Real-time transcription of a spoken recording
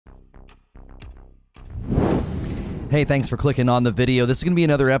Hey, thanks for clicking on the video. This is going to be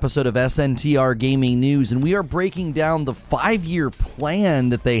another episode of SNTR Gaming News, and we are breaking down the 5-year plan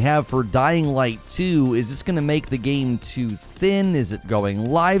that they have for Dying Light 2. Is this going to make the game too thin? Is it going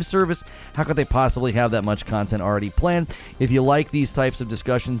live service? How could they possibly have that much content already planned? If you like these types of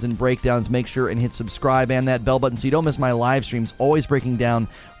discussions and breakdowns, make sure and hit subscribe and that bell button so you don't miss my live streams, always breaking down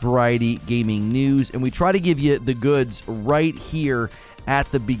variety gaming news, and we try to give you the goods right here at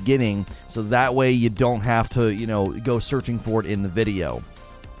the beginning, so that way you don't have to, go searching for it in the video.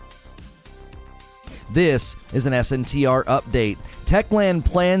 This is an SNTR update. Techland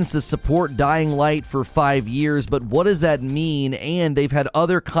plans to support Dying Light for 5 years, but what does that mean? And they've had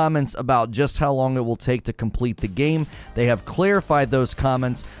other comments about just how long it will take to complete the game. They have clarified those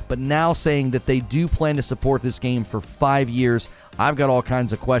comments, but now saying that they do plan to support this game for 5 years. I've got all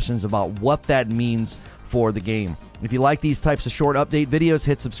kinds of questions about what that means for the game. If you like these types of short update videos,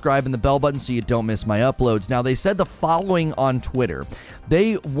 hit subscribe and the bell button so you don't miss my uploads. Now, they said the following on Twitter.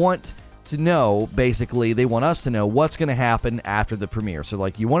 They want to know, basically, they want us to know what's going to happen after the premiere. So,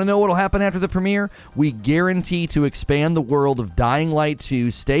 you want to know what will happen after the premiere? We guarantee to expand the world of Dying Light 2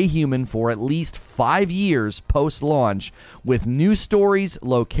 Stay Human for at least 5 years post-launch with new stories,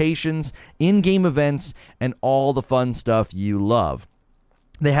 locations, in-game events, and all the fun stuff you love.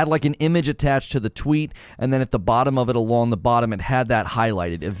 They had an image attached to the tweet, and then at the bottom of it, along the bottom, it had that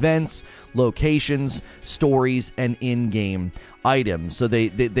highlighted. Events, locations, stories, and in-game items. So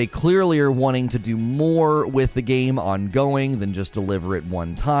they clearly are wanting to do more with the game ongoing than just deliver it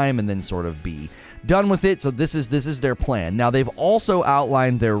one time and then sort of be done with it. So this is their plan. Now, they've also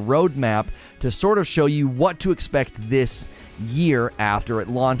outlined their roadmap to sort of show you what to expect this year after it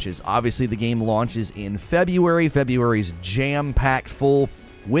launches. Obviously, the game launches in February. February's jam-packed full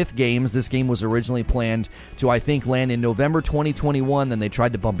with games. This game was originally planned to, I think, land in November 2021, then they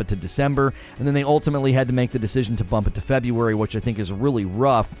tried to bump it to December, and then they ultimately had to make the decision to bump it to February, which I think is really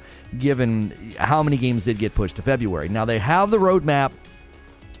rough given how many games did get pushed to February. Now, they have the roadmap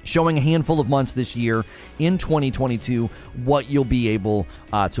showing a handful of months this year in 2022 what you'll be able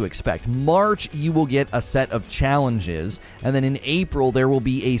to expect. March, you will get a set of challenges, and then in April, there will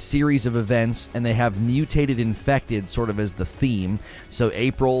be a series of events, and they have Mutated Infected sort of as the theme. So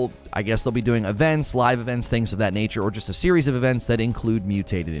April, I guess they'll be doing events, live events, things of that nature, or just a series of events that include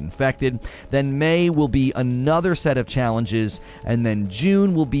Mutated Infected. Then May will be another set of challenges, and then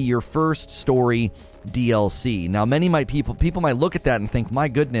June will be your first story DLC. Now, people might look at that and think, my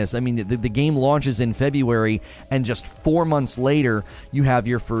goodness, I mean, the game launches in February, and just 4 months later, you have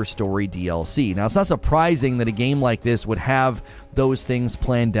your first story DLC. Now, it's not surprising that a game like this would have those things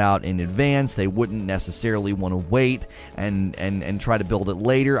planned out in advance. They wouldn't necessarily want to wait and try to build it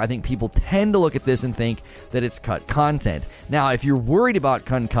later. I think people tend to look at this and think that it's cut content. Now, if you're worried about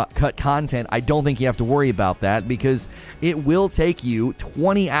cut content, I don't think you have to worry about that, because it will take you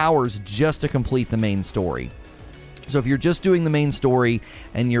 20 hours just to complete the main story. So if you're just doing the main story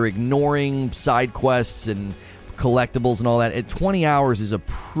and you're ignoring side quests and collectibles and all that, 20 hours is a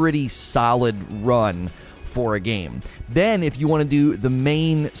pretty solid run for a game. Then, if you want to do the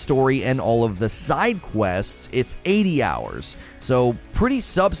main story and all of the side quests, it's 80 hours. So, pretty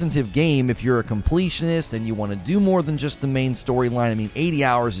substantive game if you're a completionist and you want to do more than just the main storyline. I mean, 80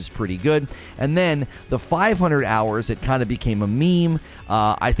 hours is pretty good. And then, the 500 hours, it kind of became a meme.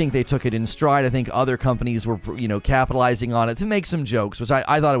 I think they took it in stride. I think other companies were, capitalizing on it to make some jokes, which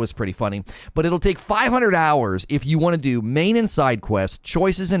I thought it was pretty funny. But it'll take 500 hours if you want to do main and side quests,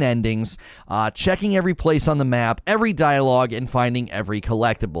 choices and endings, checking every place on the map, every dialogue, and finding every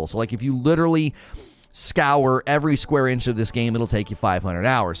collectible. So, if you literally scour every square inch of this game, it'll take you 500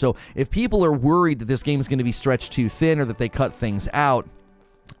 hours. So if people are worried that this game is going to be stretched too thin or that they cut things out,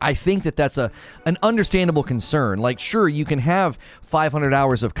 I think that that's an understandable concern. Sure, you can have 500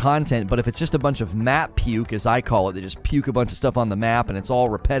 hours of content, but if it's just a bunch of map puke, as I call it, they just puke a bunch of stuff on the map and it's all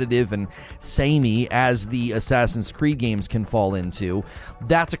repetitive and samey, as the Assassin's Creed games can fall into,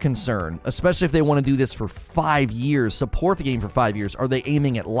 that's a concern, especially if they want to do this for 5 years, support the game for 5 years. Are they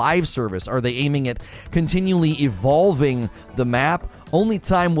aiming at live service? Are they aiming at continually evolving the map? Only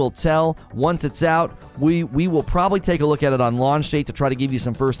time will tell. Once it's out, we will probably take a look at it on launch date to try to give you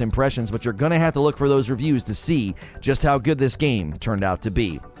some first impressions, but you're going to have to look for those reviews to see just how good this game turned out to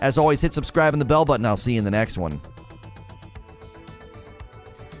be. As always, hit subscribe and the bell button. I'll see you in the next one.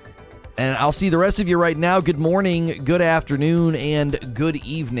 And I'll see the rest of you right now. Good morning, good afternoon, and good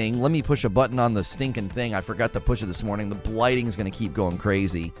evening. Let me push a button on the stinking thing. I forgot to push it this morning. The blighting's going to keep going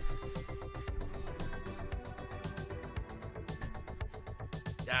crazy.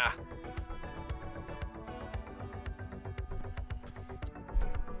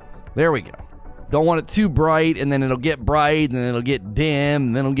 There we go. Don't want it too bright, and then it'll get bright, and then it'll get dim,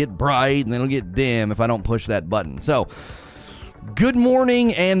 and then it'll get bright, and then it'll get dim if I don't push that button. So, good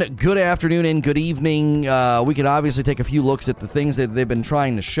morning and good afternoon and good evening. We could obviously take a few looks at the things that they've been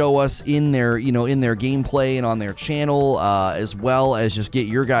trying to show us in their, in their gameplay and on their channel, as well as just get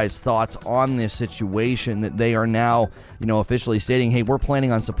your guys' thoughts on this situation that they are now, officially stating, hey, we're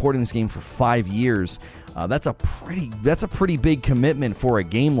planning on supporting this game for 5 years. That's a pretty big commitment for a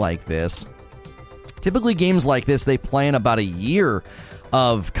game like this. Typically, games like this, they plan about a year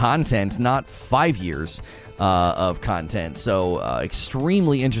of content, not 5 years of content. So,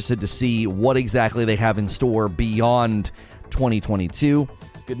 extremely interested to see what exactly they have in store beyond 2022.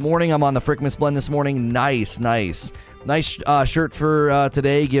 Good morning. I'm on the Frickmas Blend this morning. Nice shirt for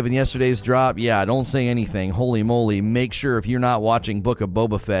today, given yesterday's drop. Yeah, don't say anything. Holy moly. Make sure if you're not watching Book of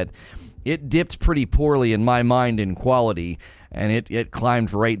Boba Fett, it dipped pretty poorly in my mind in quality, and it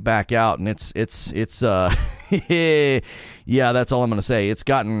climbed right back out, and it's yeah, that's all I'm gonna say. It's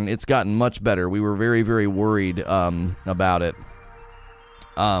gotten much better. We were very, very worried about it.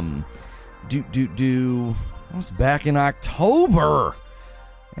 It was back in October.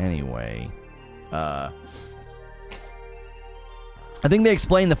 Anyway, I think they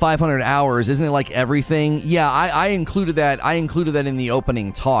explained the 500 hours. Isn't it like everything? Yeah, I included that. I included that in the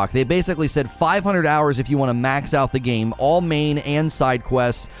opening talk. They basically said 500 hours if you want to max out the game, all main and side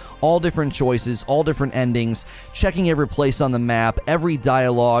quests, all different choices, all different endings, checking every place on the map, every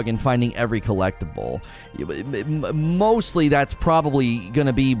dialogue, and finding every collectible. Mostly that's probably going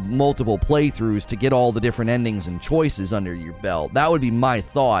to be multiple playthroughs to get all the different endings and choices under your belt. That would be my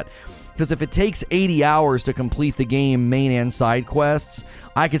thought. Because if it takes 80 hours to complete the game, main and side quests,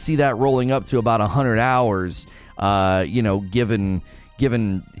 I could see that rolling up to about 100 hours, given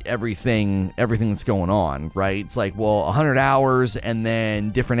everything that's going on, right? It's like, well, 100 hours and then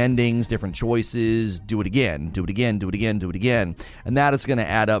different endings, different choices, do it again. And that is going to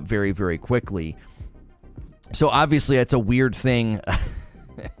add up very, very quickly. So obviously it's a weird thing.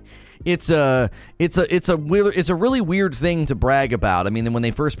 It's a really weird thing to brag about. I mean, when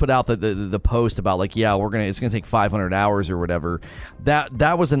they first put out the post about like, yeah, it's gonna take 500 hours or whatever,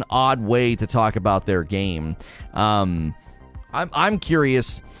 that was an odd way to talk about their game. I'm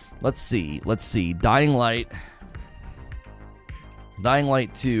curious. Let's see. Dying Light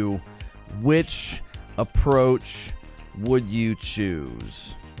 2. Which approach would you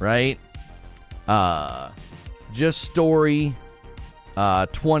choose? Right? Just story.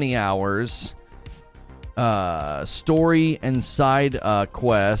 20 hours, story and side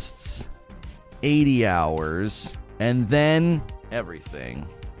quests, 80 hours, and then everything,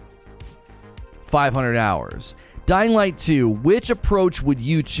 500 hours. Dying Light 2, which approach would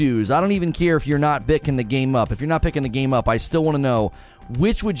you choose? I don't even care if you're not picking the game up. If you're not picking the game up, I still want to know,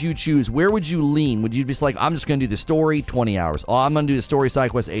 which would you choose? Where would you lean? Would you be like, I'm just going to do the story, 20 hours. Oh, I'm going to do the story side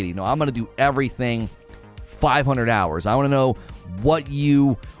quest, 80. No, I'm going to do everything, 500 hours. I want to know what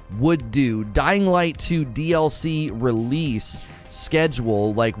you would do. Dying Light 2 DLC release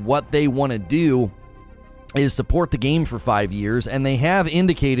schedule, like what they want to do is support the game for 5 years, and they have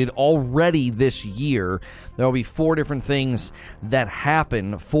indicated already this year there will be 4 different things that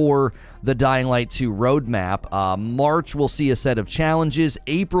happen for the Dying Light 2 roadmap. March will see a set of challenges,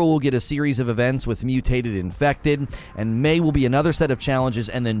 April will get a series of events with Mutated Infected, and May will be another set of challenges,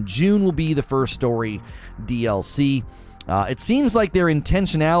 and then June will be the first story DLC. It seems like their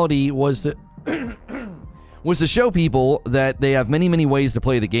intentionality was to show people that they have many, many ways to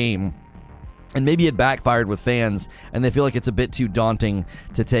play the game, and maybe it backfired with fans, and they feel like it's a bit too daunting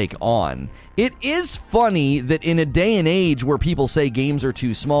to take on. It is funny that in a day and age where people say games are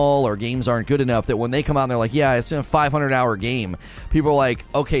too small or games aren't good enough, that when they come out and they're like, yeah, it's a 500-hour game, people are like,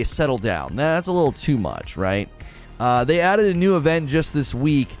 okay, settle down. That's a little too much, right? They added a new event just this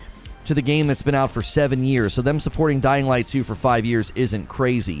week to the game that's been out for 7 years, so them supporting Dying Light 2 for 5 years isn't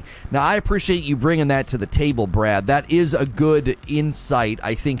crazy. Now, I appreciate you bringing that to the table, Brad. That is a good insight,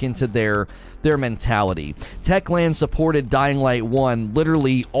 I think, into their mentality. Techland supported Dying Light 1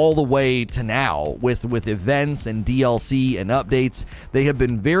 literally all the way to now with events and DLC and updates. They have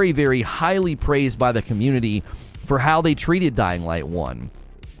been very, very highly praised by the community for how they treated Dying Light 1.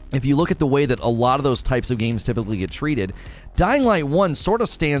 If you look at the way that a lot of those types of games typically get treated, Dying Light 1 sort of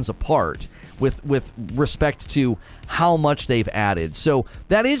stands apart with respect to how much they've added. So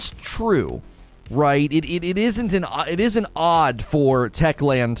that is true, right? It isn't odd for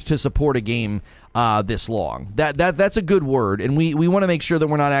Techland to support a game this long. That's a good word, and we want to make sure that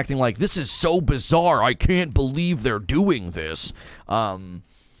we're not acting like this is so bizarre. I can't believe they're doing this.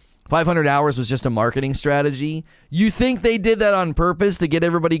 500 hours was just a marketing strategy. You think they did that on purpose to get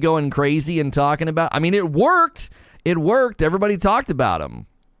everybody going crazy and talking about? I mean, it worked. It worked. Everybody talked about them.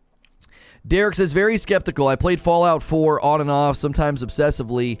 Derek says, very skeptical. I played Fallout 4 on and off, sometimes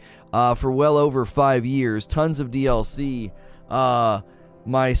obsessively, for well over 5 years. Tons of DLC.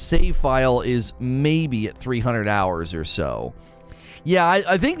 My save file is maybe at 300 hours or so. Yeah,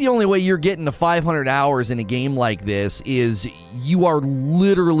 I think the only way you're getting to 500 hours in a game like this is you are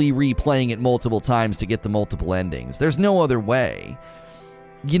literally replaying it multiple times to get the multiple endings. There's no other way.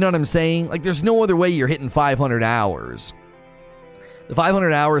 You know what I'm saying? Like, there's no other way you're hitting 500 hours. The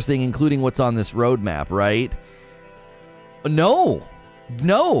 500 hours thing, including what's on this roadmap, right? No,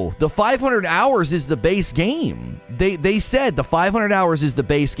 the 500 hours is the base game. They said the 500 hours is the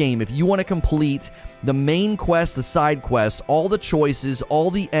base game. If you want to complete the main quest, the side quest, all the choices,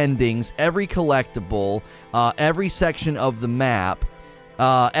 all the endings, every collectible, every section of the map,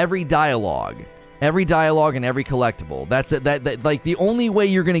 every dialogue and every collectible. That's it. That like the only way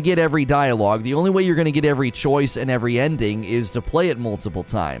you're going to get every dialogue, the only way you're going to get every choice and every ending is to play it multiple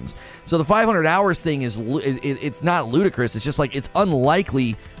times. So the 500 hours thing it's not ludicrous. It's just like it's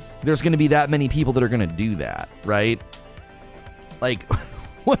unlikely there's going to be that many people that are going to do that, right? Like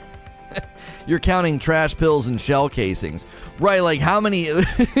what? You're counting trash pills and shell casings, right? Like how many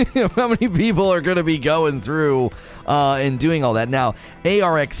people are going to be going through and doing all that? Now,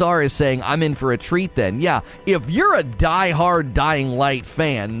 ARXR is saying I'm in for a treat. Then, yeah, if you're a diehard Dying Light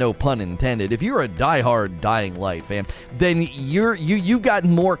fan, no pun intended. If you're a diehard Dying Light fan, then you've got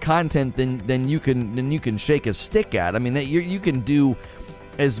more content than you can shake a stick at. I mean, you can do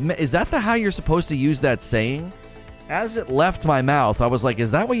is that how you're supposed to use that saying? As it left my mouth, I was like,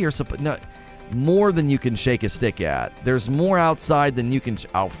 is that what you're supposed... No, more than you can shake a stick at. There's more outside than you can...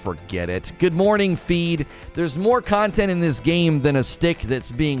 Oh, forget it. Good morning, feed. There's more content in this game than a stick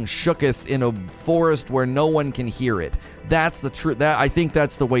that's being shooketh in a forest where no one can hear it. That's the truth. I think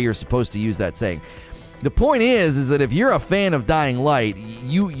that's the way you're supposed to use that saying. The point is that if you're a fan of Dying Light,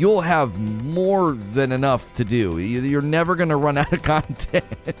 you'll have more than enough to do. You're never going to run out of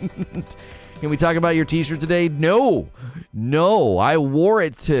content. Can we talk about your t-shirt today? No. I wore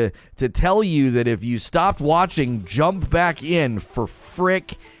it to tell you that if you stopped watching, jump back in. For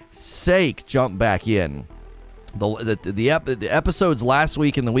frick sake, jump back in. The episodes last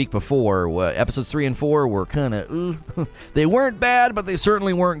week and the week before, episodes 3 and 4 were kind of, they weren't bad, but they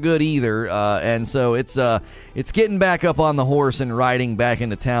certainly weren't good either. And so it's getting back up on the horse and riding back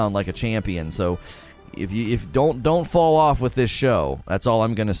into town like a champion. So if don't fall off with this show. That's all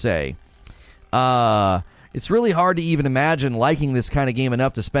I'm gonna say. It's really hard to even imagine liking this kind of game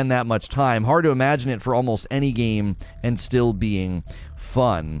enough to spend that much time. Hard to imagine it for almost any game and still being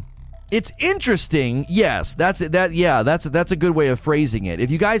fun. It's interesting, yes. That's a good way of phrasing it. If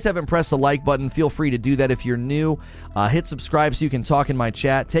you guys haven't pressed the like button, feel free to do that. If you're new, hit subscribe so you can talk in my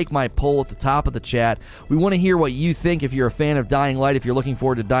chat. Take my poll at the top of the chat. We want to hear what you think if you're a fan of Dying Light, if you're looking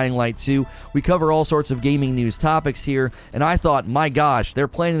forward to Dying Light 2. We cover all sorts of gaming news topics here, and I thought, my gosh, they're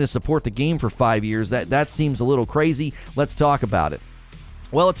planning to support the game for 5 years. That seems a little crazy. Let's talk about it.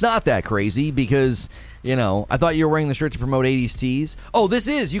 Well, it's not that crazy because... I thought you were wearing the shirt to promote 80s Tees. Oh,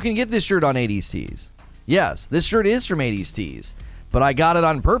 you can get this shirt on 80s Tees. Yes, this shirt is from 80s Tees. But I got it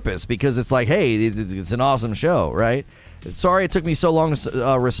on purpose because it's like, hey, it's an awesome show, right? Sorry it took me so long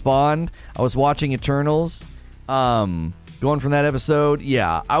to respond. I was watching Eternals. Going from that episode,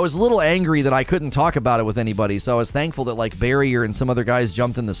 yeah, I was a little angry that I couldn't talk about it with anybody, so I was thankful that, like, Barrier and some other guys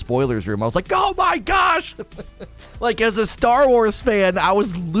jumped in the spoilers room. I was like, oh my gosh! Like, as a Star Wars fan, I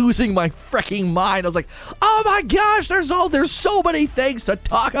was losing my freaking mind. I was like, oh my gosh, there's so many things to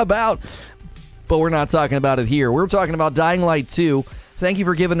talk about! But we're not talking about it here. We're talking about Dying Light 2. Thank you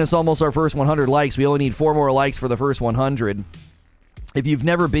for giving us almost our first 100 likes. We only need 4 more likes for the first 100. If you've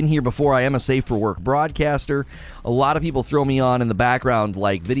never been here before, I am a Safe for Work broadcaster. A lot of people throw me on in the background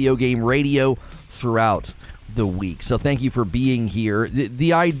like video game radio throughout the week. So thank you for being here.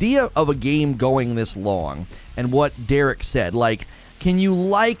 The idea of a game going this long and what Derek said, like, can you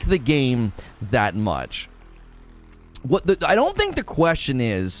like the game that much? I don't think the question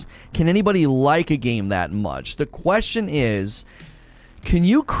is, can anybody like a game that much? The question is, can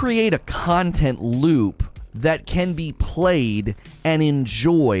you create a content loop that can be played and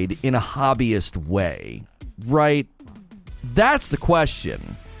enjoyed in a hobbyist way, right? That's the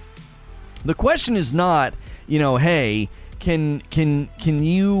question. The question is not, hey, can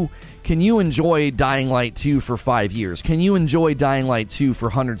you enjoy Dying Light 2 for 5 years? Can you enjoy Dying Light 2 for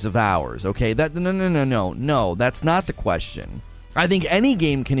hundreds of hours? Okay, no, that's not the question. I think any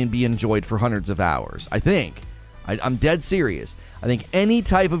game can be enjoyed for hundreds of hours. I think. I'm dead serious. I think any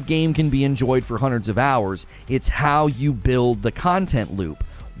type of game can be enjoyed for hundreds of hours. It's how you build the content loop.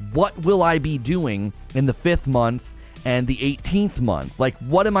 What will I be doing in the 5th month and the 18th month? Like,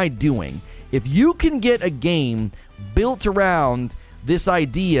 what am I doing? If you can get a game built around this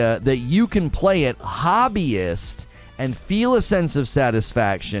idea that you can play it hobbyist and feel a sense of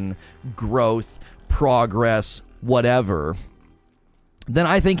satisfaction, growth, progress, whatever, then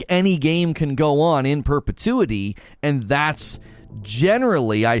I think any game can go on in perpetuity, and that's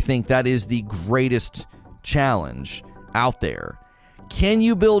generally, I think that is the greatest challenge out there. Can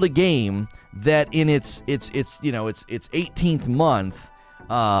you build a game that in its 18th month,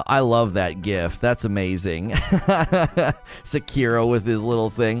 I love that GIF. That's amazing. Sekiro with his little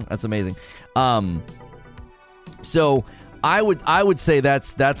thing. That's amazing. So I would say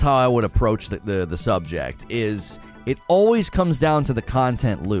that's how I would approach the subject. Is it always comes down to the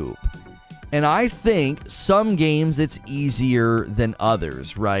content loop. And I think some games it's easier than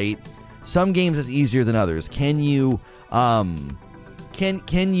others, right? Some games it's easier than others. Can you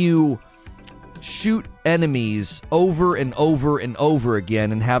can you shoot enemies over and over and over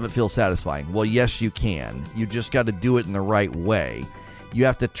again and have it feel satisfying? Well, yes, you can. You just got to do it in the right way. You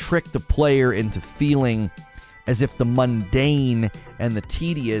have to trick the player into feeling as if the mundane and the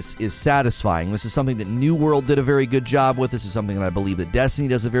tedious is satisfying. This is something that New World did a very good job with. This is something that I believe that Destiny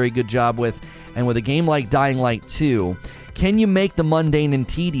does a very good job with. And with a game like Dying Light 2, can you make the mundane and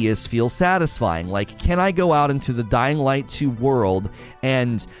tedious feel satisfying? Like, can I go out into the Dying Light 2 world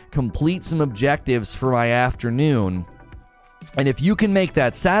and complete some objectives for my afternoon? And if you can make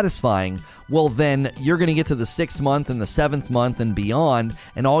that satisfying, well, then you're going to get to the 6th month and the 7th month and beyond,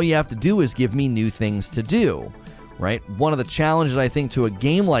 and all you have to do is give me new things to do, right? One of the challenges, I think, to a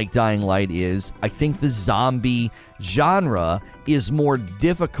game like Dying Light is, I think the zombie genre is more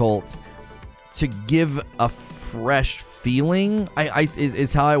difficult to give a fresh feeling,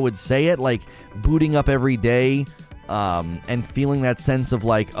 is how I would say it, like booting up every day and feeling that sense of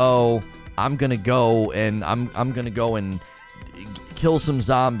like, oh, I'm going to go and I'm going to go and kill some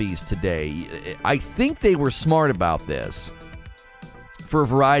zombies today. I think they were smart about this for a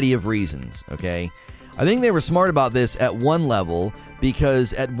variety of reasons, okay? I think they were smart about this at one level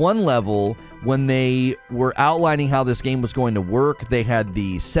because at one level, when they were outlining how this game was going to work, they had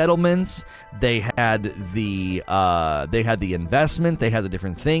the settlements, they had the investment, they had the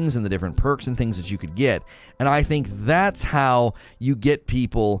different things and the different perks and things that you could get. And I think that's how you get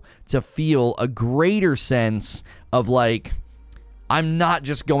people to feel a greater sense of like, I'm not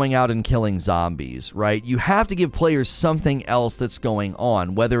just going out and killing zombies, right? You have to give players something else that's going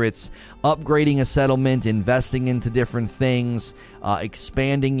on, whether it's upgrading a settlement, investing into different things,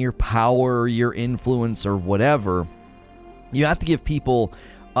 expanding your power, your influence, or whatever. You have to give people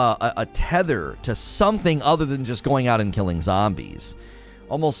a tether to something other than just going out and killing zombies.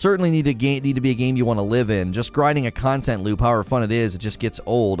 Almost certainly need to be a game you want to live in. Just grinding a content loop, however fun it is, it just gets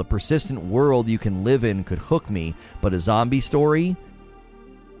old. A persistent world you can live in could hook me, but a zombie story?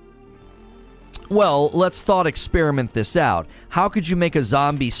 Well, let's thought experiment this out. How could you make a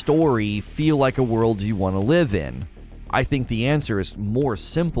zombie story feel like a world you want to live in? I think the answer is more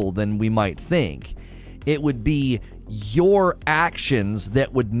simple than we might think. It would be your actions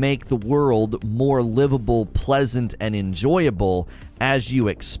that would make the world more livable, pleasant, and enjoyable as you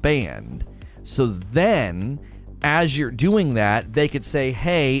expand. So then, as you're doing that, they could say,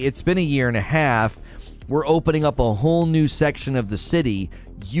 hey, it's been a year and a half. We're opening up a whole new section of the city.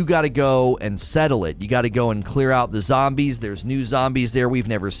 You got to go and settle it. You got to go and clear out the zombies. There's new zombies there we've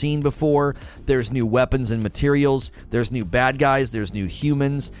never seen before. There's new weapons and materials. There's new bad guys. There's new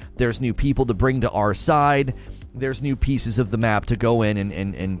humans. There's new people to bring to our side. There's new pieces of the map to go in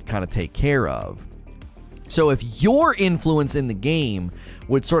and kind of take care of. So if your influence in the game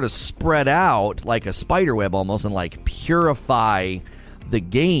would sort of spread out like a spider web almost and like purify the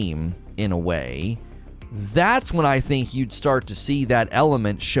game in a way, that's when I think you'd start to see that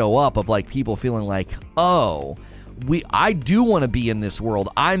element show up of like people feeling like, oh, I do want to be in this world.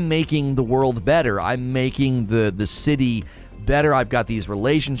 I'm making the world better. I'm making the city better. I've got these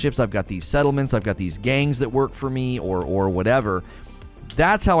relationships. I've got these settlements. I've got these gangs that work for me or whatever.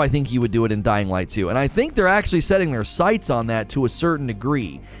 That's how I think you would do it in Dying Light 2. And I think they're actually setting their sights on that to a certain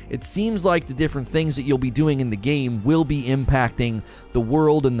degree. It seems like the different things that you'll be doing in the game will be impacting the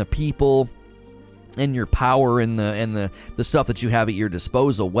world and the people and your power and the stuff that you have at your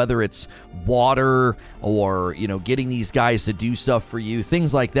disposal, whether it's water or, getting these guys to do stuff for you,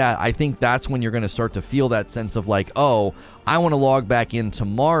 things like that. I think that's when you're going to start to feel that sense of like, oh, I want to log back in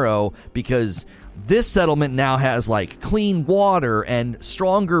tomorrow because this settlement now has like clean water and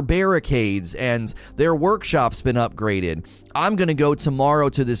stronger barricades and their workshop's been upgraded. I'm going to go tomorrow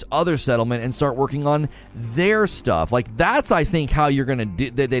to this other settlement and start working on their stuff. Like, that's, I think, how you're going to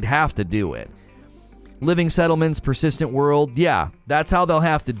do, they'd have to do it. Living settlements, persistent world, yeah, that's how they'll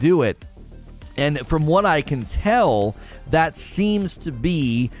have to do it. And from what I can tell, that seems to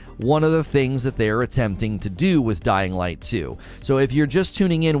be one of the things that they're attempting to do with Dying Light 2. So if you're just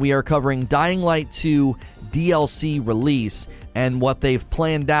tuning in, we are covering Dying Light 2 DLC release and what they've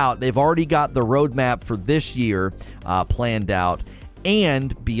planned out. They've already got the roadmap for this year planned out.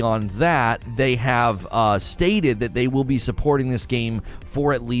 And beyond that, they have stated that they will be supporting this game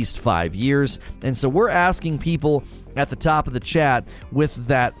for at least 5 years. And so we're asking people at the top of the chat with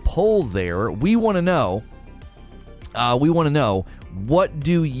that poll there, we want to know, what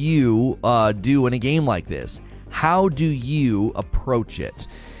do you do in a game like this? How do you approach it?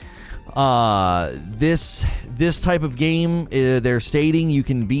 This type of game, they're stating you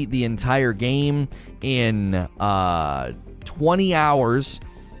can beat the entire game in 20 hours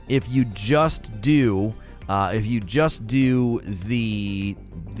if you just do the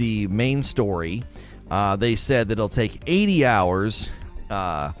main story. They said that it'll take 80 hours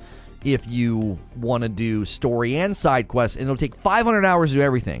if you want to do story and side quests, and it'll take 500 hours to do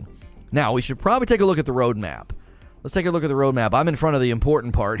everything. Now, we should probably take a look at the roadmap. Let's take a look at the roadmap. I'm in front of the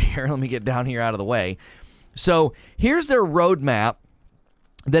important part here. Let me get down here out of the way. So here's their roadmap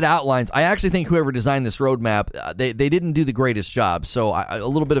that outlines. I actually think whoever designed this roadmap, they didn't do the greatest job. So a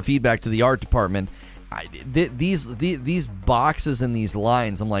little bit of feedback to the art department. These boxes and these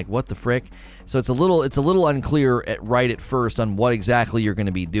lines, I'm like, what the frick? So it's a little unclear right at first on what exactly you're going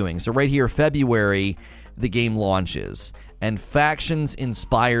to be doing. So right here, February, the game launches, and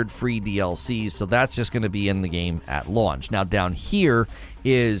factions-inspired free DLCs. So that's just going to be in the game at launch. Now down here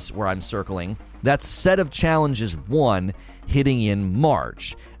is where I'm circling. That's Set of Challenges 1 hitting in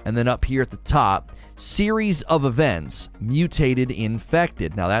March, and then up here at the top, Series of Events, Mutated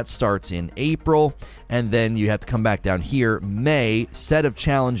Infected. Now that starts in April, and then you have to come back down here, May, Set of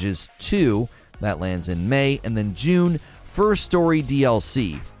Challenges 2, that lands in May, and then June, First Story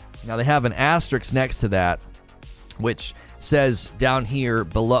DLC. Now they have an asterisk next to that, which says down here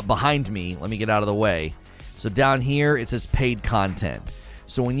behind me, let me get out of the way. So down here it says paid content.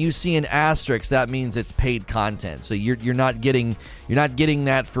 So when you see an asterisk, that means it's paid content. So you're not getting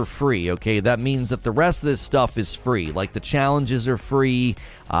that for free, okay? That means that the rest of this stuff is free. Like the challenges are free,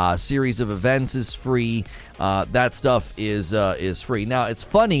 series of events is free. That stuff is free. Now it's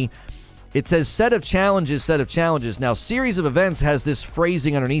funny. It says set of challenges. Now, series of events has this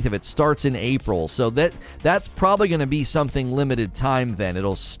phrasing underneath of it, starts in April. So that's probably going to be something limited time then.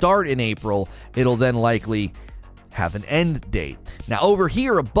 It'll start in April. It'll then likely have an end date. Now, over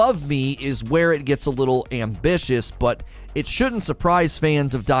here above me is where it gets a little ambitious, but it shouldn't surprise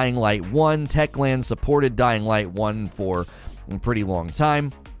fans of Dying Light 1. Techland supported Dying Light 1 for a pretty long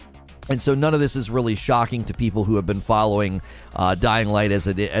time. And so none of this is really shocking to people who have been following Dying Light as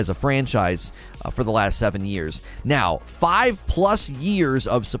a franchise for the last 7 years. Now, 5+ years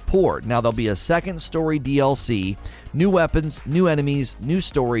of support. Now, there'll be a second story DLC, new weapons, new enemies, new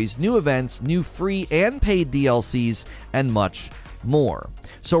stories, new events, new free and paid DLCs, and much more.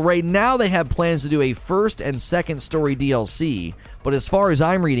 So right now they have plans to do a first and second story DLC, but as far as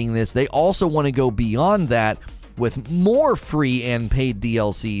I'm reading this, they also want to go beyond that with more free and paid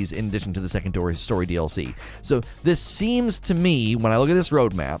DLCs in addition to the second story DLC. So this seems to me, when I look at this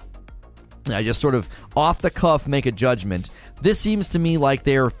roadmap, I just sort of off the cuff make a judgment. This seems to me like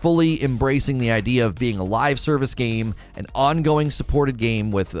they're fully embracing the idea of being a live service game, an ongoing supported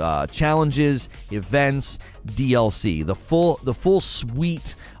game with challenges, events, DLC, the full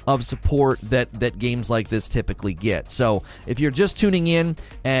suite of support that games like this typically get. So if you're just tuning in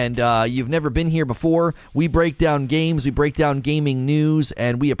and you've never been here before, we break down games, we break down gaming news,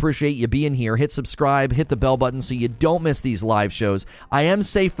 and we appreciate you being here. Hit subscribe, hit the bell button so you don't miss these live shows. I am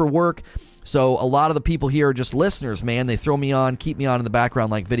safe for work, so a lot of the people here are just listeners, man. They throw me on, keep me on in the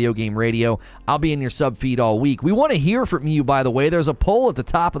background like Video Game Radio. I'll be in your sub feed all week. We want to hear from you, by the way. There's a poll at the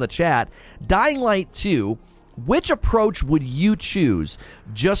top of the chat. Dying Light 2, which approach would you choose?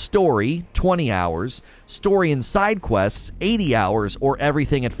 Just story, 20 hours, story and side quests, 80 hours, or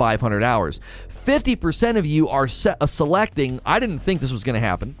everything at 500 hours? 50% of you are selecting, I didn't think this was going to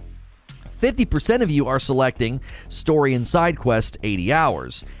happen, 50% of you are selecting story and side quest 80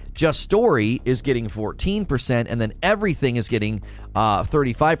 hours. Just Story is getting 14%, and then everything is getting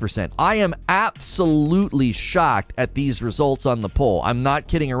 35%. I am absolutely shocked at these results on the poll. I'm not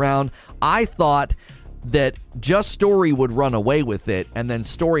kidding around. I thought that Just Story would run away with it, and then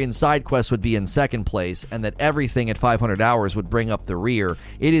Story and Side Quest would be in second place, and that everything at 500 hours would bring up the rear.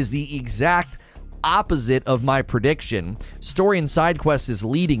 It is the exact opposite of my prediction. Story and Side Quest is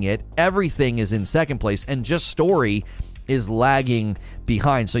leading it, everything is in second place, and Just Story is lagging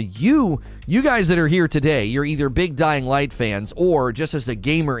behind. So you guys that are here today, you're either big Dying Light fans, or just as a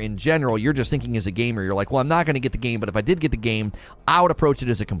gamer in general, you're just thinking as a gamer, you're like, well, I'm not going to get the game, but if I did get the game, I would approach it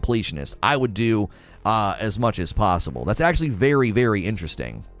as a completionist. I would do as much as possible. That's actually very, very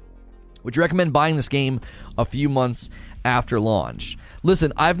interesting. Would you recommend buying this game a few months after launch?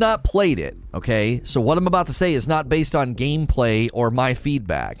 Listen, I've not played it, okay? So what I'm about to say is not based on gameplay or my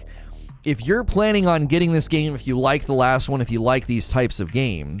feedback. If you're planning on getting this game, if you like the last one, if you like these types of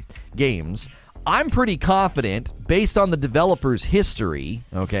games, I'm pretty confident, based on the developer's history,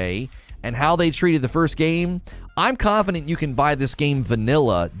 okay, and how they treated the first game, I'm confident you can buy this game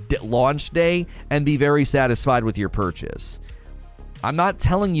vanilla launch day and be very satisfied with your purchase. I'm not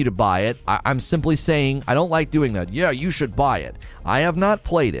telling you to buy it. I'm simply saying I don't like doing that. Yeah, you should buy it. I have not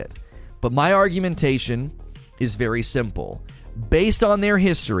played it, but my argumentation is very simple. Based on their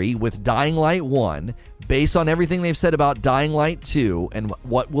history with Dying Light 1, based on everything they've said about Dying Light 2 and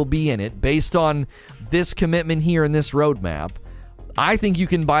what will be in it, based on this commitment here in this roadmap, I think you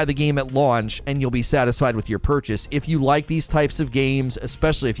can buy the game at launch and you'll be satisfied with your purchase if you like these types of games,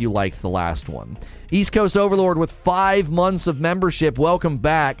 especially if you liked the last one. East Coast Overlord with 5 months of membership. Welcome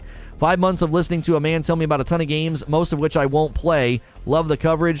back. 5 months of listening to a man tell me about a ton of games, most of which I won't play. Love the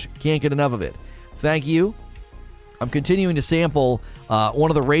coverage. Can't get enough of it. Thank you. I'm continuing to sample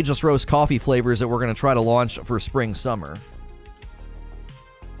one of the Rageless Roast coffee flavors that we're going to try to launch for spring summer.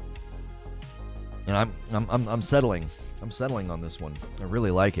 And I'm settling. I'm settling on this one. I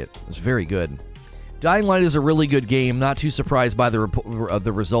really like it. It's very good. Dying Light is a really good game. Not too surprised by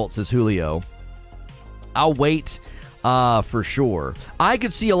the results, says Julio. I'll wait for sure. I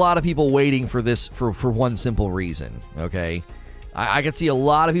could see a lot of people waiting for this for one simple reason, okay? I could see a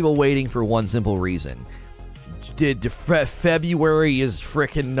lot of people waiting for one simple reason. February is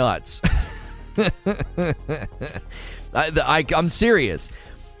freaking nuts. I'm serious.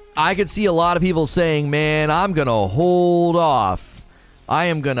 I could see a lot of people saying, man, I'm going to hold off.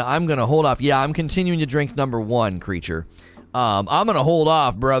 I'm gonna hold off. Yeah, I'm continuing to drink number one, Creature. I'm going to hold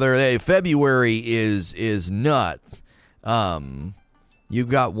off, brother. Hey, February is nuts. You've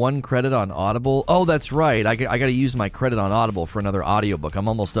got 1 credit on Audible. Oh, that's right. I got to use my credit on Audible for another audiobook. I'm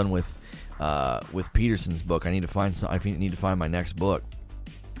almost done with Peterson's book. I need to find my next book.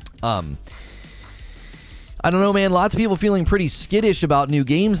 I don't know, man. Lots of people feeling pretty skittish about new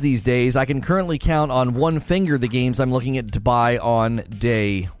games these days. I can currently count on one finger the games I'm looking at to buy on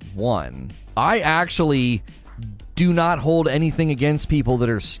day one. I actually do not hold anything against people that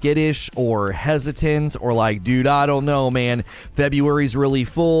are skittish or hesitant or like, dude, I don't know, man. February's really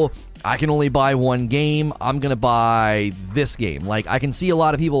full. I can only buy one game. I'm going to buy this game. Like, I can see a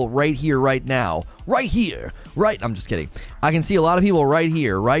lot of people right here, right now. I'm just kidding. I can see a lot of people right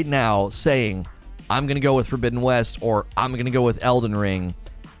here, right now saying, I'm going to go with Forbidden West or I'm going to go with Elden Ring,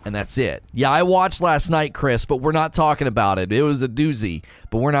 and that's it. Yeah, I watched last night, Chris, but we're not talking about it. It was a doozy,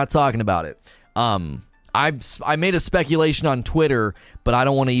 but we're not talking about it. I made a speculation on Twitter, but I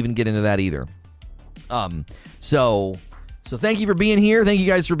don't want to even get into that either. So thank you for being here. Thank you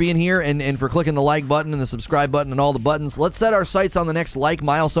guys for being here and for clicking the like button and the subscribe button and all the buttons. Let's set our sights on the next like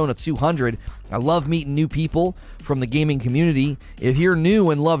milestone of 200. I love meeting new people from the gaming community. If you're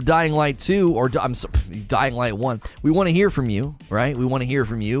new and love Dying Light 2 or Dying Light 1, we want to hear from you, right? We want to hear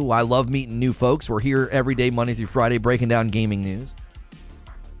from you. I love meeting new folks. We're here every day, Monday through Friday, breaking down gaming news.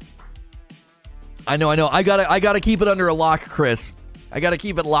 I know. I gotta keep it under a lock, Chris. I gotta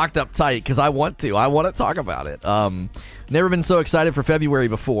keep it locked up tight because I want to talk about it. Never been so excited for February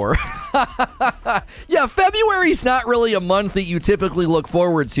before. Yeah, February's not really a month that you typically look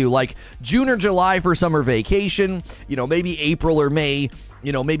forward to. Like June or July for summer vacation, maybe April or May,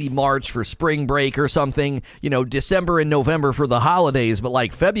 maybe March for spring break or something, December and November for the holidays. But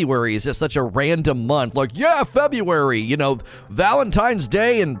like February is just such a random month. Like, yeah, February, Valentine's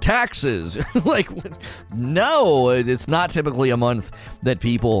Day and taxes. Like, no, it's not typically a month that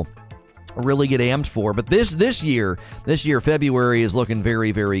people really get amped for. But this year, February is looking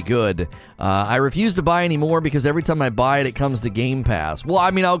very, very good. I refuse to buy any more because every time I buy it, it comes to Game Pass. Well,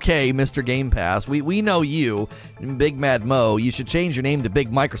 I mean, okay, Mr. Game Pass, we know you, Big Mad Mo. You should change your name to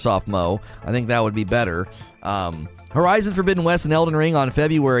Big Microsoft Mo. I think that would be better. Horizon Forbidden West and Elden Ring on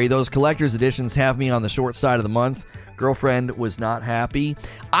February. Those collector's editions have me on the short side of the month. Girlfriend was not happy.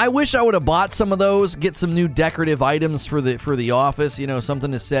 I wish I would have bought some of those, get some new decorative items for the office,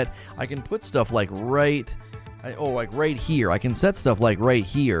 something to set. I can put stuff like right here. I can set stuff like right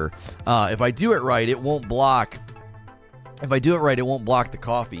here. If I do it right, it won't block. If I do it right, it won't block the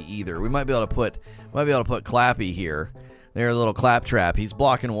coffee either. We might be able to put Clappy here. There's a little Claptrap. He's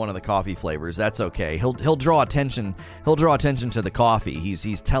blocking one of the coffee flavors. That's okay. He'll draw attention. He'll draw attention to the coffee.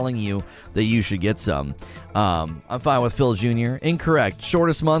 He's telling you that you should get some. I'm fine with Phil Jr. Incorrect.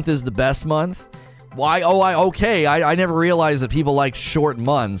 Shortest month is the best month. Why? Okay. I never realized that people liked short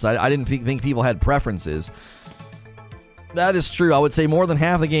months. I didn't think people had preferences. That is true. I would say more than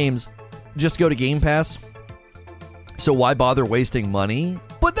half the games just go to Game Pass. So why bother wasting money?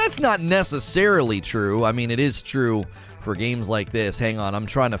 But that's not necessarily true. I mean, it is true for games like this. Hang on, I'm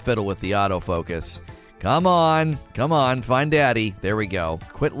trying to fiddle with the autofocus. Come on, find Daddy. There we go.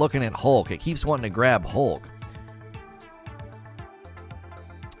 Quit looking at Hulk. It keeps wanting to grab Hulk.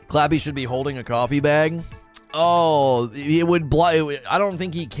 Clappy should be holding a coffee bag. Oh, it would I don't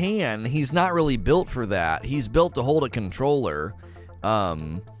think he can. He's not really built for that. He's built to hold a controller.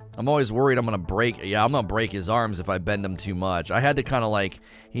 I'm always worried I'm going to break. Yeah, I'm going to break his arms if I bend him too much. I had to kind of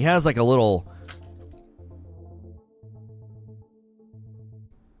he has like a little.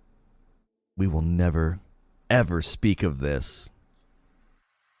 We will never, ever speak of this.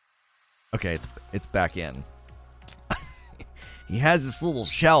 Okay, it's back in. He has this little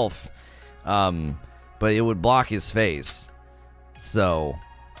shelf, but it would block his face. So,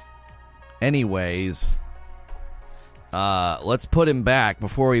 anyways, let's put him back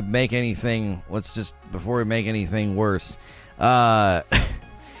before we make anything. Before we make anything worse. What?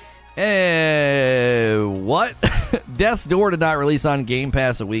 Death's Door did not release on Game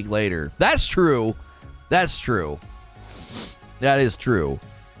Pass a week later. That's true. That is true.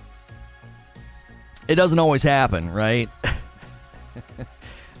 It doesn't always happen, right?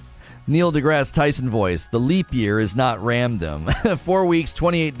 Neil deGrasse Tyson voice. The leap year is not random. 4 weeks,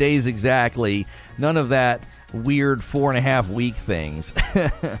 28 days exactly. None of that weird 4.5 week things.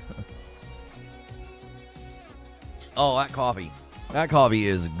 Oh, that coffee. That coffee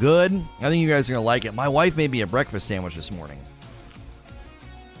is good. I think you guys are going to like it. My wife made me a breakfast sandwich this morning.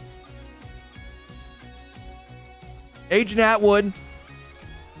 Agent Atwood,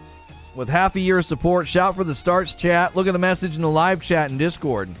 with half a year of support, shout for the starts chat. Look at the message in the live chat in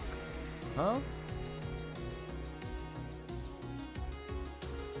Discord. Huh?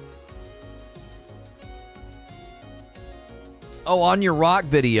 Oh, on your Rock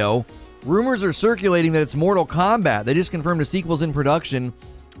video, rumors are circulating that it's Mortal Kombat. They just confirmed a sequel's in production.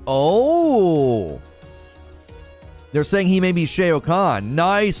 Oh. They're saying he may be Shao Kahn.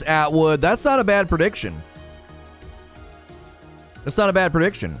 Nice, Atwood. That's not a bad prediction.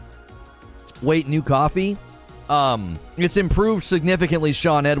 Wait, new coffee? It's improved significantly,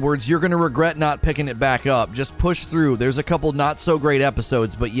 Sean Edwards. You're going to regret not picking it back up. Just push through. There's a couple not so great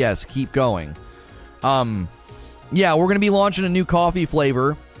episodes, but yes, keep going. Yeah, we're going to be launching a new coffee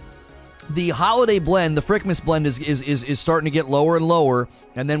flavor. The holiday blend, the Frickmas blend, is starting to get lower and lower,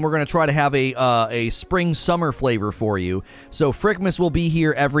 and then we're going to try to have a spring-summer flavor for you. So Frickmas will be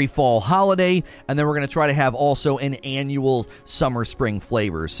here every fall holiday, and then we're going to try to have also an annual summer-spring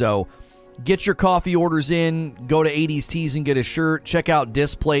flavor. So get your coffee orders in, go to 80s Teas and get a shirt. Check out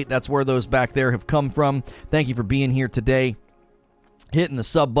Displate. That's where those back there have come from. Thank you for being here today. Hitting the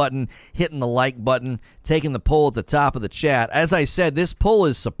sub button, hitting the like button, taking the poll at the top of the chat. As I said, this poll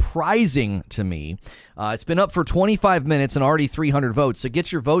is surprising to me. It's been up for 25 minutes and already 300 votes, so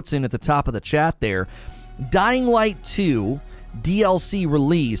get your votes in at the top of the chat there. Dying Light 2 DLC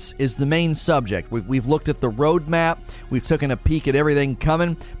release is the main subject. We've looked at the roadmap. We've taken a peek at everything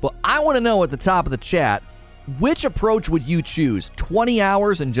coming. But I want to know at the top of the chat, which approach would you choose? 20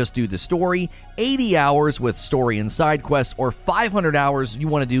 hours and just do the story, 80 hours with story and side quests, or 500 hours you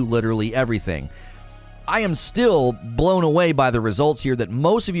want to do literally everything? I am still blown away by the results here that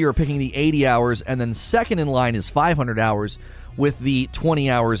most of you are picking the 80 hours, and then second in line is 500 hours with the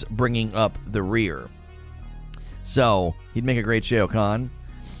 20 hours bringing up the rear. So, he'd make a great Shao Kahn.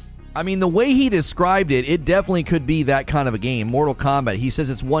 I mean, the way he described it, it definitely could be that kind of a game. Mortal Kombat, he says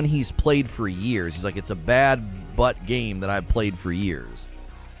it's one he's played for years. He's like, it's a bad butt game that I've played for years.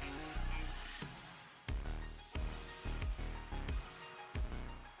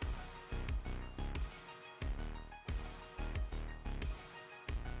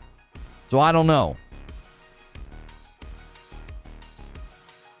 So I don't know.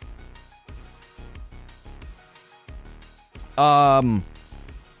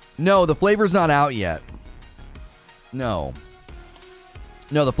 No, the flavor's not out yet. No.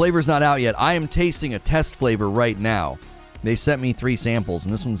 No, the flavor's not out yet. I am tasting a test flavor right now. They sent me 3 samples,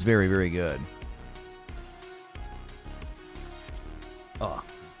 and this one's very, very good. Oh.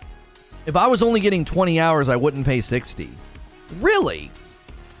 If I was only getting 20 hours, I wouldn't pay $60. Really?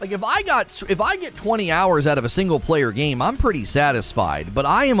 Like, if I get 20 hours out of a single-player game, I'm pretty satisfied. But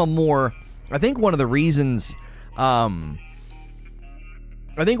I think one of the reasons... I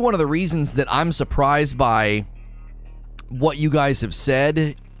think one of the reasons that I'm surprised by what you guys have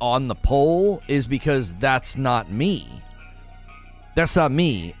said on the poll is because that's not me. That's not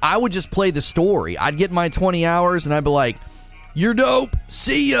me. I would just play the story. I'd get my 20 hours and I'd be like, you're dope,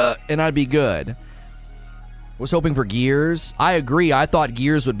 see ya, and I'd be good. Was hoping for Gears. I agree. I thought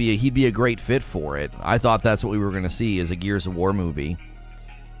Gears he'd be a great fit for it. I thought that's what we were going to see as a Gears of War movie.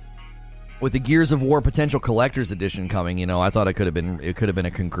 With the Gears of War potential collector's edition coming, I thought it could have been a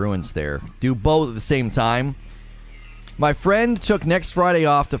congruence there. Do both at the same time. My friend took next Friday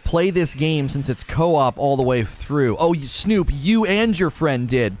off to play this game since it's co-op all the way through. Oh, Snoop, you and your friend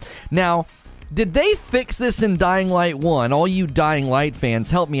did. Now, did they fix this in Dying Light 1? All you Dying Light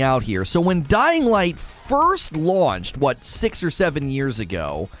fans, help me out here. So when Dying Light first launched, 6 or 7 years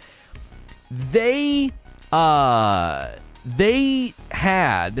ago, they had...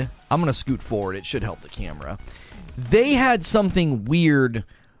 I'm going to scoot forward. It should help the camera. They had something weird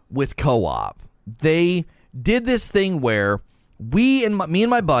with co-op. They did this thing where me and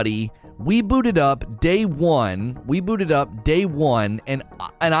my buddy, we booted up day one, and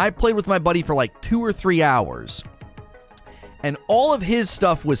I played with my buddy for like 2 or 3 hours. And all of his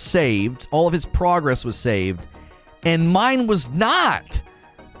stuff was saved, all of his progress was saved, and mine was not.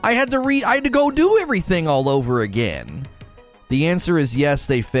 I had to go do everything all over again. The answer is yes,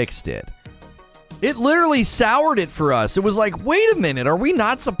 they fixed it. It literally soured it for us. It was like, wait a minute, are we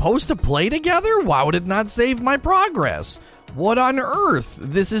not supposed to play together? Why would it not save my progress? What on earth?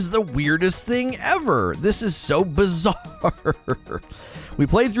 This is the weirdest thing ever. This is so bizarre. We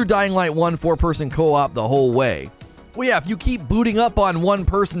played through Dying Light 1 4-person co-op the whole way. Well, yeah, if you keep booting up on one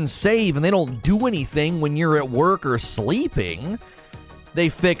person's save and they don't do anything when you're at work or sleeping, they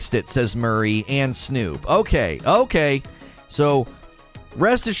fixed it, says Murray and Snoop. Okay. So,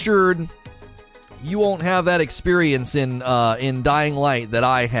 rest assured, you won't have that experience in Dying Light that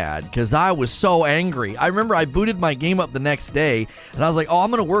I had, because I was so angry. I remember I booted my game up the next day, and I was like, oh,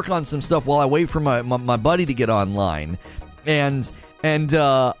 I'm going to work on some stuff while I wait for my buddy to get online. And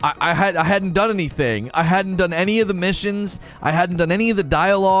I hadn't done anything. I hadn't done any of the missions. I hadn't done any of the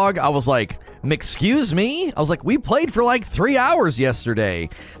dialogue. I was like, excuse me? I was like, we played for like 3 hours yesterday.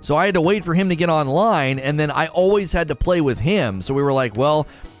 So I had to wait for him to get online, and then I always had to play with him. So we were like, well,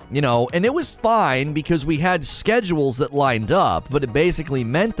 and it was fine because we had schedules that lined up, but it basically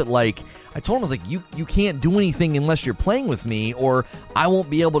meant that, like, I told him, I was like, you can't do anything unless you're playing with me, or I won't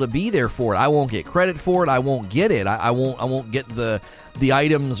be able to be there for it. I won't get credit for it. I won't get it. I won't get the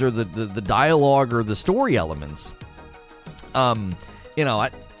items or the dialogue or the story elements. It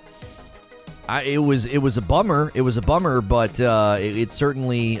was a bummer. It was a bummer, but it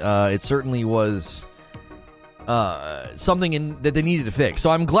certainly was something that they needed to fix. So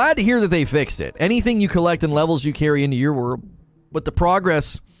I'm glad to hear that they fixed it. Anything you collect and levels you carry into your world, but the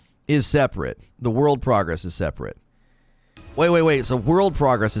progress is separate. The world progress is separate. Wait. So world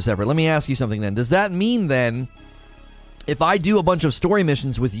progress is separate. Let me ask you something then. Does that mean then, if I do a bunch of story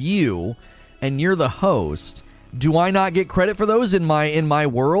missions with you and you're the host, do I not get credit for those in my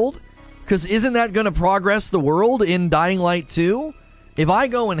world? Because isn't that going to progress the world in Dying Light 2? If I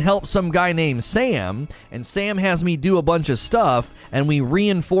go and help some guy named Sam, and Sam has me do a bunch of stuff, and we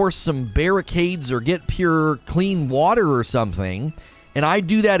reinforce some barricades or get pure, clean water or something, and I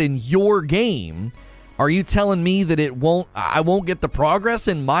do that in your game, are you telling me that I won't get the progress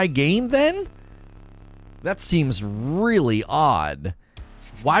in my game then? That seems really odd.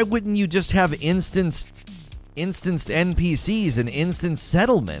 Why wouldn't you just have instanced NPCs and instant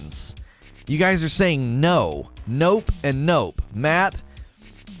settlements? You guys are saying no. Nope and nope. Matt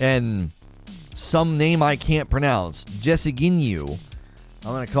and some name I can't pronounce. Jesse Ginyu.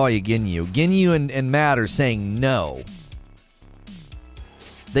 I'm going to call you Ginyu. Ginyu and Matt are saying no.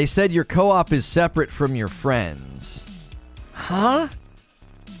 They said your co-op is separate from your friends. Huh?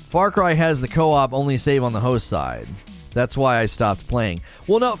 Far Cry has the co-op only save on the host side. That's why I stopped playing.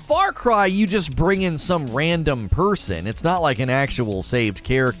 Well, no, Far Cry, you just bring in some random person. It's not like an actual saved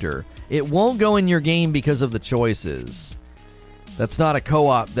character. It won't go in your game because of the choices. That's not a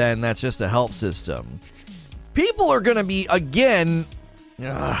co-op then. That's just a help system. People are going to be, again...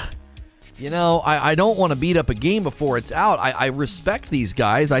 I don't want to beat up a game before it's out. I respect these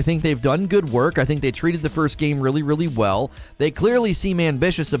guys. I think they've done good work. I think they treated the first game really, really well. They clearly seem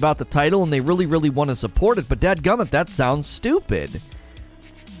ambitious about the title, and they really, really want to support it. But dadgummit, that sounds stupid.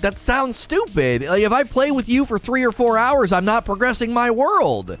 That sounds stupid. Like, if I play with you for 3 or 4 hours, I'm not progressing my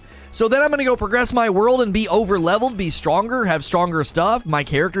world. So then I'm going to go progress my world and be over-leveled, be stronger, have stronger stuff. My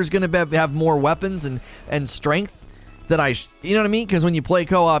character's going to have more weapons and strength that you know what I mean? Because when you play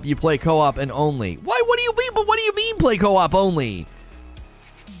co-op and only. Why? What do you mean? But what do you mean play co-op only?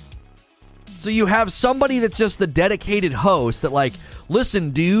 So you have somebody that's just the dedicated host that, like, listen,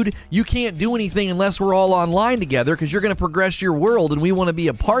 dude, you can't do anything unless we're all online together because you're going to progress your world and we want to be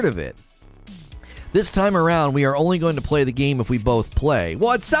a part of it. This time around, we are only going to play the game if we both play.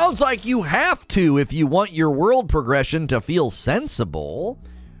 Well, it sounds like you have to if you want your world progression to feel sensible.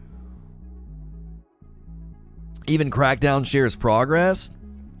 Even Crackdown shares progress.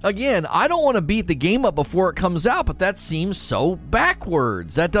 Again, I don't want to beat the game up before it comes out, but that seems so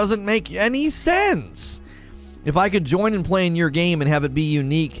backwards. That doesn't make any sense. If I could join and play in your game and have it be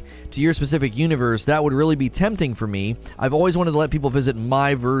unique to your specific universe, that would really be tempting for me. I've always wanted to let people visit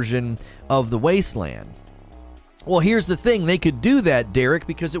my version of the Wasteland. Well, here's the thing. They could do that, Derek,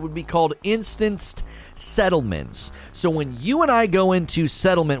 because it would be called instanced settlements. So when you and I go into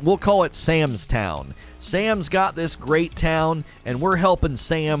settlement, we'll call it Sam's Town. Sam's got this great town, and we're helping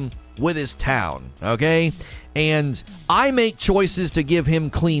Sam with his town, okay? And I make choices to give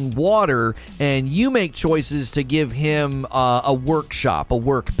him clean water, and you make choices to give him a workshop, a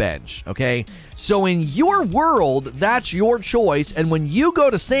workbench, okay? So in your world, that's your choice, and when you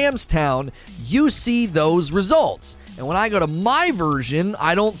go to Sam's Town, you see those results. And when I go to my version,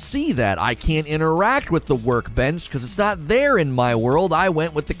 I don't see that. I can't interact with the workbench because it's not there in my world. I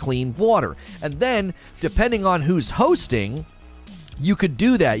went with the clean water. And then, depending on who's hosting, you could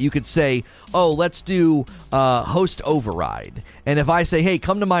do that. You could say, oh, let's do host override. And if I say, hey,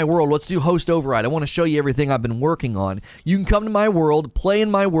 come to my world, let's do host override. I want to show you everything I've been working on. You can come to my world, play in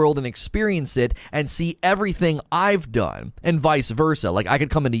my world, and experience it and see everything I've done, and vice versa. Like, I could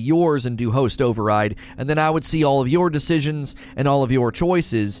come into yours and do host override, and then I would see all of your decisions and all of your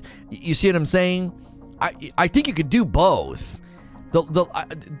choices. You see what I'm saying? I think you could do both.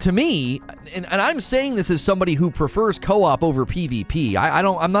 To me, and I'm saying this as somebody who prefers co-op over PvP.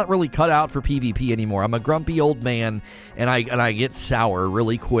 I'm not really cut out for PvP anymore. I'm a grumpy old man, and I get sour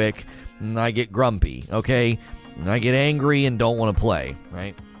really quick, and I get grumpy, okay? And I get angry and don't want to play,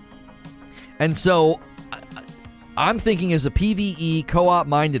 right? And so I'm thinking, as a PvE co-op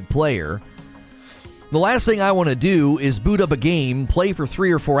minded player, the last thing I want to do is boot up a game, play for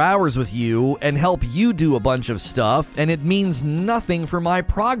 3 or 4 hours with you, and help you do a bunch of stuff, and it means nothing for my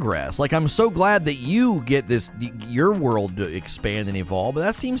progress. Like, I'm so glad that you get your world to expand and evolve, but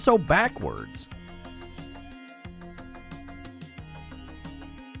that seems so backwards.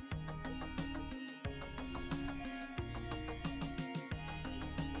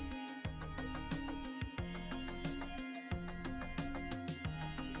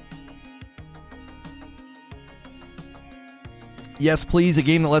 Yes, please, a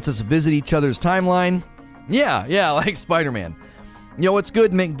game that lets us visit each other's timeline. Yeah, like Spider-Man. Yo, what's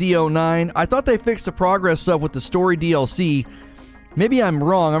good, McDO9? I thought they fixed the progress stuff with the story DLC. Maybe I'm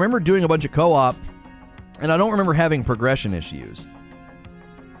wrong. I remember doing a bunch of co-op, and I don't remember having progression issues.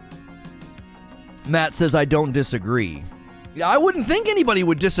 Matt says I don't disagree. Yeah, I wouldn't think anybody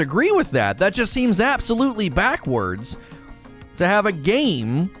would disagree with that. That just seems absolutely backwards to have a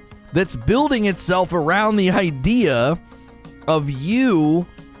game that's building itself around the idea of you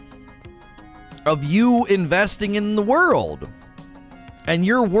investing in the world, and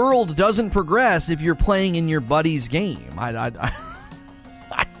your world doesn't progress if you're playing in your buddy's game. I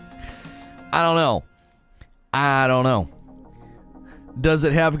don't know. I don't know. Does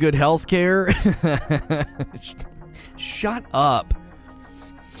it have good health care? Shut up.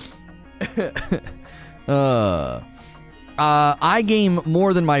 I game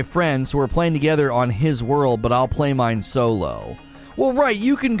more than my friend, so we're playing together on his world, but I'll play mine solo. Well, right,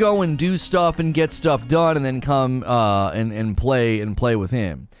 you can go and do stuff and get stuff done and then come and play with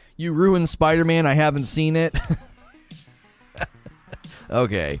him. You ruined Spider-Man, I haven't seen it.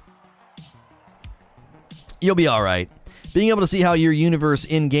 Okay. You'll be alright. Being able to see how your universe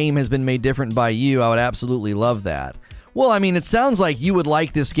in-game has been made different by you, I would absolutely love that. Well, I mean, it sounds like you would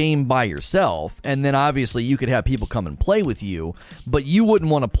like this game by yourself, and then obviously you could have people come and play with you, but you wouldn't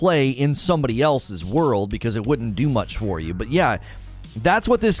want to play in somebody else's world because it wouldn't do much for you. But yeah, That's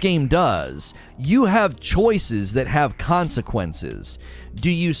what this game does. You have choices that have consequences. Do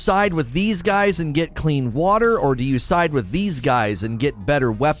you side with these guys and get clean water, or do you side with these guys and get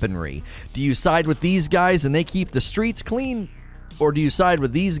better weaponry? Do you side with these guys and they keep the streets clean, or do you side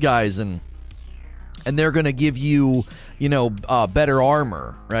with these guys and they're going to give you, better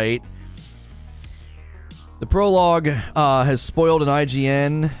armor, right? The prologue has spoiled an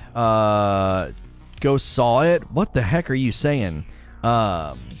IGN. Go saw it. What the heck are you saying?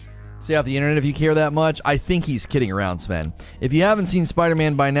 Stay off the internet if you care that much. I think he's kidding around, Sven. If you haven't seen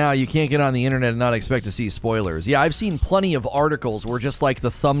Spider-Man by now, you can't get on the internet and not expect to see spoilers. Yeah, I've seen plenty of articles where just like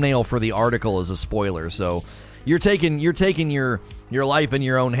the thumbnail for the article is a spoiler. So you're taking your life in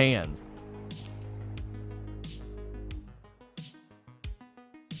your own hands.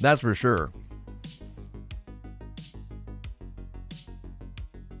 That's for sure.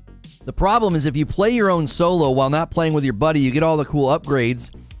 The problem is if you play your own solo while not playing with your buddy, you get all the cool upgrades,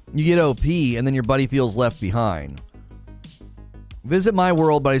 you get OP, and then your buddy feels left behind. Visit my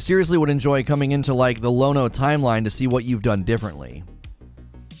world, but I seriously would enjoy coming into like the Lono timeline to see what you've done differently.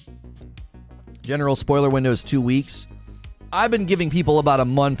 General spoiler window is 2 weeks. I've been giving people about a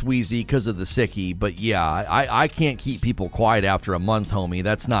month, Wheezy, because of the sickie, but yeah, I can't keep people quiet after a month, homie.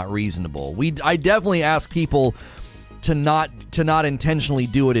 That's not reasonable. I definitely ask people to not intentionally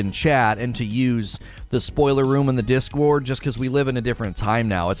do it in chat and to use the spoiler room in the Discord, just because we live in a different time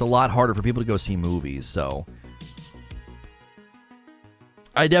now. It's a lot harder for people to go see movies, so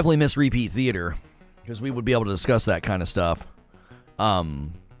I definitely miss repeat theater because we would be able to discuss that kind of stuff.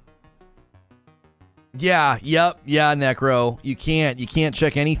 Yeah, Necro. You can't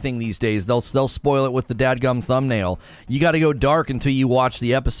check anything these days. They'll spoil it with the dadgum thumbnail. You got to go dark until you watch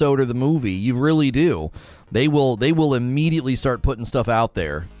the episode or the movie. You really do. They will immediately start putting stuff out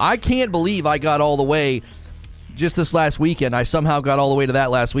there. I can't believe I got all the way just this last weekend. I somehow got all the way to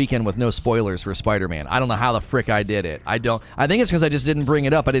that last weekend with no spoilers for Spider-Man. I don't know how the frick I did it. I think it's because I just didn't bring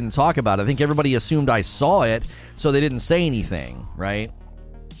it up. I didn't talk about it. I think everybody assumed I saw it, so they didn't say anything, right?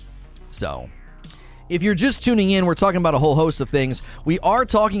 So if you're just tuning in, we're talking about a whole host of things. We are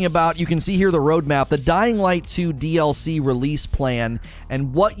talking about, you can see here the roadmap, the Dying Light 2 DLC release plan,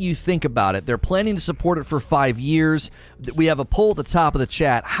 and what you think about it. They're planning to support it for 5 years. We have a poll at the top of the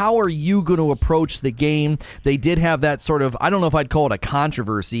chat. How are you going to approach the game? They did have that sort of, I don't know if I'd call it a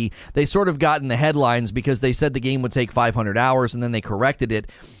controversy. They sort of got in the headlines because they said the game would take 500 hours, and then they corrected it.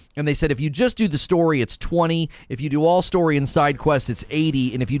 And they said if you just do the story, it's 20. If you do all story and side quests, it's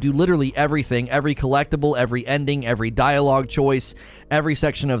 80. And if you do literally everything, every collectible, every ending, every dialogue choice, every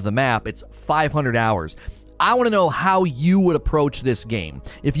section of the map, it's 500 hours. I want to know how you would approach this game.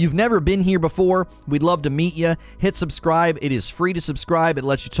 If you've never been here before, we'd love to meet you. Hit subscribe. It is free to subscribe. It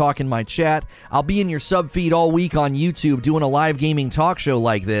lets you talk in my chat. I'll be in your sub feed all week on YouTube doing a live gaming talk show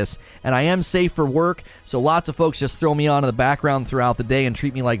like this, and I am safe for work, so lots of folks just throw me on in the background throughout the day and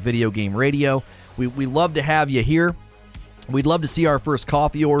treat me like video game radio. We love to have you here. We'd love to see our first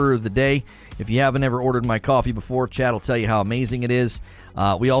coffee order of the day. If you haven't ever ordered my coffee before, chat will tell you how amazing it is.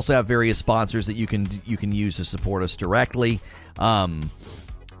 We also have various sponsors that you can use to support us directly.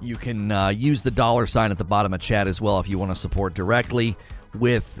 You can use the $ at the bottom of chat as well if you want to support directly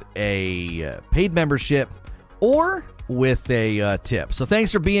with a paid membership or with a tip. So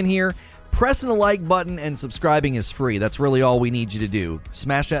thanks for being here. Pressing the like button and subscribing is free. That's really all we need you to do.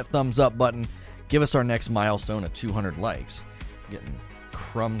 Smash that thumbs up button. Give us our next milestone of 200 likes. Getting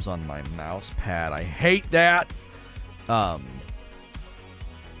crumbs on my mouse pad. I hate that.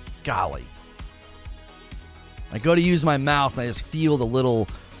 Golly. I go to use my mouse and I just feel the little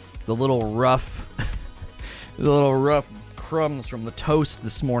rough the little rough crumbs from the toast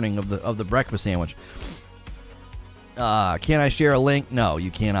this morning of the breakfast sandwich. Can I share a link? No, you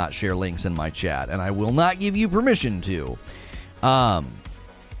cannot share links in my chat, and I will not give you permission to.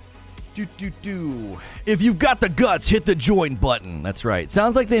 If you've got the guts, hit the join button. That's right.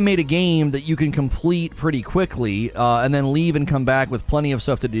 Sounds like they made a game that you can complete pretty quickly and then leave and come back with plenty of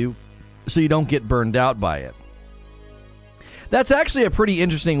stuff to do so you don't get burned out by it. That's actually a pretty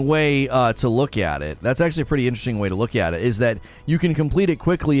interesting way to look at it. Is that you can complete it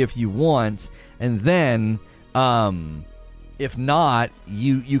quickly if you want, and then if not,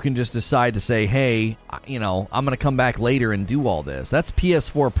 you can just decide to say, hey, I'm going to come back later and do all this. That's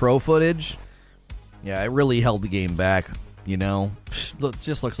PS4 Pro footage. Yeah, it really held the game back,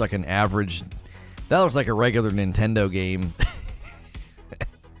 Just looks like an average. That looks like a regular Nintendo game.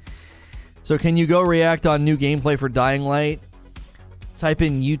 So can you go react on new gameplay for Dying Light? Type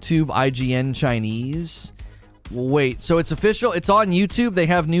in YouTube IGN Chinese. Wait, so it's official? It's on YouTube? They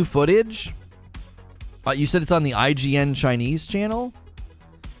have new footage? You said it's on the IGN Chinese channel?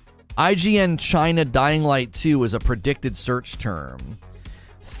 IGN China Dying Light 2 is a predicted search term.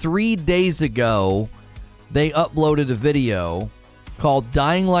 3 days ago, they uploaded a video called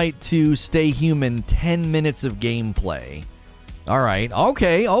Dying Light 2 Stay Human 10 minutes of gameplay. All right.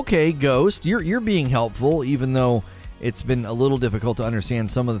 Okay, Ghost. You're being helpful, even though it's been a little difficult to understand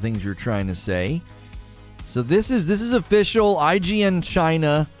some of the things you're trying to say. So this is official IGN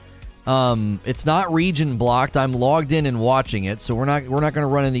China. It's not region blocked. I'm logged in and watching it, so we're not going to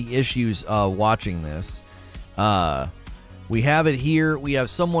run any issues watching this. We have it here. We have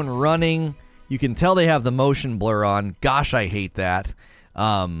someone running. You can tell they have the motion blur on. Gosh, I hate that.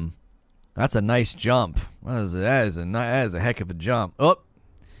 That's a nice jump. That is a heck of a jump. Oh,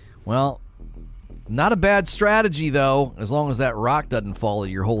 well, not a bad strategy though, as long as that rock doesn't fall that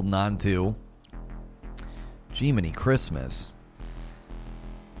you're holding on to. Jiminy Christmas.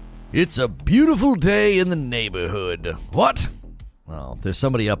 It's a beautiful day in the neighborhood. What? Well, there's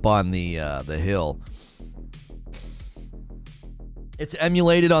somebody up on the hill. It's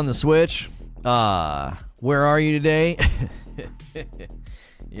emulated on the Switch. Where are you today?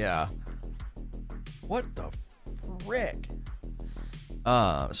 Yeah. What the frick?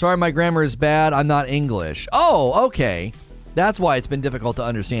 Sorry, my grammar is bad. I'm not English. Oh, okay. That's why it's been difficult to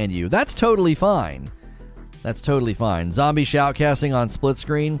understand you. That's totally fine. That's totally fine. Zombie shoutcasting on split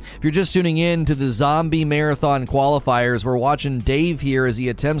screen. If you're just tuning in to the Zombie Marathon qualifiers, we're watching Dave here as he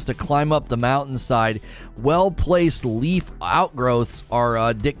attempts to climb up the mountainside. Well-placed leaf outgrowths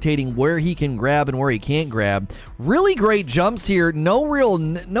are dictating where he can grab and where he can't grab. Really great jumps here. No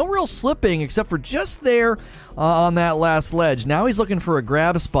real slipping except for just there on that last ledge. Now he's looking for a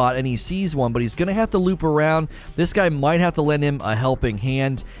grab spot and he sees one, but he's going to have to loop around. This guy might have to lend him a helping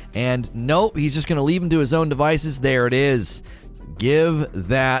hand. And nope, he's just going to leave him to his own devices. There it is. Give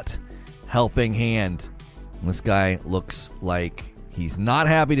that helping hand. This guy looks like he's not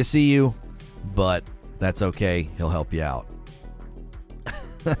happy to see you, but that's okay. He'll help you out.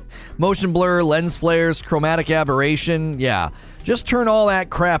 Motion blur, lens flares, chromatic aberration. Yeah, just turn all that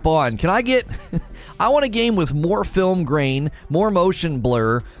crap on. Can I get... I want a game with more film grain, more motion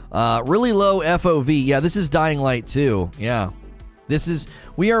blur, really low FOV. Yeah, this is Dying Light 2. Yeah.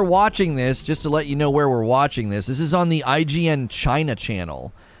 We are watching this, just to let you know where we're watching this. This is on the IGN China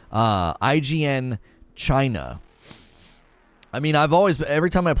channel. IGN China. I mean, every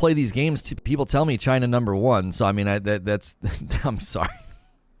time I play these games, people tell me China #1. So, I mean, that's, I'm sorry.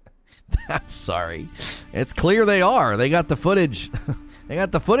 I'm sorry. It's clear they are. They got the footage. They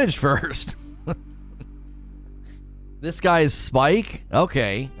got the footage first. This guy is Spike?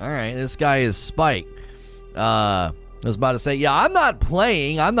 Okay. All right. This guy is Spike. I was about to say, yeah, I'm not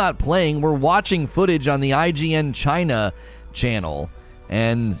playing. We're watching footage on the IGN China channel.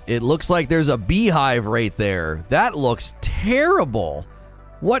 And it looks like there's a beehive right there. That looks terrible.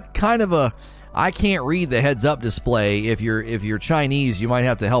 What kind of a... I can't read the heads-up display. If you're Chinese, you might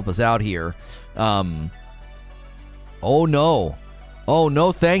have to help us out here. Oh, no. Oh,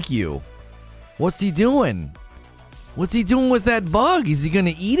 no, thank you. What's he doing? What's he doing with that bug? Is he going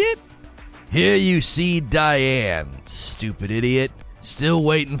to eat it? Here you see Diane, stupid idiot. Still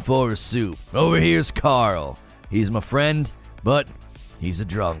waiting for her soup. Over here's Carl. He's my friend, but he's a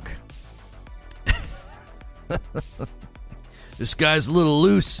drunk. This guy's a little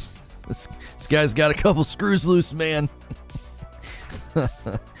loose. This guy's got a couple screws loose, man.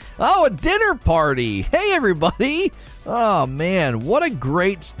 Oh, a dinner party. Hey, everybody. Oh, man, what a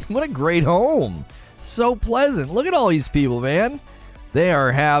great home. So pleasant. Look at all these people, man. They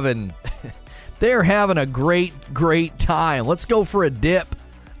are having a great time. Let's go for a dip.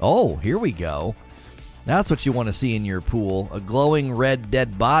 Oh, here we go. That's what you want to see in your pool. A glowing red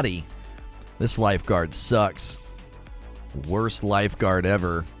dead body. This lifeguard sucks. Worst lifeguard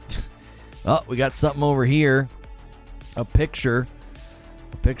ever. Oh, we got something over here. A picture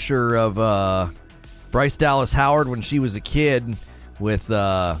of Bryce Dallas Howard when she was a kid with,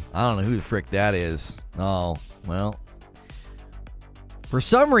 I don't know who the frick that is. Oh, well. For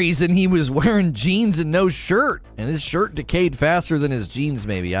some reason, he was wearing jeans and no shirt, and his shirt decayed faster than his jeans,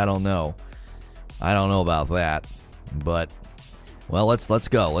 maybe. I don't know. I don't know about that, but well, let's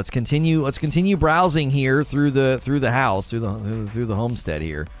go. Let's continue browsing here through the house, through the homestead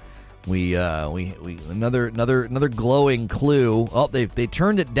here. We another glowing clue. Oh, they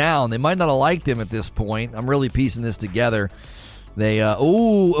turned it down. They might not have liked him at this point. I'm really piecing this together. They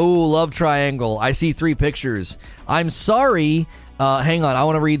love triangle. I see 3 pictures. I'm sorry. Hang on, I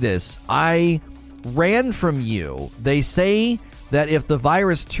want to read this. I ran from you. They say that if the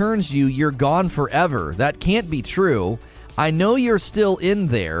virus turns you, you're gone forever. That can't be true. I know you're still in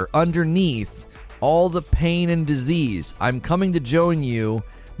there, underneath all the pain and disease. I'm coming to join you.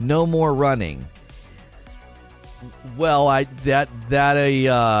 No more running. Well, that's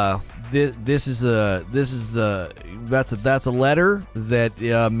a letter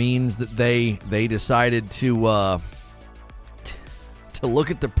that means that they decided to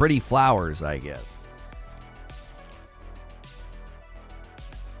look at the pretty flowers, I guess.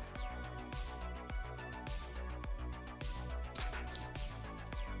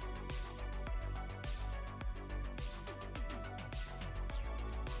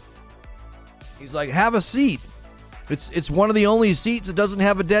 He's like, have a seat. It's one of the only seats that doesn't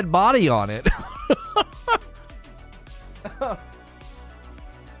have a dead body on it.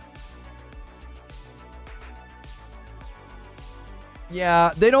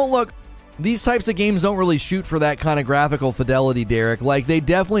 Yeah, they don't look... These types of games don't really shoot for that kind of graphical fidelity, Derek. Like, they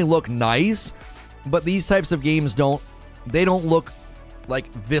definitely look nice, but these types of games don't look like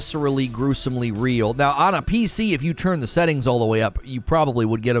viscerally, gruesomely real. Now, on a PC, if you turn the settings all the way up, you probably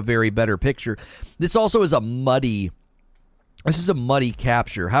would get a very better picture. This also is a muddy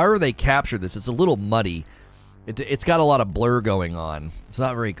capture. However they capture this, it's a little muddy. It's got a lot of blur going on. It's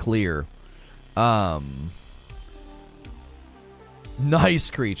not very clear.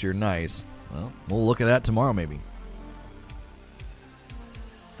 Nice creature, nice. Well, we'll look at that tomorrow, maybe.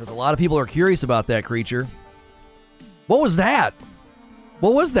 Because a lot of people are curious about that creature. What was that?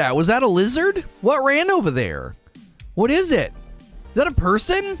 What was that? Was that a lizard? What ran over there? What is it? Is that a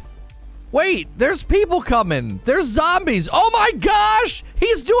person? Wait, there's people coming. There's zombies. Oh my gosh!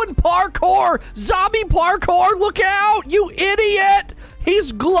 He's doing parkour! Zombie parkour! Look out! You idiot!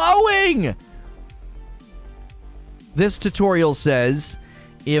 He's glowing! This tutorial says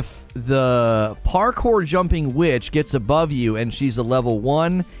if the parkour jumping witch gets above you and she's a level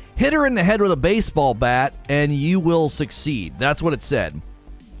 1, hit her in the head with a baseball bat and you will succeed. That's what it said.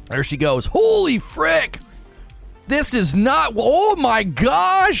 There she goes. Holy frick! This is not... Oh my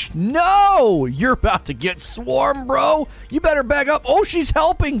gosh! No! You're about to get swarmed, bro. You better back up. Oh, she's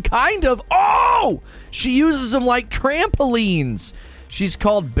helping, kind of. Oh! She uses them like trampolines. She's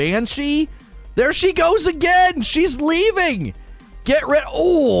called Banshee. There she goes again. She's leaving. Get rid.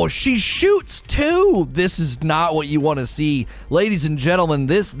 Oh, she shoots too. This is not what you want to see, ladies and gentlemen.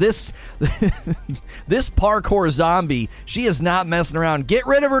 This this parkour zombie. She is not messing around. Get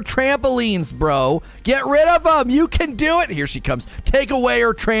rid of her trampolines, bro. Get rid of them. You can do it. Here she comes. Take away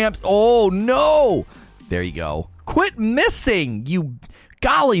her tramps. Oh no. There you go. Quit missing. You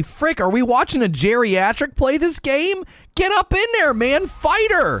golly frick. Are we watching a geriatric play this game? Get up in there, man.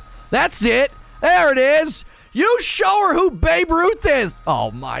 Fight her. That's it. There it is. You show her who Babe Ruth is.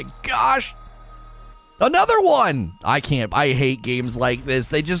 Oh, my gosh. Another one. I hate games like this.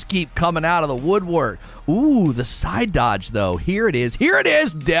 They just keep coming out of the woodwork. Ooh, the side dodge, though. Here it is. Here it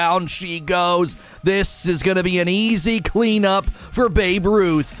is. Down she goes. This is going to be an easy cleanup for Babe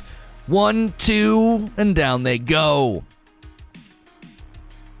Ruth. 1, 2, and down they go.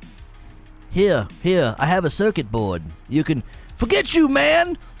 Here. I have a circuit board. You can... Forget you,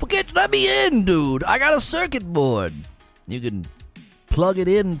 man. Let me in, dude. I got a circuit board. You can plug it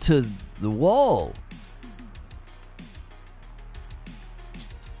into the wall.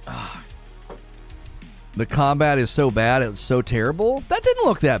 The combat is so bad. It's so terrible. That didn't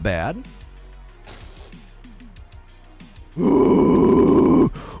look that bad.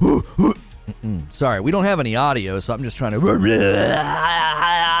 Sorry, we don't have any audio, so I'm just trying to...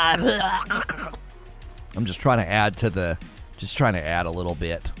 I'm just trying to add to the... Just trying to add a little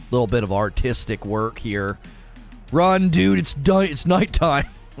bit of artistic work here. Run, dude! It's nighttime.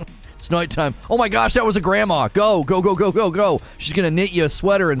 It's nighttime. Oh my gosh, that was a grandma. Go! She's gonna knit you a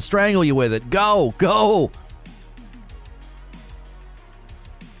sweater and strangle you with it. Go!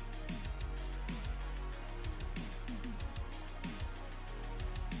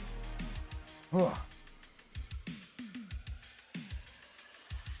 Ugh.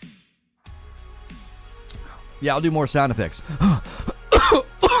 Yeah, I'll do more sound effects. I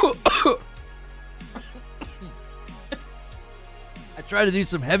tried to do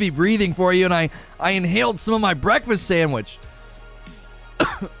some heavy breathing for you, and I inhaled some of my breakfast sandwich.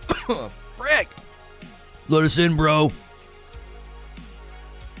 Frick! Let us in, bro.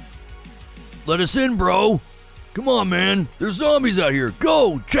 Let us in, bro. Come on, man. There's zombies out here.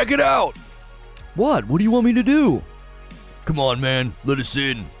 Go, check it out. What? What do you want me to do? Come on, man. Let us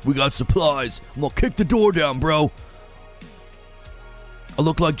in. We got supplies. I'm gonna kick the door down, bro. I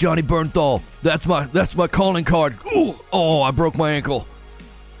look like Johnny Bernthal. That's my calling card. Ooh. Oh, I broke my ankle.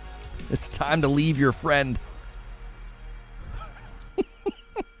 It's time to leave your friend.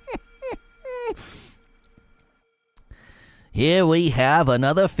 Here we have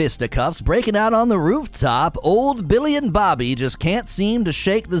another fisticuffs breaking out on the rooftop. Old Billy and Bobby just can't seem to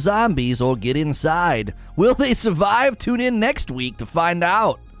shake the zombies or get inside. Will they survive? Tune in next week to find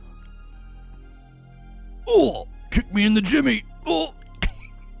out. Oh, kick me in the jimmy. Oh.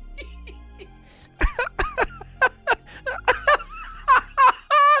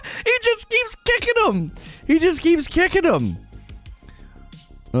 He just keeps kicking him. He just keeps kicking him.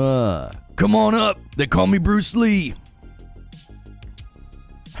 Come on up. They call me Bruce Lee.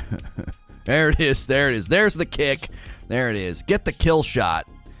 There it is. There it is. There's the kick. There it is. Get the kill shot.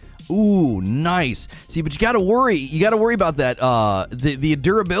 Ooh, nice. See, but you got to worry. You got to worry about that. The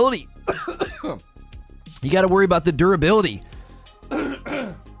durability. You got to worry about the durability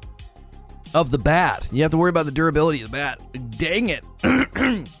of the bat. You have to worry about the durability of the bat. Dang it.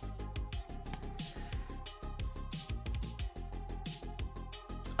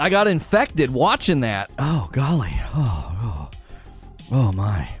 I got infected watching that. Oh, golly. Oh,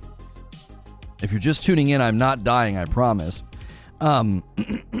 my. If you're just tuning in, I'm not dying, I promise. The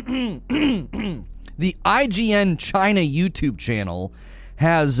IGN China YouTube channel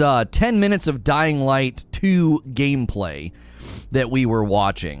has 10 minutes of Dying Light 2 gameplay that we were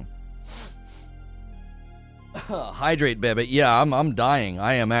watching. Hydrate, baby. Yeah, I'm dying.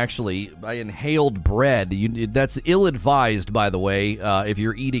 I inhaled bread. That's ill-advised, by the way, if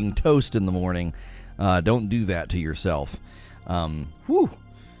you're eating toast in the morning. Don't do that to yourself. Whew.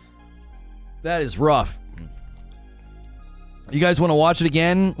 That is rough. You guys want to watch it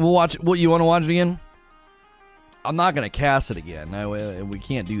again? You want to watch it again? I'm not going to cast it again. No, we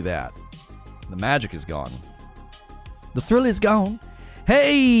can't do that. The magic is gone. The thrill is gone.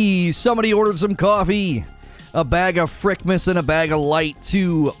 Hey, somebody ordered some coffee. A bag of Frickmas and a bag of Light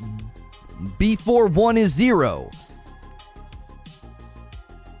to B41 is 0.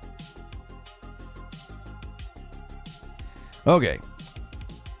 Okay.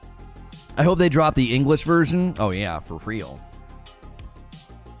 I hope they drop the English version. Oh, yeah, for real.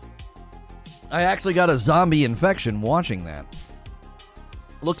 I actually got a zombie infection watching that.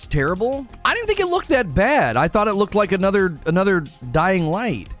 Looks terrible? I didn't think it looked that bad. I thought it looked like another Dying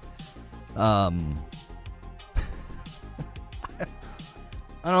Light. I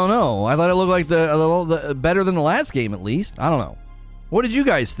don't know. I thought it looked like the better than the last game, at least. I don't know. What did you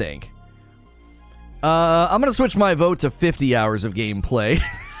guys think? I'm going to switch my vote to 50 hours of gameplay.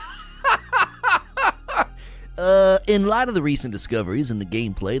 In light of the recent discoveries in the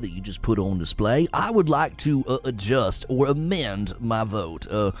gameplay that you just put on display, I would like to adjust or amend my vote.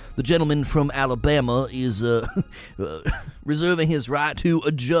 The gentleman from Alabama is reserving his right to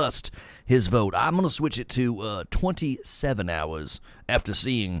adjust his vote. I'm going to switch it to 27 hours after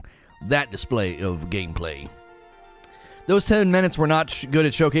seeing that display of gameplay. Those 10 minutes were not good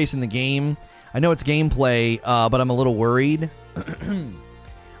at showcasing the game. I know it's gameplay, but I'm a little worried.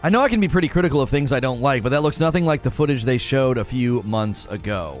 I know I can be pretty critical of things I don't like, but that looks nothing like the footage they showed a few months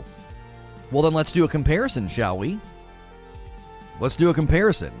ago. Well, then let's do a comparison, shall we? Let's do a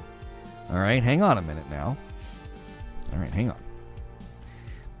comparison. All right, hang on a minute now. All right, hang on.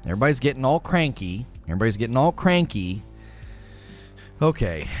 Everybody's getting all cranky.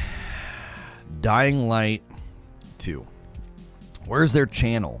 Okay. Dying Light 2. Where's their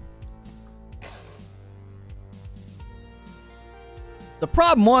channel? The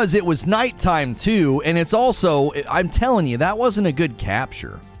problem was it was nighttime too, and it's also, I'm telling you, that wasn't a good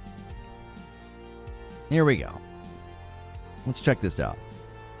capture. Here we go. Let's check this out.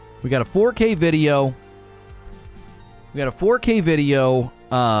 We got a 4K video.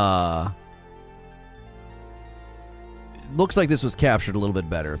 Looks like this was captured a little bit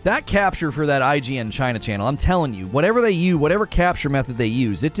better. That capture for that IGN China channel, I'm telling you, whatever they use, whatever capture method they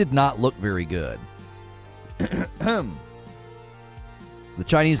use, it did not look very good. The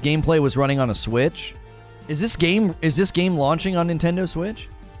Chinese gameplay was running on a Switch. Is this game launching on Nintendo Switch?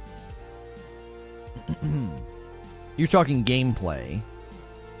 You're talking gameplay.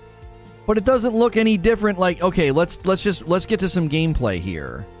 But it doesn't look any different. Like, okay, let's get to some gameplay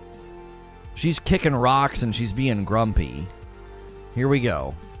here. She's kicking rocks and she's being grumpy. Here we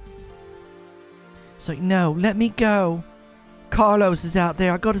go. It's like, no, let me go. Carlos is out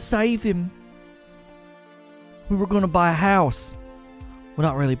there. I gotta save him. We were gonna buy a house. Well,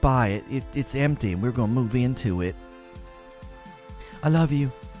 not really buy it. It's empty and we're gonna move into it. I love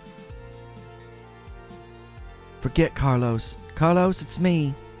you. Forget Carlos. Carlos, it's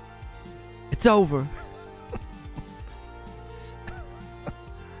me. It's over.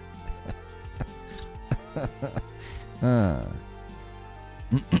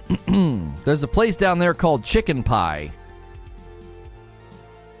 There's a place down there called Chicken Pie.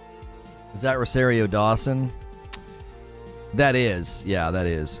 Is that Rosario Dawson? That is. Yeah, that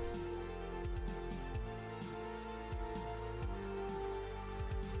is.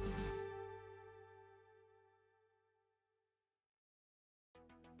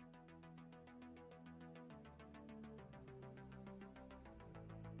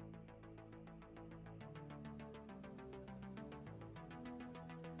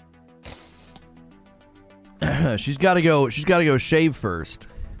 She's got to go shave first.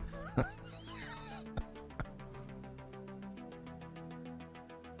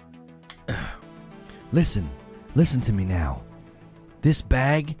 Listen to me now. This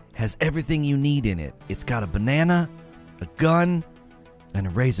bag has everything you need in it. It's got a banana, a gun, and a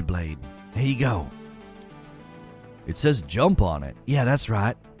razor blade. Here you go. It says jump on it. Yeah, that's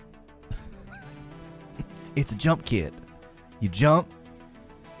right. It's a jump kit. You jump.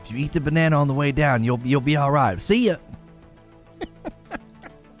 If you eat the banana on the way down, you'll be all right. See ya.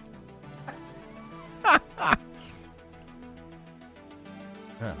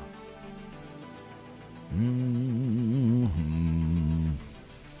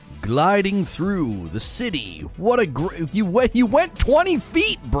 Gliding through the city. What a great... You went 20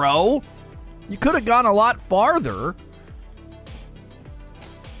 feet, bro. You could have gone a lot farther.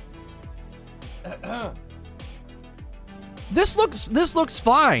 This looks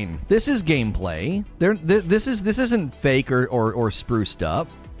fine. This is gameplay. This isn't fake or spruced up.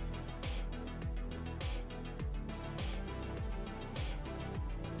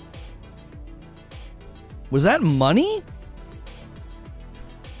 Was that money?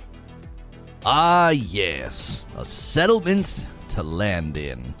 Ah, yes. A settlement to land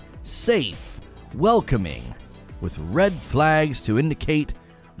in. Safe, welcoming, with red flags to indicate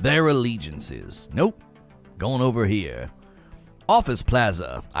their allegiances. Nope. Going over here. Office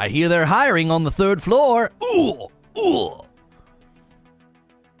Plaza. I hear they're hiring on the 3rd floor. Ooh. Ooh.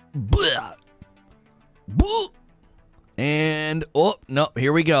 Blah. Blah. And, oh, no,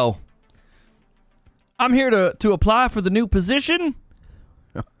 here we go. I'm here to apply for the new position.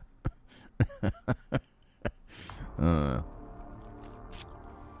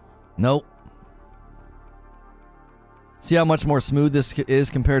 Nope. See how much more smooth this is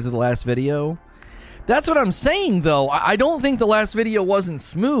compared to the last video? That's what I'm saying, though. I don't think the last video wasn't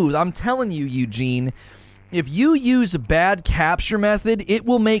smooth. I'm telling you, Eugene, if you use a bad capture method, it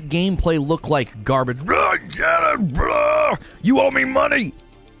will make gameplay look like garbage. Get it, bro. You owe me money.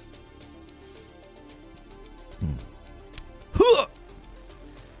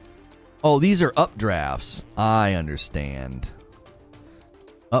 Oh, these are updrafts. I understand.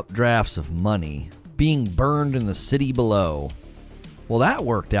 Updrafts of money being burned in the city below. Well, that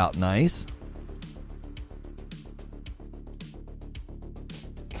worked out nice.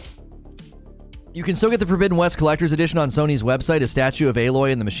 You can still get the Forbidden West Collector's Edition on Sony's website, a statue of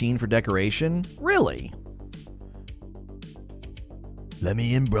Aloy in the machine for decoration. Really? Let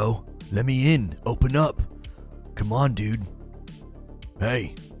me in, bro. Let me in. Open up. Come on, dude.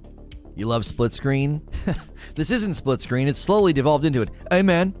 Hey. You love split screen? This isn't split screen. It's slowly devolved into it. Hey,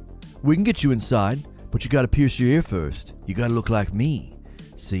 man. We can get you inside, but you gotta pierce your ear first. You gotta look like me.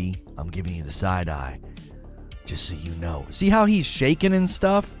 See? I'm giving you the side eye. Just so you know. See how he's shaking and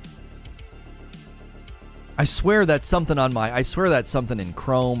stuff? I swear that's something in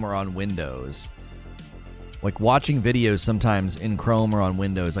Chrome or on Windows. Like watching videos sometimes in Chrome or on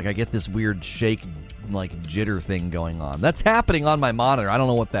Windows, like I get this weird shake, like jitter thing going on. That's happening on my monitor. I don't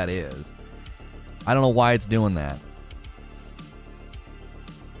know what that is. I don't know why it's doing that.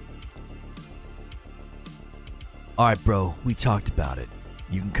 All right, bro. We talked about it.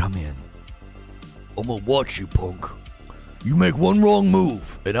 You can come in. I'm gonna watch you, punk. You make one wrong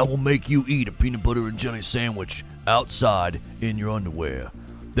move, and I will make you eat a peanut butter and jelly sandwich outside in your underwear.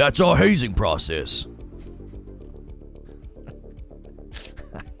 That's our hazing process.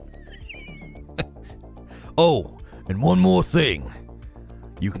 Oh, and one more thing.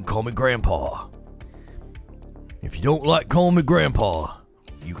 You can call me Grandpa. If you don't like calling me Grandpa,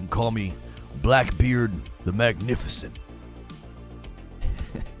 you can call me Blackbeard the Magnificent.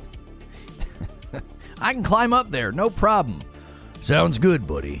 I can climb up there, no problem. Sounds good,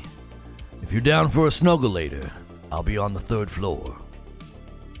 buddy. If you're down for a snuggle later, I'll be on the 3rd floor.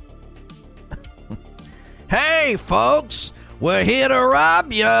 Hey, folks! We're here to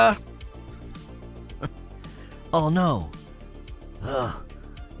rob ya! Oh, no. Ugh,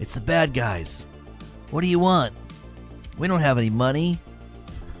 it's the bad guys. What do you want? We don't have any money.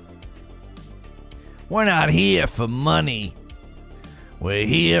 We're not here for money. We're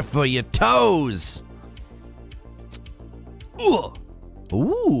here for your toes. Ooh.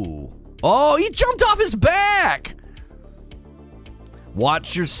 Oh, he jumped off his back.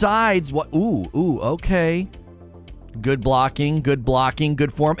 Watch your sides. What? Ooh, okay. Good blocking,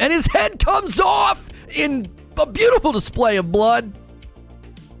 good form. And his head comes off in a beautiful display of blood.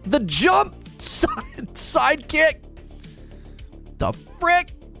 The jump side kick. The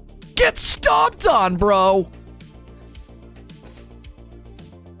frick? Get stomped on, bro.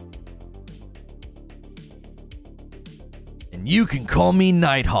 And you can call me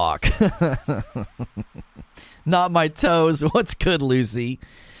Nighthawk. Not my toes. What's good, Lucy?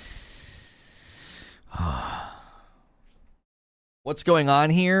 What's going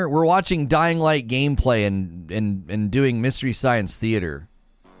on here? We're watching Dying Light gameplay and doing Mystery Science Theater.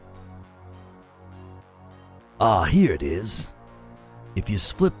 Here it is. If you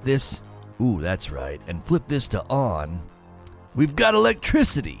flip this, ooh, that's right, and flip this to on, we've got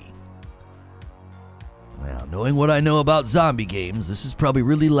electricity. Well, knowing what I know about zombie games, this is probably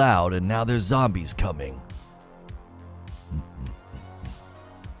really loud, and now there's zombies coming.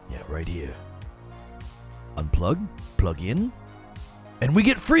 Yeah, right here. Unplug, plug in, and we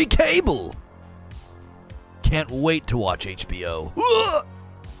get free cable. Can't wait to watch HBO.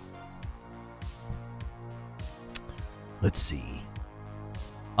 Let's see.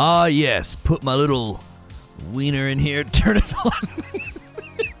 Yes, put my little wiener in here, turn it on.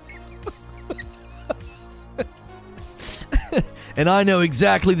 And I know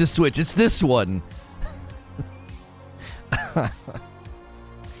exactly the switch. It's this one.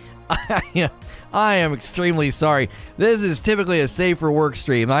 I am extremely sorry. This is typically a safer work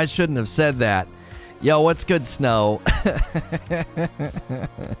stream. I shouldn't have said that. Yo, what's good, Snow?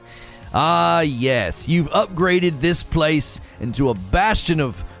 Yes. You've upgraded this place into a bastion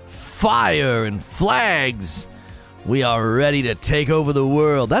of fire and flags. We are ready to take over the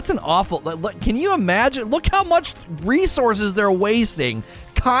world. That's an awful... Can you imagine? Look how much resources they're wasting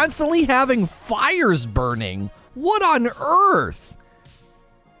constantly having fires burning. What on earth?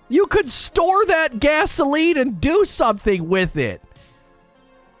 You could store that gasoline and do something with it.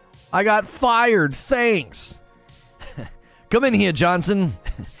 I got fired. Thanks. Come in here, Johnson.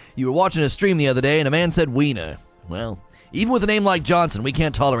 You were watching a stream the other day and a man said wiener. Well, even with a name like Johnson, we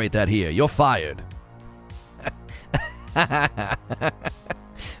can't tolerate that here. You're fired. Oh,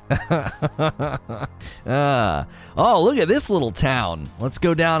 look at this little town. Let's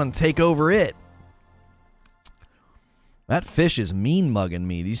go down and take over it. That fish is mean mugging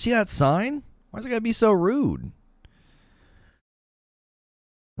me. Do you see that sign? Why's it gotta be so rude?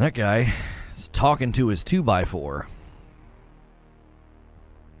 That guy is talking to his 2x4.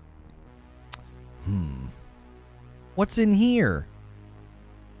 What's in here?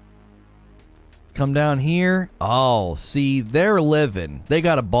 Come down here. Oh, see, they're living. They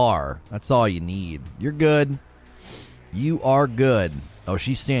got a bar. That's all you need. You're good. You are good. Oh,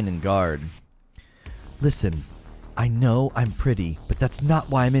 she's standing guard. Listen, I know I'm pretty, but that's not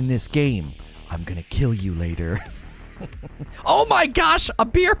why I'm in this game. I'm gonna kill you later. Oh my gosh, a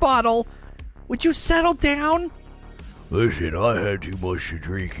beer bottle! Would you settle down? Listen, I had too much to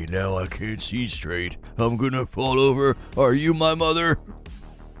drink and now I can't see straight. I'm gonna fall over. Are you my mother?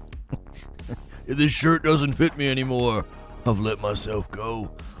 This shirt doesn't fit me anymore. I've let myself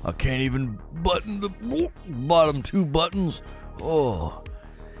go. I can't even button the bottom 2 buttons. Oh.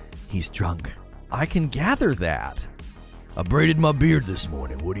 He's drunk. I can gather that. I braided my beard this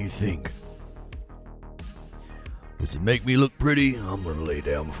morning. What do you think? Does it make me look pretty? I'm gonna lay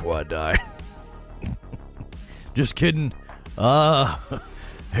down before I die. Just kidding.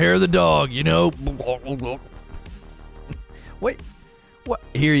 Hair of the dog, you know. Wait. What?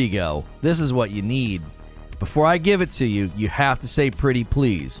 Here you go. This is what you need. Before I give it to you, you have to say pretty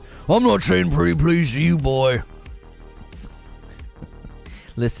please. I'm not saying pretty please to you, boy.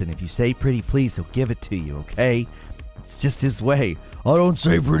 Listen, if you say pretty please, he'll give it to you, okay? It's just his way. I don't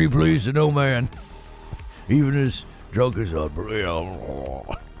say pretty please to no man. Even as drunk as I...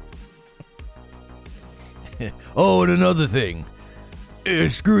 Oh, and another thing.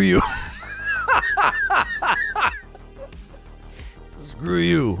 Screw you. Screw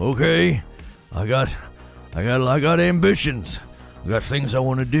you, okay? I got ambitions. I got things I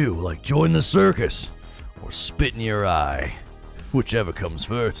want to do, like join the circus or spit in your eye, whichever comes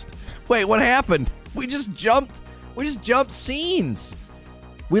first. Wait, what happened? We just jumped scenes.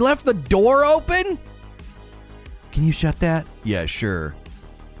 We left the door open? Can you shut that? Yeah, sure.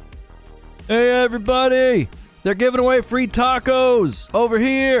 Hey, everybody! They're giving away free tacos over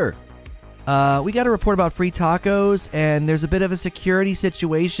here. We got a report about free tacos, and there's a bit of a security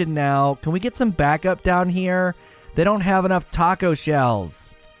situation now. Can we get some backup down here? They don't have enough taco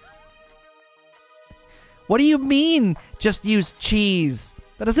shells. What do you mean, just use cheese?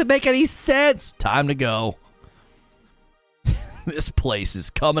 That doesn't make any sense. Time to go. This place is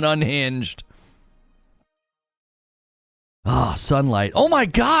coming unhinged. Ah, sunlight. Oh my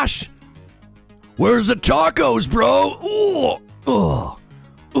gosh! Where's the tacos, bro?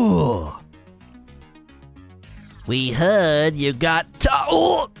 We heard you got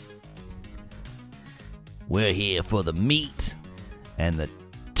We're here for the meat and the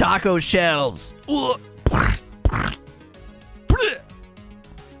taco shells.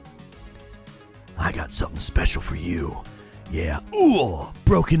 I got something special for you. Yeah.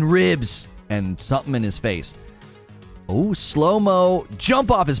 Broken ribs and something in his face. Oh, slow-mo.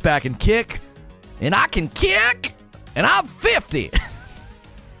 Jump off his back and kick. And I can kick. And I'm 50.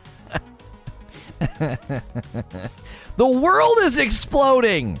 The world is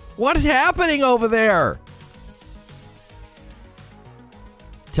exploding. What's happening over there?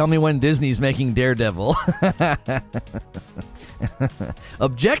 Tell me when Disney's making Daredevil.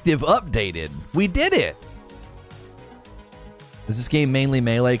 Objective updated. We did it. Is this game mainly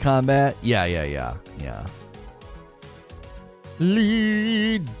melee combat? Yeah.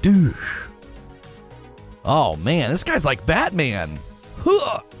 Lead douche. Oh man, this guy's like Batman.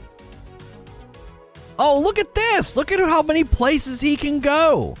 Huh. Oh, look at this. Look at how many places he can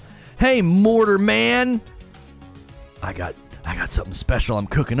go. Hey, Mortar Man. I got something special I'm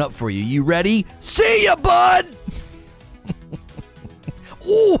cooking up for you. You ready? See ya, bud.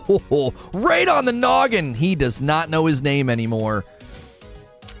 Ooh, right on the noggin. He does not know his name anymore.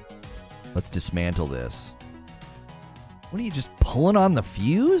 Let's dismantle this. What are you, just pulling on the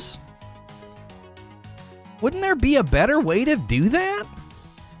fuse? Wouldn't there be a better way to do that?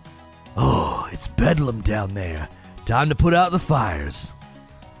 Oh, it's bedlam down there. Time to put out the fires.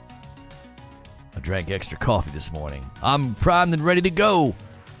 I drank extra coffee this morning. I'm primed and ready to go.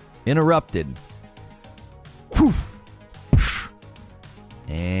 Interrupted. Whew.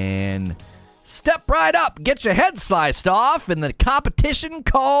 And step right up. Get your head sliced off in the competition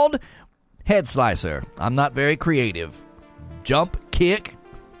called Head Slicer. I'm not very creative. Jump, kick.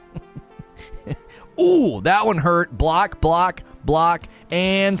 Ooh, that one hurt. Block, block, block,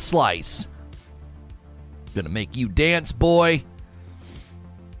 and slice. Gonna make you dance, boy.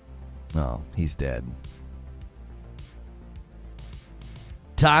 Oh, he's dead.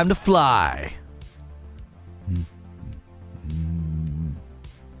 Time to fly.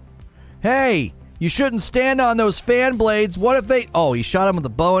 Hey, you shouldn't stand on those fan blades. What if they... Oh, he shot him with a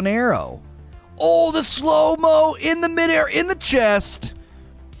bow and arrow. Oh, the slow-mo in the midair, in the chest.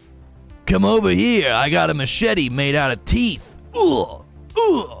 Come over here. I got a machete made out of teeth. Ugh.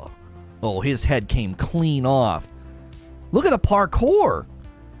 Ugh. Oh, his head came clean off. Look at the parkour.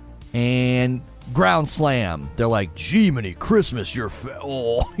 And ground slam. They're like, Jiminy Christmas, you're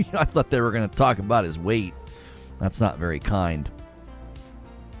oh, I thought they were going to talk about his weight. That's not very kind.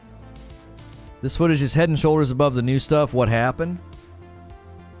 This footage is head and shoulders above the new stuff. What happened?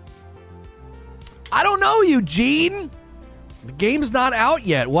 I don't know, Eugene. The game's not out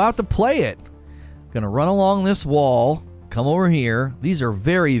yet. We'll have to play it. Gonna run along this wall. Come over here. These are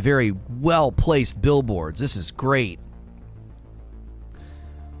very, very well-placed billboards. This is great.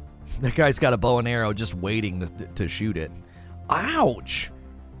 That guy's got a bow and arrow just waiting to shoot it. Ouch.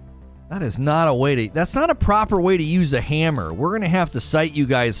 That is not a way to... That's not a proper way to use a hammer. We're going to have to cite you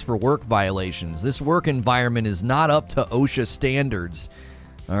guys for work violations. This work environment is not up to OSHA standards.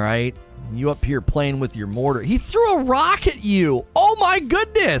 All right? You up here playing with your mortar. He threw a rock at you. Oh, my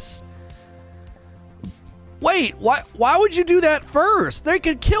goodness. Wait, why would you do that first? They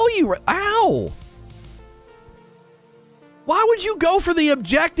could kill you. Ow. Why would you go for the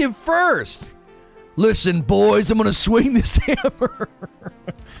objective first? Listen, boys, I'm going to swing this hammer.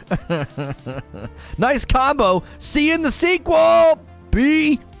 Nice combo. See you in the sequel.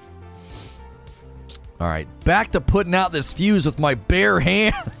 B. All right, back to putting out this fuse with my bare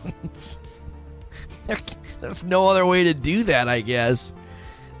hands. There's no other way to do that, I guess.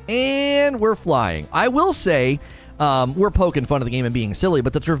 And we're flying. I will say, we're poking fun of the game and being silly,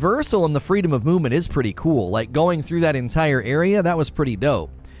 but the traversal and the freedom of movement is pretty cool. Like, going through that entire area, that was pretty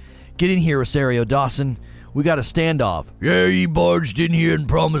dope. Get in here, Rosario Dawson. We got a standoff. Yeah, you barged in here and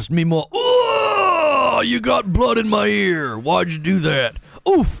promised me more. Oh, you got blood in my ear. Why'd you do that?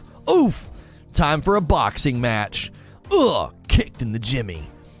 Oof, oof. Time for a boxing match. Ugh, kicked in the jimmy.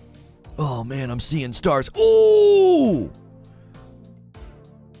 Oh, man, I'm seeing stars. Oh!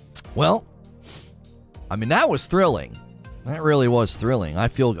 Well, I mean, that was thrilling. That really was thrilling. I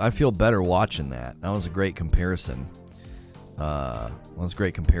feel better watching that. That was a great comparison. That was a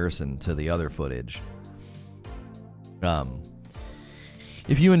great comparison to the other footage.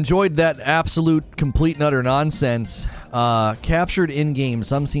 If you enjoyed that absolute, complete, and utter nonsense, captured in-game,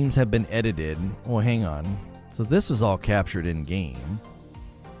 some scenes have been edited. Oh, hang on. So this was all captured in-game.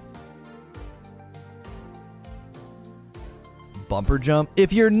 bumper jump.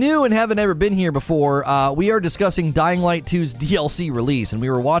 If you're new and haven't ever been here before, we are discussing Dying Light 2's DLC release, and we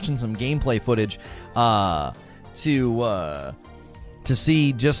were watching some gameplay footage to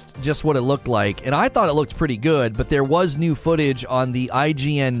see just what it looked like. And I thought it looked pretty good, but there was new footage on the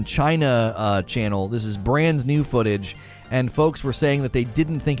IGN China channel. This is brand new footage, and folks were saying that they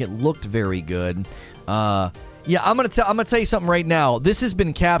didn't think it looked very good. Yeah, I'm gonna tell you something right now. This has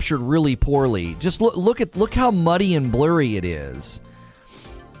been captured really poorly. Just look how muddy and blurry it is.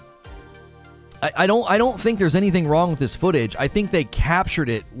 I don't think there's anything wrong with this footage. I think they captured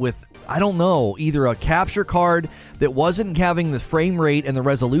it with, I don't know, either a capture card that wasn't having the frame rate and the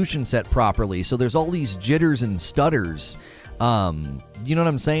resolution set properly. So there's all these jitters and stutters. You know what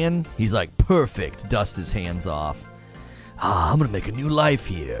I'm saying? He's like, perfect. Dust his hands off. I'm gonna make a new life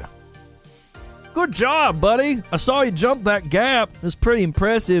here. Good job, buddy. I saw you jump that gap. It was pretty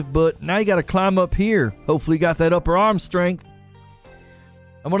impressive, but now you got to climb up here. Hopefully you got that upper arm strength.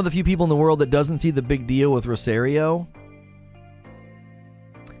 I'm one of the few people in the world that doesn't see the big deal with Rosario.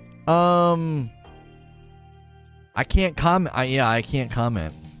 I can't comment. I can't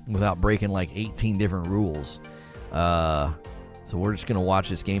comment without breaking like 18 different rules. So we're just gonna watch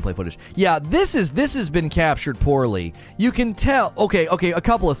this gameplay footage. Yeah, this has been captured poorly. You can tell. Okay. A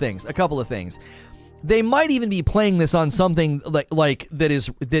couple of things. They might even be playing this on something like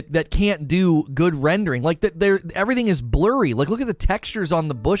that can't do good rendering. Like that, everything is blurry. Like, look at the textures on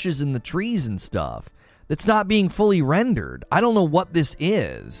the bushes and the trees and stuff. That's not being fully rendered. I don't know what this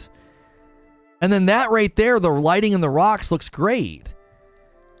is. And then that right there, the lighting in the rocks looks great.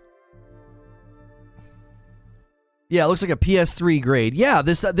 Yeah, it looks like a PS3 grade. Yeah,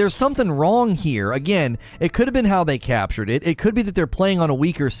 there's something wrong here. Again, it could have been how they captured it. It could be that they're playing on a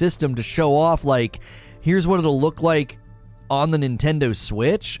weaker system to show off, like, here's what it'll look like on the Nintendo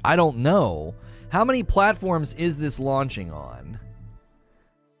Switch. I don't know. How many platforms is this launching on?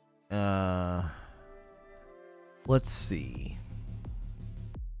 Let's see.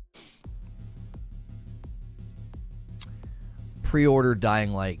 Pre-order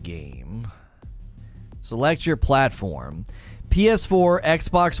Dying Light game. Select your platform. PS4,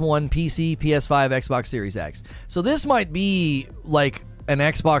 Xbox One, PC, PS5, Xbox Series X. So this might be like an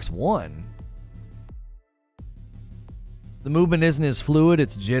Xbox One. The movement isn't as fluid,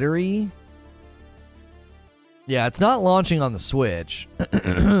 it's jittery. Yeah, it's not launching on the Switch.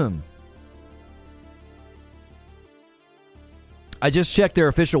 I just checked their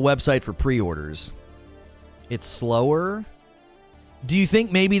official website for pre-orders. It's slower. Do you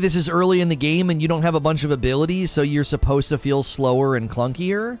think maybe this is early in the game and you don't have a bunch of abilities, so you're supposed to feel slower and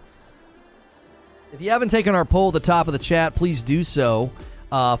clunkier? If you haven't taken our poll at the top of the chat, please do so.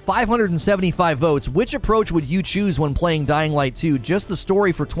 575 votes. Which approach would you choose when playing Dying Light 2? Just the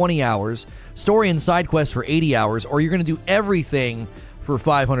story for 20 hours, story and side quests for 80 hours, or you're going to do everything for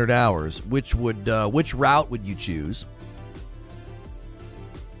 500 hours? Which route would you choose?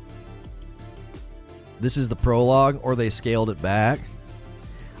 This is the prologue, or they scaled it back.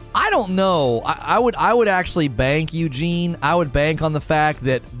 I don't know. I would actually bank, Eugene. I would bank on the fact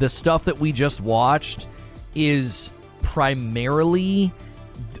that the stuff that we just watched is primarily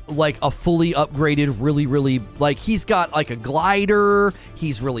like a fully upgraded, really, like, he's got like a glider.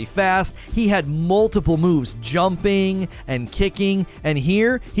 He's really fast. He had multiple moves, jumping and kicking. And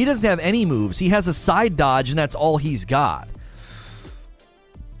here, he doesn't have any moves. He has a side dodge, and that's all he's got.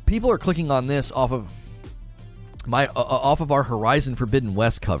 People are clicking on this off of our Horizon Forbidden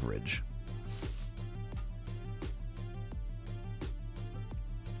West coverage.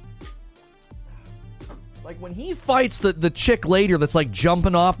 Like, when he fights the chick later that's like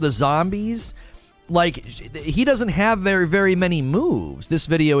jumping off the zombies, like, he doesn't have very many moves. This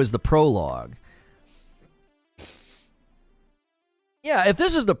video is the prologue. Yeah, if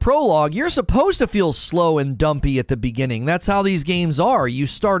this is the prologue, you're supposed to feel slow and dumpy at the beginning. That's how these games are. You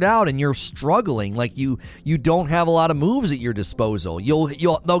start out and you're struggling, like you don't have a lot of moves at your disposal.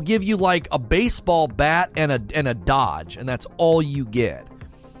 They'll give you like a baseball bat and a dodge, and that's all you get.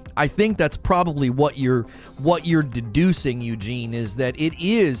 I think that's probably what you're deducing, Eugene, is that it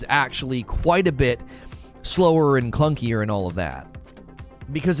is actually quite a bit slower and clunkier and all of that.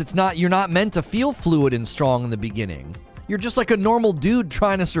 Because you're not meant to feel fluid and strong in the beginning. You're just like a normal dude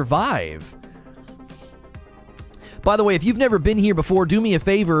trying to survive. By the way, if you've never been here before, do me a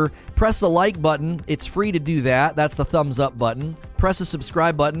favor, press the like button. It's free to do that. That's the thumbs up button. Press the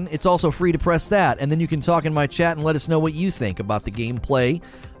subscribe button. It's also free to press that. And then you can talk in my chat and let us know what you think about the gameplay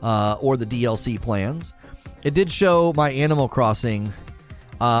or the DLC plans. It did show my Animal Crossing,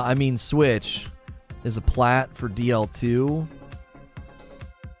 Switch, is a plat for DL2.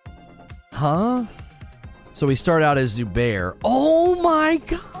 Huh? So we start out as Zubair. Oh my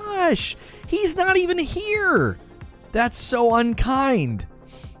gosh! He's not even here! That's so unkind.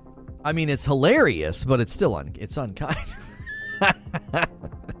 I mean, it's hilarious, but it's still it's unkind.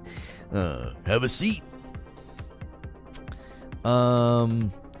 Have a seat. I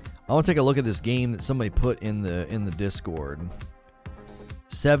want to take a look at this game that somebody put in the Discord.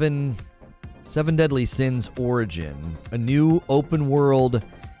 Seven Deadly Sins Origin, a new open world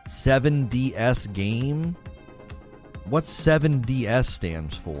 7DS game. What 7DS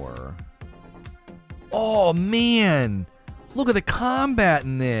stands for? Oh man, look at the combat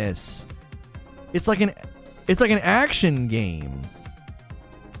in this. It's like an action game.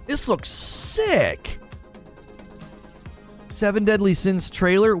 This looks sick. 7 Deadly Sins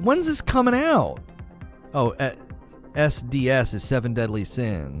trailer. When's this coming out? Oh, SDS is 7 Deadly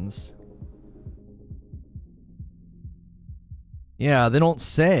Sins. Yeah, they don't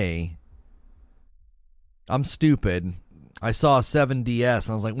say. I'm stupid. I saw 7DS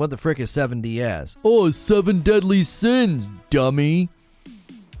and I was like, what the frick is 7DS? Oh, 7 Deadly Sins, dummy.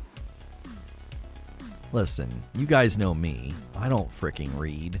 Listen, you guys know me. I don't fricking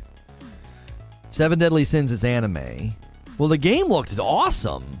read. 7 Deadly Sins is anime. Well, the game looked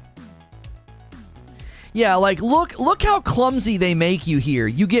awesome. Yeah, like, look how clumsy they make you here.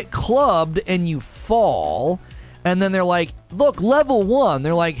 You get clubbed and you fall, and then they're like, look, level 1.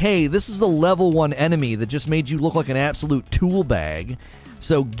 They're like, hey, this is a level 1 enemy that just made you look like an absolute tool bag,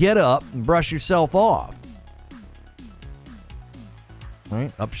 so get up and brush yourself off. All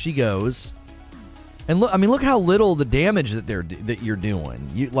right, up she goes. And look, I mean, look how little the damage that you're doing.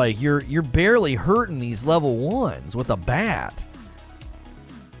 You're barely hurting these level 1s with a bat.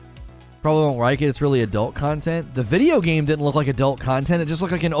 Probably won't like it. It's really adult content. The video game didn't look like adult content. It just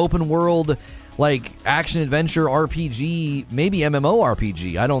looked like an open world, like, action adventure RPG, maybe MMO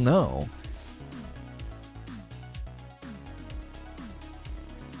RPG. I don't know.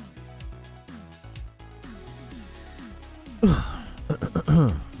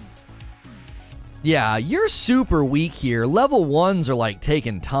 Yeah, you're super weak here. Level 1s are like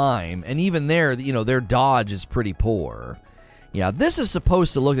taking time, and even there, you know, their dodge is pretty poor. Yeah, this is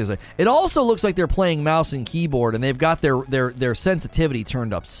supposed to look this way. It also looks like they're playing mouse and keyboard, and they've got their sensitivity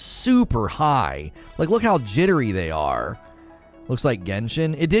turned up super high. Like, look how jittery they are. Looks like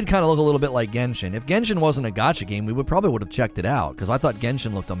Genshin. It did kind of look a little bit like Genshin. If Genshin wasn't a gacha game, we probably would have checked it out, because I thought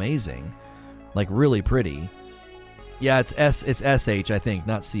Genshin looked amazing. Like, really pretty. Yeah, it's SH, I think,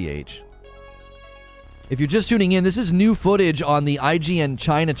 not CH. If you're just tuning in, this is new footage on the IGN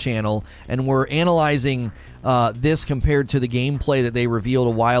China channel, and we're analyzing this compared to the gameplay that they revealed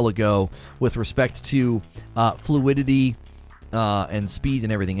a while ago with respect to fluidity and speed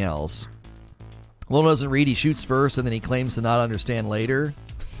and everything else. Lil doesn't read, he shoots first, and then he claims to not understand later.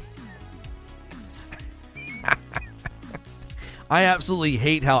 I absolutely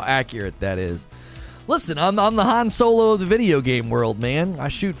hate how accurate that is. Listen, I'm the Han Solo of the video game world, man. I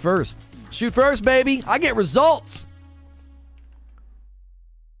shoot first. Shoot first, baby. I get results.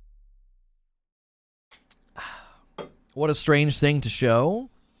 What a strange thing to show.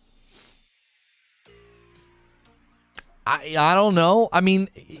 I don't know. I mean,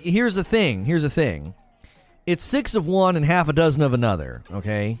 here's the thing. It's 6 of one and half a dozen of another,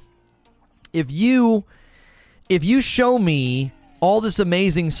 okay? If you show me all this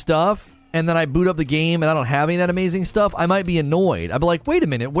amazing stuff and then I boot up the game and I don't have any of that amazing stuff, I might be annoyed. I'd be like, wait a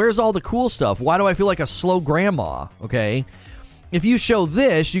minute, where's all the cool stuff? Why do I feel like a slow grandma, okay? If you show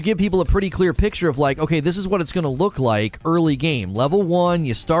this, you give people a pretty clear picture of like, okay, this is what it's going to look like early game. Level 1,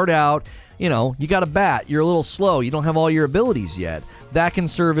 you start out, you know, you got a bat, you're a little slow, you don't have all your abilities yet. That can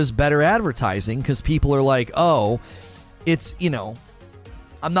serve as better advertising because people are like, oh, it's, you know,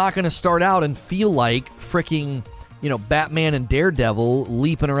 I'm not going to start out and feel like freaking, you know, Batman and Daredevil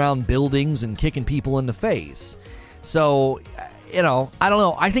leaping around buildings and kicking people in the face. So, you know, I don't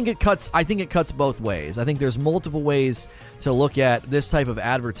know. I think it cuts both ways. I think there's multiple ways to look at this type of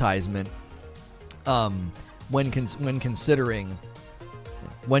advertisement when considering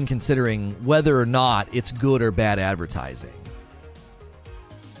whether or not it's good or bad advertising.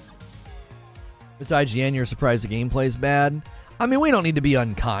 It's IGN, you're surprised the gameplay is bad? I mean, we don't need to be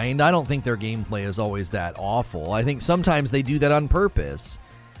unkind. I don't think their gameplay is always that awful. I think sometimes they do that on purpose.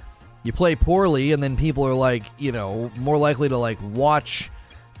 You play poorly, and then people are like, you know, more likely to like watch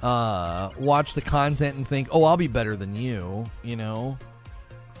the content and think, oh, I'll be better than you. You know,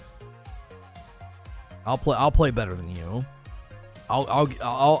 I'll play better than you.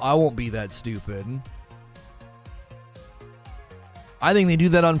 I won't be that stupid. I think they do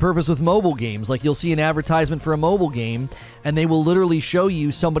that on purpose with mobile games. Like, you'll see an advertisement for a mobile game, and they will literally show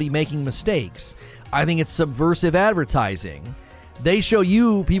you somebody making mistakes. I think it's subversive advertising. They show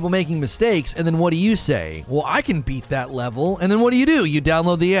you people making mistakes, and then what do you say? Well, I can beat that level. And then what do? You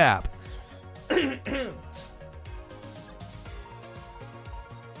download the app.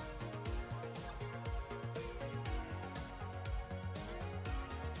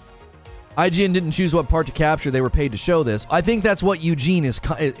 IGN didn't choose what part to capture. They were paid to show this. I think that's what Eugene is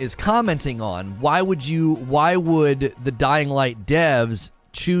commenting on. Why would the Dying Light devs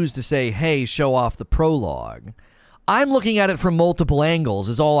choose to say, hey, show off the prologue? I'm looking at it from multiple angles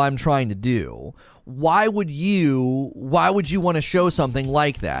is all I'm trying to do. Why would you want to show something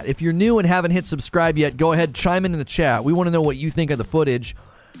like that? If you're new and haven't hit subscribe yet, go ahead, chime in the chat. We want to know what you think of the footage.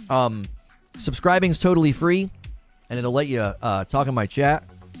 Subscribing is totally free, and it'll let you talk in my chat.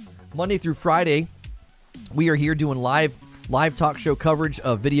 Monday through Friday, we are here doing live talk show coverage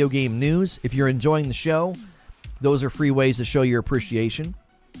of video game news. If you're enjoying the show, those are free ways to show your appreciation.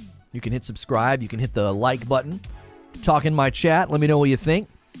 You can hit subscribe. You can hit the like button. Talk in my chat. Let me know what you think.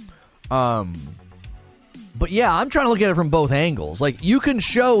 But yeah, I'm trying to look at it from both angles. Like, you can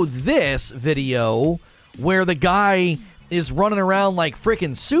show this video where the guy is running around like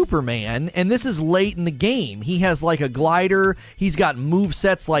freaking Superman, and this is late in the game. He has like a glider. He's got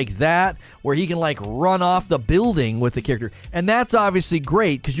movesets like that where he can like run off the building with the character. And that's obviously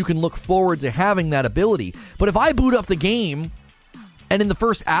great because you can look forward to having that ability. But if I boot up the game and in the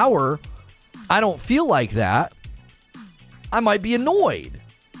first hour I don't feel like that, I might be annoyed.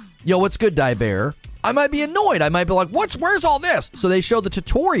 Yo, what's good, Die Bear? I might be annoyed. I might be like, where's all this? So they show the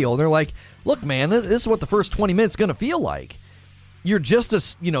tutorial, and they're like, look, man, this is what the first 20 minutes is going to feel like. You're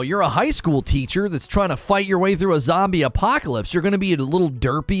just you're a high school teacher that's trying to fight your way through a zombie apocalypse. You're going to be a little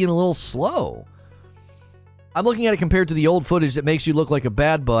derpy and a little slow. I'm looking at it compared to the old footage that makes you look like a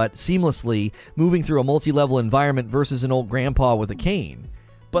bad butt seamlessly moving through a multi-level environment versus an old grandpa with a cane.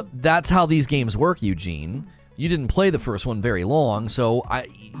 But that's how these games work, Eugene. You didn't play the first one very long, so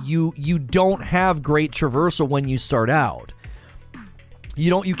you don't have great traversal when you start out.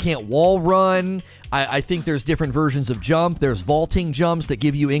 You can't wall run. I think there's different versions of jump. There's vaulting jumps that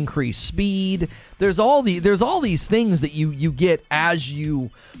give you increased speed. There's all these things that you get as you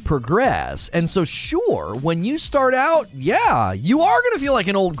progress. And so sure, when you start out, yeah, you are going to feel like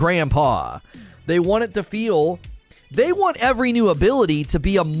an old grandpa. They want every new ability to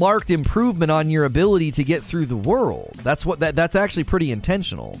be a marked improvement on your ability to get through the world. That's actually pretty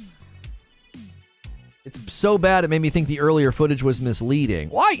intentional. It's so bad it made me think the earlier footage was misleading.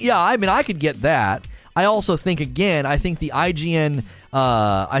 Why? Yeah, I mean, I could get that. I also think, again, I think the IGN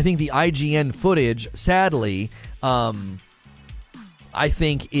footage, sadly, I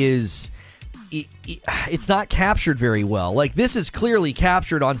think it's not captured very well. Like, this is clearly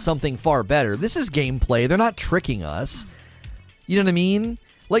captured on something far better. This is gameplay. They're not tricking us. You know what I mean?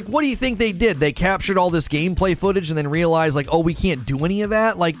 Like, what do you think they did? They captured all this gameplay footage and then realized, like, oh, we can't do any of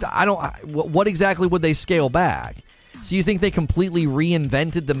that? Like, what exactly would they scale back? So you think they completely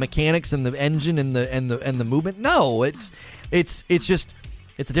reinvented the mechanics and the engine and the movement? No, it's just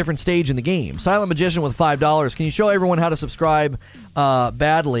it's a different stage in the game. Silent Magician with $5. Can you show everyone how to subscribe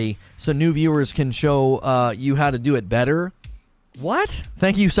badly so new viewers can show you how to do it better? What?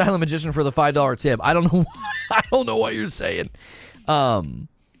 Thank you, Silent Magician, for the $5 tip. I don't know. I don't know what you're saying.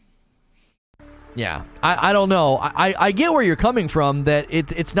 Yeah, I don't know. I get where you're coming from, that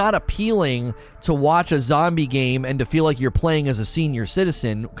it's not appealing to watch a zombie game and to feel like you're playing as a senior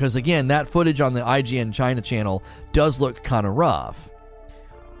citizen, because, again, that footage on the IGN China channel does look kind of rough.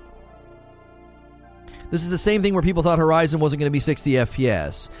 This is the same thing where people thought Horizon wasn't going to be 60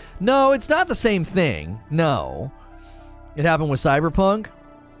 FPS. No, it's not the same thing. No. It happened with Cyberpunk.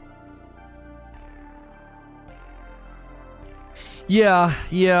 Yeah,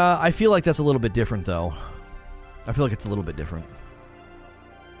 I feel like that's a little bit different, though. I feel like it's a little bit different.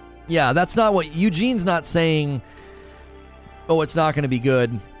 Yeah, that's not what... Eugene's not saying, oh, it's not going to be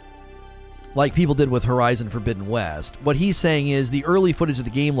good, like people did with Horizon Forbidden West. What he's saying is the early footage of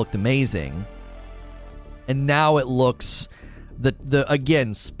the game looked amazing, and now it looks...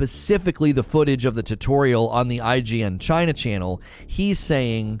 Again, specifically the footage of the tutorial on the IGN China channel, he's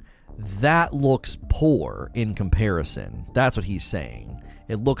saying... that looks poor in comparison. That's what he's saying.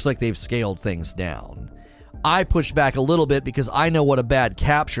 It looks like they've scaled things down. I push back a little bit because I know what a bad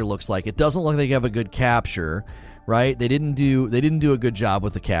capture looks like. It doesn't look like they have a good capture, right? They didn't do a good job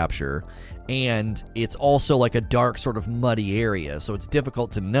with the capture, and it's also like a dark, sort of muddy area, so it's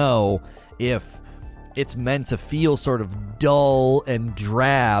difficult to know if it's meant to feel sort of dull and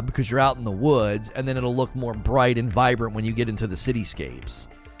drab because you're out in the woods, and then it'll look more bright and vibrant when you get into the cityscapes.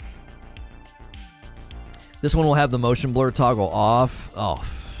 This one will have the motion blur toggle off. Oh.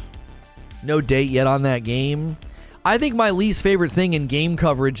 No date yet on that game. I think my least favorite thing in game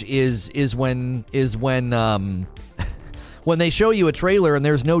coverage is when when they show you a trailer and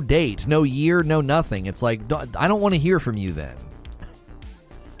there's no date, no year, no nothing. It's like, I don't want to hear from you then.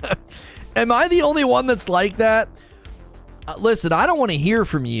 Am I the only one that's like that? Listen, I don't want to hear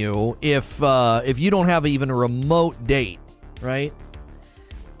from you if you don't have even a remote date, right?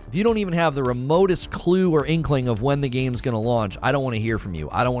 If you don't even have the remotest clue or inkling of when the game's going to launch, I don't want to hear from you.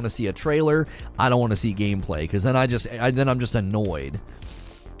 I don't want to see a trailer. I don't want to see gameplay, because then I'm just annoyed.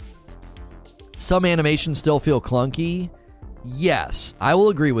 Some animations still feel clunky. Yes, I will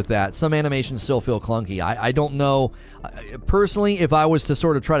agree with that. Some animations still feel clunky. I don't know. Personally, if I was to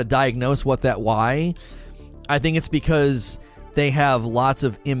sort of try to diagnose why, I think it's because they have lots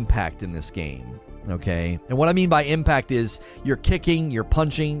of impact in this game. Okay? And what I mean by impact is you're kicking, you're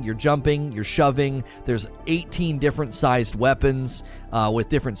punching, you're jumping, you're shoving. There's 18 different sized weapons with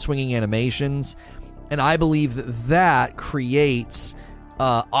different swinging animations. And I believe that creates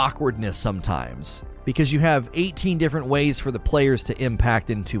awkwardness sometimes, because you have 18 different ways for the players to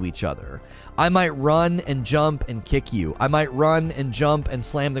impact into each other. I might run and jump and kick you. I might run and jump and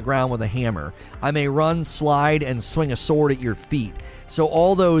slam the ground with a hammer. I may run, slide, and swing a sword at your feet. So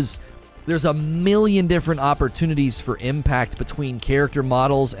all those, there's a million different opportunities for impact between character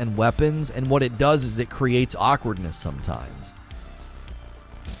models and weapons, and what it does is it creates awkwardness sometimes.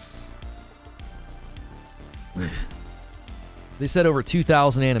 They said over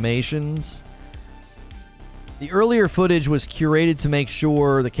 2,000 animations. The earlier footage was curated to make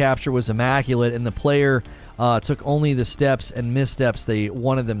sure the capture was immaculate, and the player took only the steps and missteps they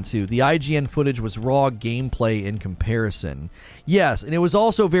wanted them to. The IGN footage was raw gameplay in comparison. Yes, and it was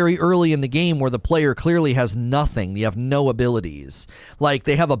also very early in the game where the player clearly has nothing. They have no abilities. Like,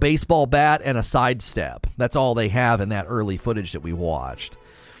 they have a baseball bat and a sidestep. That's all they have in that early footage that we watched.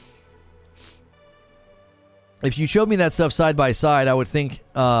 If you showed me that stuff side by side, I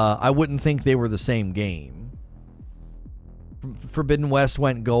wouldn't think they were the same game. Forbidden West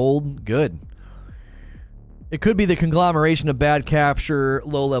went gold. Good. It could be the conglomeration of bad capture,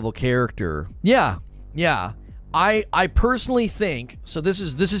 low-level character. Yeah. I personally think, so this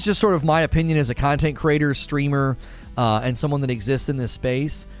is just sort of my opinion as a content creator, streamer, and someone that exists in this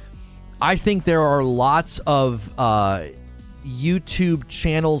space. I think there are lots of YouTube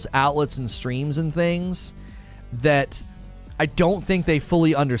channels, outlets, and streams and things that I don't think they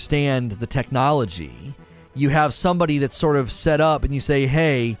fully understand the technology. You have somebody that's sort of set up and you say,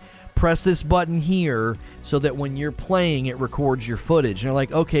 hey, press this button here so that when you're playing, it records your footage. And they're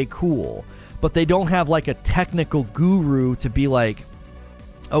like, okay, cool. But they don't have like a technical guru to be like,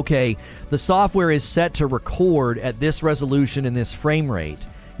 okay, the software is set to record at this resolution and this frame rate.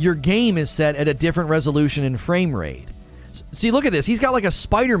 Your game is set at a different resolution and frame rate. See, look at this. He's got like a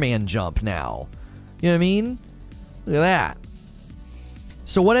Spider-Man jump now. You know what I mean? Look at that.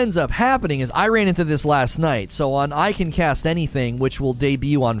 So what ends up happening is I ran into this last night. So on I Can Cast Anything, which will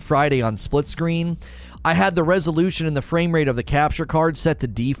debut on Friday on split screen, I had the resolution and the frame rate of the capture card set to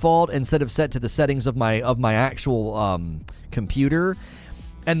default instead of set to the settings of my actual computer.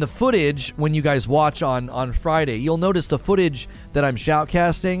 And the footage, when you guys watch on Friday, you'll notice the footage that I'm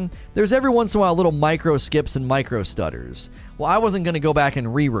shoutcasting, there's every once in a while little micro skips and micro stutters. Well, I wasn't going to go back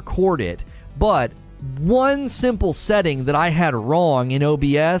and re-record it, but one simple setting that I had wrong in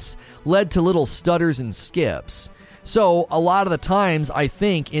OBS led to little stutters and skips. So a lot of the times, I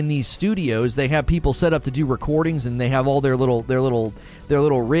think in these studios they have people set up to do recordings and they have all their little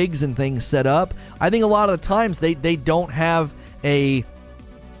rigs and things set up. I think a lot of the times they don't have a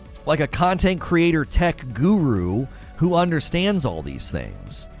content creator tech guru who understands all these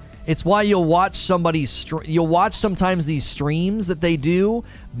things. It's why you'll watch sometimes these streams that they do,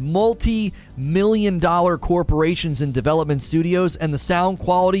 multi-million-dollar corporations and development studios, and the sound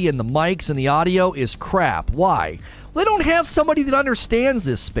quality and the mics and the audio is crap. Why? They don't have somebody that understands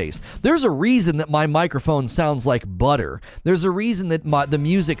this space. There's a reason that my microphone sounds like butter. There's a reason that the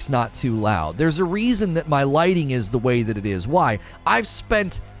music's not too loud. There's a reason that my lighting is the way that it is. Why? I've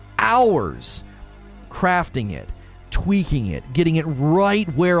spent hours crafting it, tweaking it, getting it right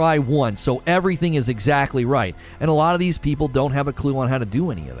where I want, so everything is exactly right. And a lot of these people don't have a clue on how to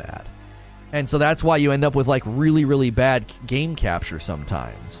do any of that. And so that's why you end up with like really, really bad game capture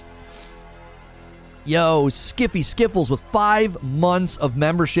sometimes. Yo, Skiffy Skiffles with 5 months of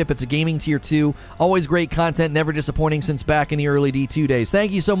membership. It's a gaming tier 2. Always great content, never disappointing since back in the early D2 days.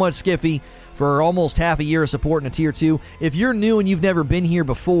 Thank you so much, Skiffy, for almost half a year of support in a Tier 2. If you're new and you've never been here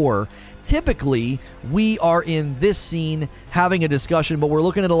before, typically we are in this scene having a discussion, but we're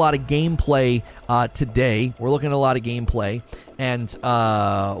looking at a lot of gameplay today. We're looking at a lot of gameplay, and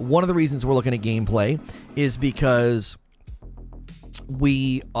one of the reasons we're looking at gameplay is because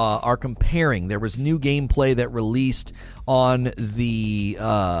we are comparing. There was new gameplay that released on the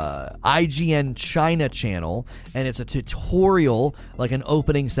IGN China channel, and it's a tutorial, like an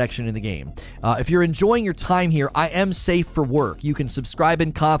opening section in the game. If you're enjoying your time here, I am safe for work. You can subscribe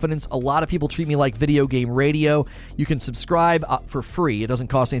in confidence. A lot of people treat me like video game radio. You can subscribe for free. It doesn't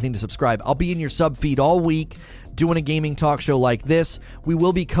cost anything to subscribe. I'll be in your sub feed all week doing a gaming talk show like this. We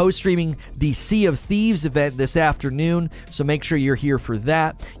will be co-streaming the Sea of Thieves event this afternoon, so make sure you're here for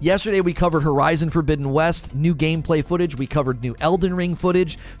that. Yesterday we covered Horizon Forbidden West, new gameplay footage. We covered new Elden Ring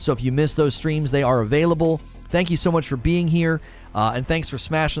footage, so if you missed those streams, they are available. Thank you so much for being here, and thanks for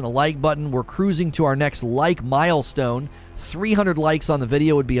smashing the like button. We're cruising to our next like milestone. 300 likes on the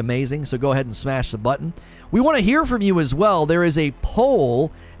video would be amazing, so go ahead and smash the button. We want to hear from you as well. There is a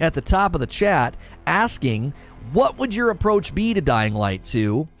poll at the top of the chat asking, what would your approach be to Dying Light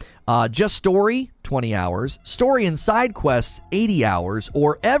 2? Just story, 20 hours. Story and side quests, 80 hours.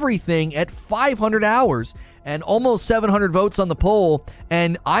 Or everything at 500 hours. And almost 700 votes on the poll.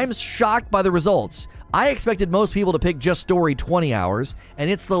 And I'm shocked by the results. I expected most people to pick just story 20 hours, and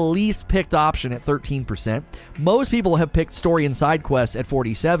it's the least picked option at 13%. Most people have picked story and side quests at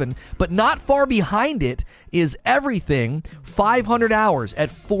 47%, but not far behind it is everything 500 hours at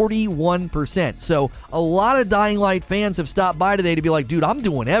 41%. So a lot of Dying Light fans have stopped by today to be like, dude, I'm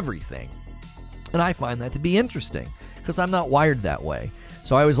doing everything. And I find that to be interesting because I'm not wired that way.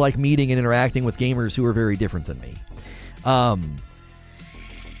 So I always like meeting and interacting with gamers who are very different than me.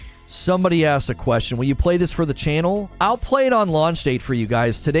 Somebody asked a question. Will you play this for the channel? I'll play it on launch date for you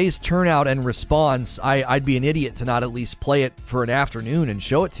guys. Today's turnout and response, I'd be an idiot to not at least play it for an afternoon and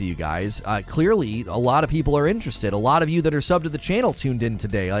show it to you guys. Clearly, a lot of people are interested. A lot of you that are subbed to the channel tuned in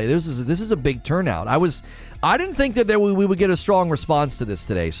today. This is a big turnout. I didn't think that we would get a strong response to this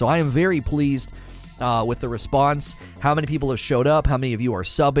today, so I am very pleased with the response. How many people have showed up? How many of you are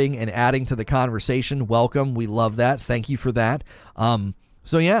subbing and adding to the conversation? Welcome. We love that. Thank you for that.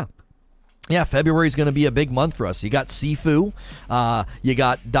 So yeah. Yeah, February is going to be a big month for us. You got Sifu, you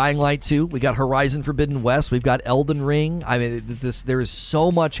got Dying Light 2, we got Horizon Forbidden West, we've got Elden Ring. I mean, there is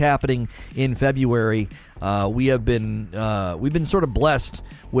so much happening in February. We've been sort of blessed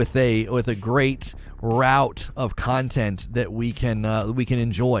with a great route of content that we can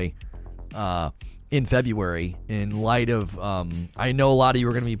enjoy in February, in light of, I know a lot of you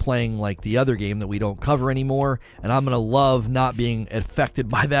are going to be playing like the other game that we don't cover anymore, and I'm going to love not being affected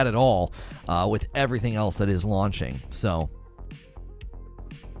by that at all with everything else that is launching. So,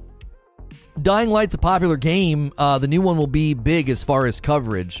 Dying Light's a popular game. The new one will be big as far as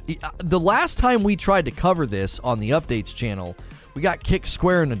coverage. The last time we tried to cover this on the Updates channel, we got kicked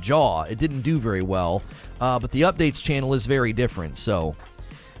square in the jaw. It didn't do very well, but the Updates channel is very different, so...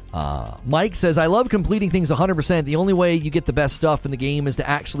 Mike says, I love completing things 100%. The only way you get the best stuff in the game is to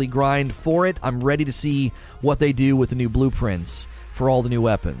actually grind for it. I'm ready to see what they do with the new blueprints for all the new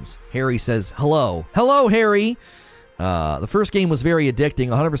weapons. Harry says, hello. Hello, Harry. The first game was very addicting.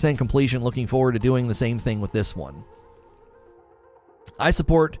 100% completion. Looking forward to doing the same thing with this one. I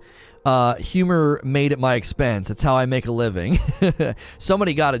support humor made at my expense. It's how I make a living.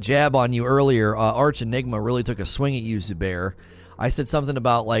 Somebody got a jab on you earlier. Arch Enigma really took a swing at you, Zubair. I said something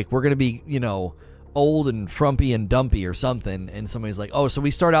about, like, we're going to be, old and frumpy and dumpy or something, and somebody's like, oh, so we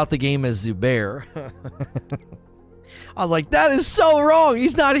start out the game as Zubair. I was like, that is so wrong.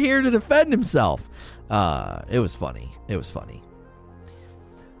 He's not here to defend himself. It was funny. It was funny.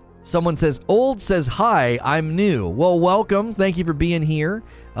 Someone says, old says, hi, I'm new. Well, welcome. Thank you for being here.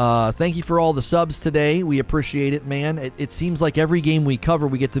 Thank you for all the subs today. We appreciate it, man. It seems like every game we cover,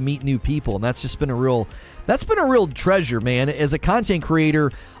 we get to meet new people, and that's been a real treasure, man. As a content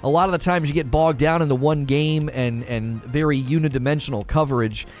creator, a lot of the times you get bogged down into one game and very unidimensional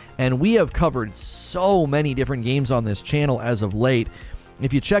coverage, and we have covered so many different games on this channel as of late.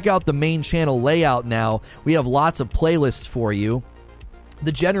 If you check out the main channel layout now, we have lots of playlists for you.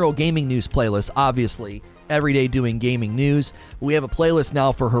 The general gaming news playlist, obviously, every day doing gaming news. We have a playlist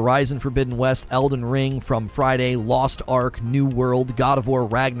now for Horizon Forbidden West, Elden Ring from Friday, Lost Ark, New World, God of War,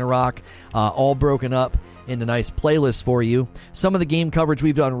 Ragnarok, all broken up into nice playlists for you. Some of the game coverage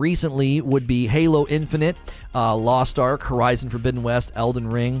we've done recently would be Halo Infinite, Lost Ark, Horizon Forbidden West, Elden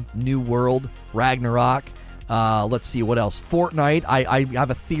Ring, New World, Ragnarok. Let's see what else. Fortnite. I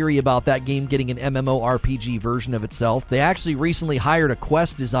have a theory about that game getting an MMORPG version of itself. They actually recently hired a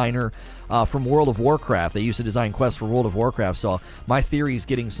quest designer from World of Warcraft. They used to design quests for World of Warcraft. So my theory is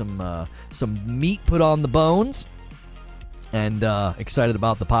getting some meat put on the bones, and excited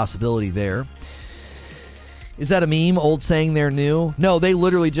about the possibility there. Is that a meme? Old saying they're new? No, they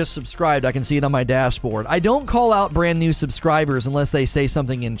literally just subscribed. I can see it on my dashboard. I don't call out brand new subscribers unless they say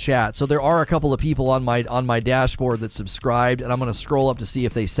something in chat. So there are a couple of people on my dashboard that subscribed, and I'm going to scroll up to see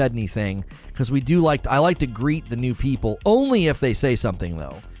if they said anything, because I like to greet the new people only if they say something,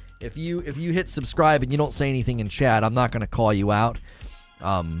 though. If you hit subscribe and you don't say anything in chat, I'm not going to call you out.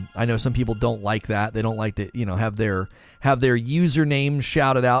 I know some people don't like that. They don't like to have their username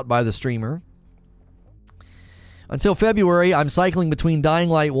shouted out by the streamer. Until February, I'm cycling between Dying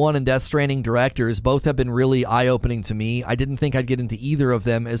Light 1 and Death Stranding directors. Both have been really eye-opening to me. I didn't think I'd get into either of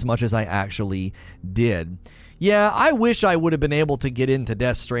them as much as I actually did. Yeah, I wish I would have been able to get into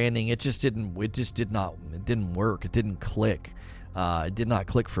Death Stranding. It didn't work. It didn't click. It did not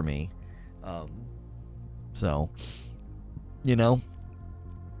click for me.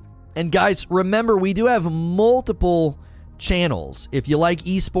 And guys, remember, we do have multiple channels. If you like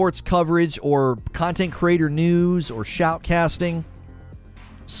esports coverage or content creator news or shoutcasting,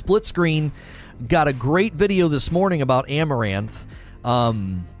 Split Screen got a great video this morning about Amaranth.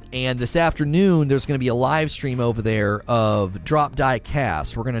 And this afternoon, there's going to be a live stream over there of Drop Die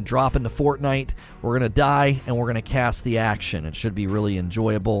Cast. We're going to drop into Fortnite, we're going to die, and we're going to cast the action. It should be really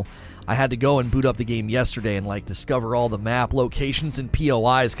enjoyable. I had to go and boot up the game yesterday and discover all the map locations and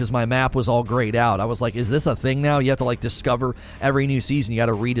POIs because my map was all grayed out. I was like, is this a thing now? You have to discover every new season. You got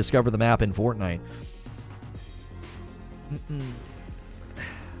to rediscover the map in Fortnite.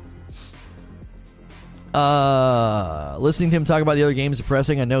 Listening to him talk about the other games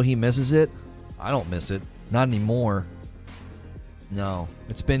depressing. I know he misses it. I don't miss it. Not anymore. No,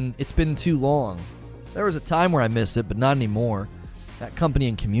 it's been too long. There was a time where I missed it, but not anymore. That company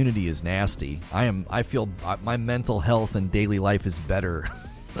and community is nasty. I feel my mental health and daily life is better.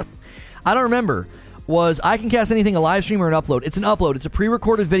 I don't remember. Was I Can Cast Anything a live stream or an upload? It's an upload. It's a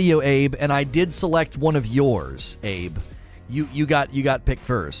pre-recorded video, Abe, and I did select one of yours, Abe. You got picked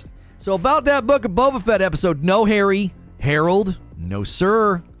first. So about that Book of Boba Fett episode, no Harry. Harold, no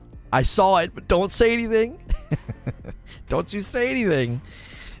sir. I saw it, but don't say anything. Don't you say anything.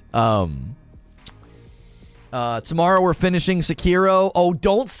 Tomorrow we're finishing Sekiro. Oh,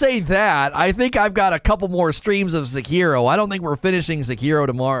 don't say that. I think I've got a couple more streams of Sekiro. I don't think we're finishing Sekiro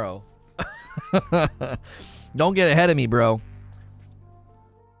tomorrow. Don't get ahead of me, bro.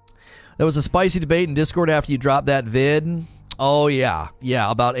 There was a spicy debate in Discord after you dropped that vid. Oh, yeah. Yeah,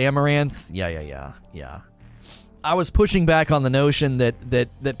 about Amaranth. Yeah. I was pushing back on the notion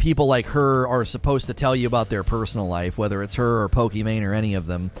that people like her are supposed to tell you about their personal life, whether it's her or Pokimane or any of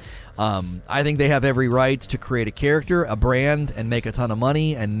them. I think they have every right to create a character, a brand, and make a ton of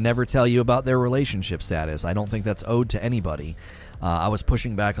money and never tell you about their relationship status. I don't think that's owed to anybody. I was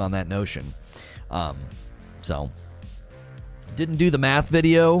pushing back on that notion. So, didn't do the math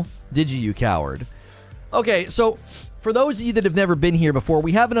video, did you, you coward? Okay, so for those of you that have never been here before,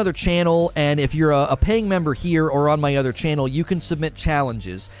 we have another channel, and if you're a paying member here or on my other channel, you can submit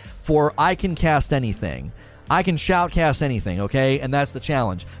challenges for I Can Cast Anything. I can shoutcast anything, okay? And that's the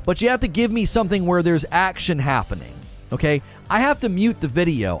challenge. But you have to give me something where there's action happening, okay? I have to mute the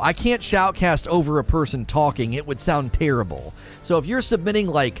video. I can't shoutcast over a person talking. It would sound terrible. So if you're submitting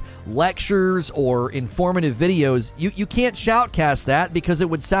like lectures or informative videos, you can't shoutcast that because it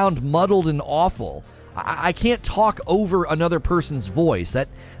would sound muddled and awful. I can't talk over another person's voice. That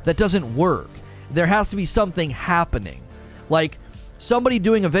doesn't work. There has to be something happening. Like somebody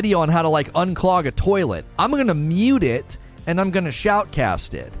doing a video on how to unclog a toilet. I'm going to mute it and I'm going to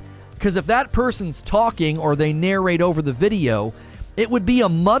shoutcast it. Because if that person's talking or they narrate over the video, it would be a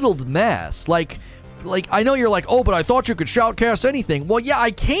muddled mess. Like I know you're like, oh, but I thought you could shoutcast anything. Well, yeah,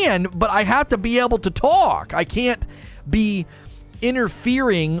 I can, but I have to be able to talk. I can't be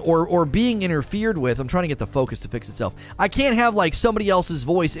interfering or being interfered with. I'm trying to get the focus to fix itself. I can't have somebody else's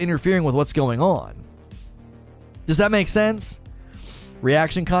voice interfering with what's going on. Does that make sense?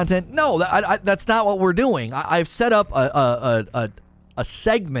 Reaction content? No, that's not what we're doing. I've set up a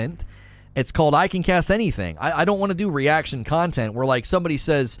segment. It's called I Can Cast Anything. I don't want to do reaction content where somebody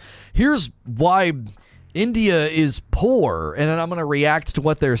says, here's why India is poor, and then I'm going to react to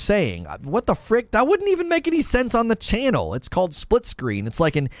what they're saying. What the frick? That wouldn't even make any sense on the channel. It's called Split Screen. It's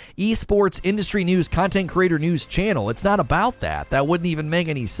like an esports industry news, content creator news channel. It's not about that. That wouldn't even make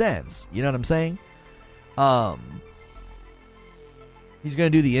any sense. You know what I'm saying? He's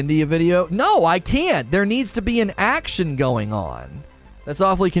going to do the India video? No, I can't. There needs to be an action going on. That's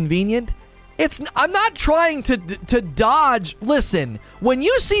awfully convenient. I'm not trying to dodge. Listen, when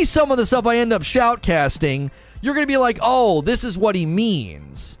you see some of the stuff I end up shoutcasting, you're going to be like, oh, this is what he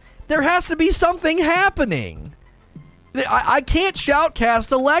means. There has to be something happening. I can't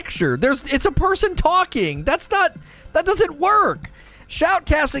shoutcast a lecture. It's a person talking. That doesn't work.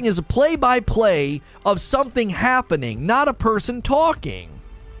 Shoutcasting is a play-by-play of something happening, not a person talking.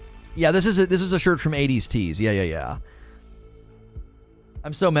 Yeah, this is a shirt from 80s Tees. Yeah.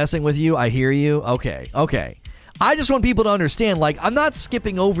 I'm so messing with you. I hear you. Okay. I just want people to understand, like, I'm not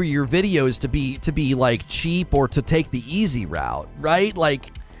skipping over your videos to be like cheap or to take the easy route, right?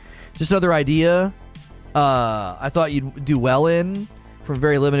 Like, just another idea I thought you'd do well in from a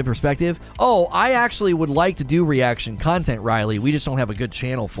very limited perspective. Oh, I actually would like to do reaction content, Riley. We just don't have a good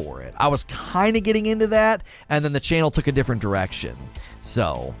channel for it. I was kind of getting into that, and then the channel took a different direction.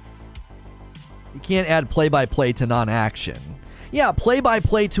 So, you can't add play-by-play to non-action. Yeah,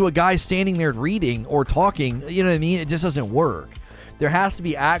 play-by-play to a guy standing there reading or talking, you know what I mean? It just doesn't work. There has to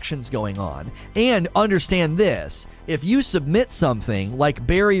be actions going on. And understand this. If you submit something, like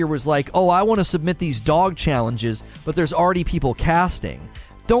Barrier was like, oh, I want to submit these dog challenges, but there's already people casting.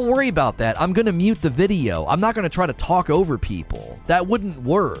 Don't worry about that. I'm going to mute the video. I'm not going to try to talk over people. That wouldn't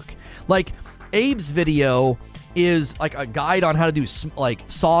work. Like, Abe's video is like a guide on how to do, like,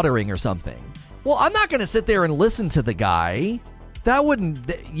 soldering or something. Well, I'm not going to sit there and listen to the guy. That wouldn't,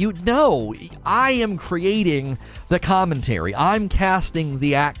 I am creating the commentary. I'm casting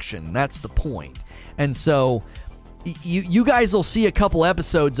the action. That's the point. And so you guys will see a couple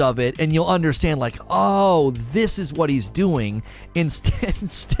episodes of it and you'll understand, like, oh, this is what he's doing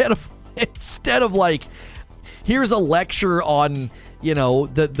instead of like, here's a lecture on, you know,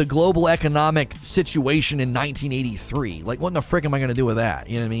 the global economic situation in 1983. Like, what in the frick am I going to do with that?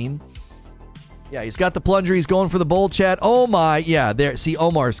 You know what I mean? Yeah, he's got the plunger. He's going for the bold chat. Oh, my. Yeah, there. See,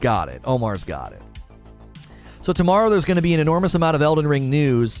 Omar's got it. So tomorrow there's going to be an enormous amount of Elden Ring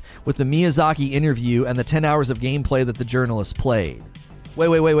news with the Miyazaki interview and the 10 hours of gameplay that the journalist played.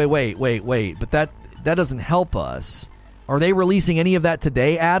 Wait. But that doesn't help us. Are they releasing any of that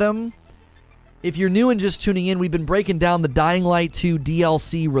today, Adam? If you're new and just tuning in, we've been breaking down the Dying Light 2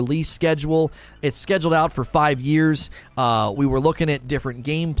 DLC release schedule. It's scheduled out for 5 years. We were looking at different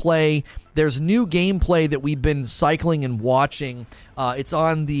gameplay. There's new gameplay that we've been cycling and watching. It's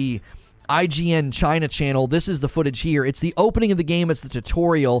on the IGN China channel. This is the footage here. It's the opening of the game. It's the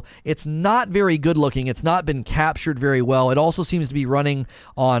tutorial. It's not very good looking. It's not been captured very well. It also seems to be running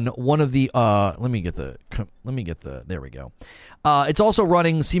on one of the there we go. It's also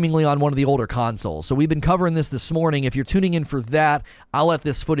running seemingly on one of the older consoles. So we've been covering this morning. If you're tuning in for that, I'll let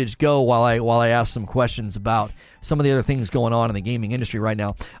this footage go while I ask some questions about some of the other things going on in the gaming industry right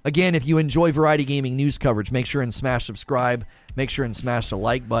now. Again, if you enjoy Variety Gaming news coverage, make sure and smash subscribe. Make sure and smash the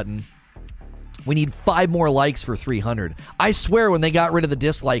like button. We need 5 more likes for 300. I swear when they got rid of the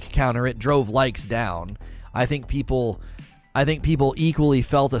dislike counter, it drove likes down. I think people equally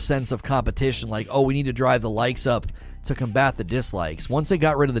felt a sense of competition, like, oh, we need to drive the likes up to combat the dislikes. Once they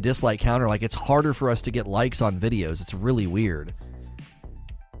got rid of the dislike counter, like, it's harder for us to get likes on videos. It's really weird.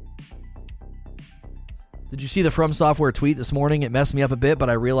 Did you see the From Software tweet this morning? It messed me up a bit,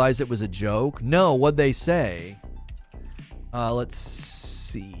 but I realized it was a joke. No, what'd they say? Let's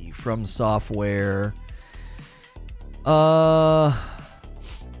see. From Software. I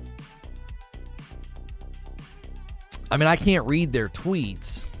mean, I can't read their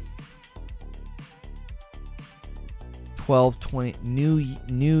tweets. 12/20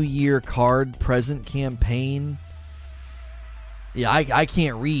 New Year card present campaign. Yeah, I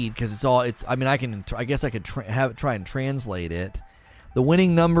can't read because I guess I could try and translate it. The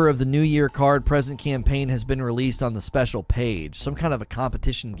winning number of the New Year card present campaign has been released on the special page. Some kind of a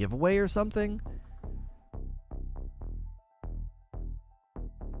competition giveaway or something?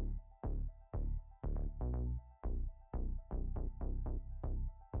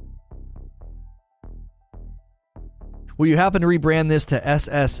 Will you happen to rebrand this to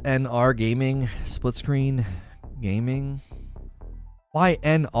SSNR Gaming? Split Screen Gaming? Why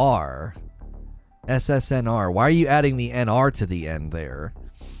NR? SSNR. Why are you adding the NR to the end there?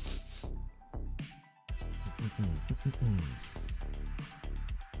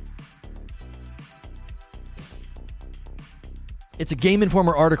 It's a Game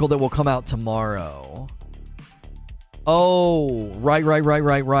Informer article that will come out tomorrow. Oh, right.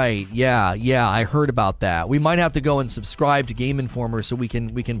 Yeah, I heard about that. We might have to go and subscribe to Game Informer so we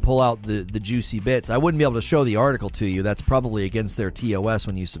can pull out the juicy bits. I wouldn't be able to show the article to you. That's probably against their TOS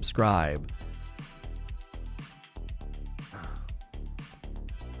when you subscribe.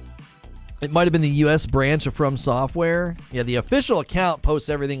 It might have been the U.S. branch of From Software. Yeah, the official account posts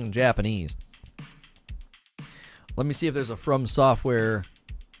everything in Japanese. Let me see if there's a From Software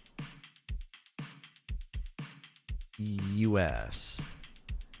U.S.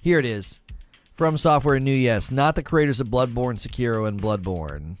 Here it is. From Software New Yes, not the creators of Bloodborne, Sekiro, and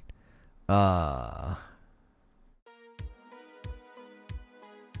Bloodborne.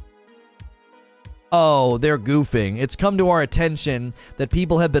 Oh, they're goofing. It's come to our attention that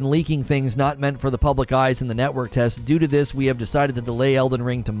people have been leaking things not meant for the public eyes in the network test. Due to this, we have decided to delay Elden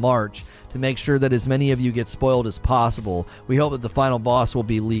Ring to March to make sure that as many of you get spoiled as possible. We hope that the final boss will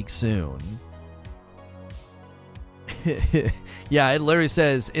be leaked soon. Yeah, it literally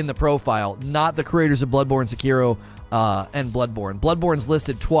says in the profile, not the creators of Bloodborne, Sekiro, and Bloodborne. Bloodborne's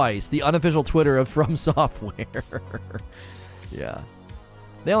listed twice. The unofficial Twitter of From Software. Yeah.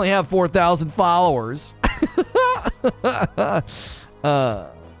 They only have 4,000 followers.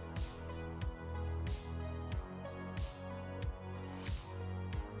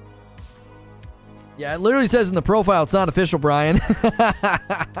 Yeah, it literally says in the profile it's not official, Brian.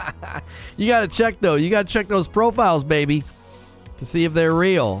 You got to check, though. You got to check those profiles, baby, to see if they're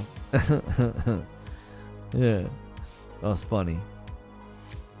real. Yeah. That's funny.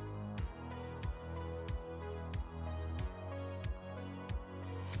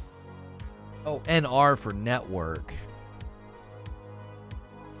 Oh, NR for network.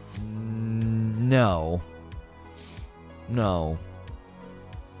 No. No.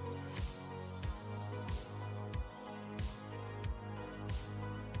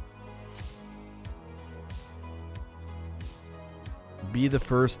 Be the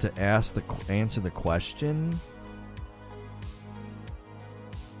first to answer the question.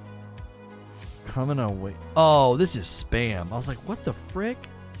 Coming away. Oh, this is spam. I was like, what the frick?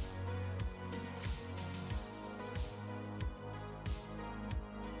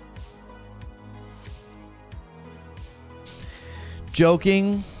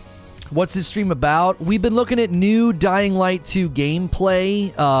 Joking. What's this stream about? We've been looking at new Dying Light 2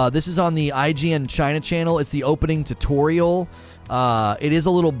 gameplay. This is on the IGN China channel. It's the opening tutorial. It is a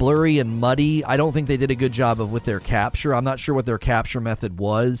little blurry and muddy. I don't think they did a good job with their capture. I'm not sure what their capture method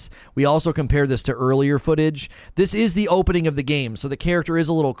was. We also compared this to earlier footage. This is the opening of the game, so the character is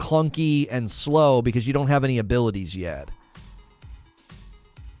a little clunky and slow because you don't have any abilities yet.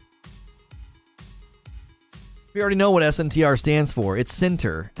 We already know what SNTR stands for. It's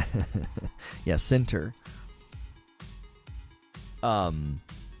Center. Yeah, Center.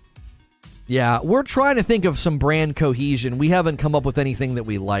 Yeah, we're trying to think of some brand cohesion. We haven't come up with anything that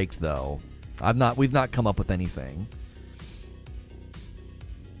we liked, though. We've not come up with anything.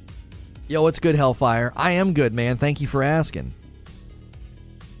 Yo, what's good, Hellfire? I am good, man. Thank you for asking.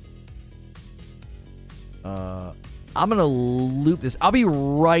 I'm going to loop this. I'll be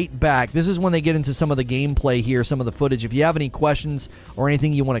right back. This is when they get into some of the gameplay here, some of the footage. If you have any questions or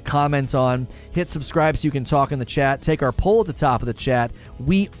anything you want to comment on, hit subscribe so you can talk in the chat. Take our poll at the top of the chat.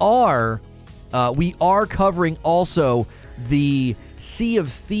 We are covering also the Sea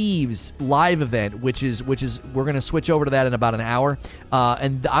of Thieves live event, which is we're going to switch over to that in about an hour.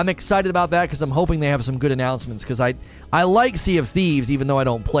 And I'm excited about that because I'm hoping they have some good announcements because I like Sea of Thieves even though I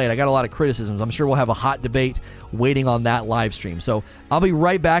don't play it. I got a lot of criticisms. I'm sure we'll have a hot debate waiting on that live stream. So I'll be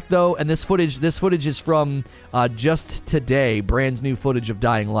right back though, and this footage is from just today, brand new footage of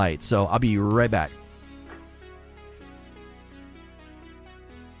Dying Light. So I'll be right back.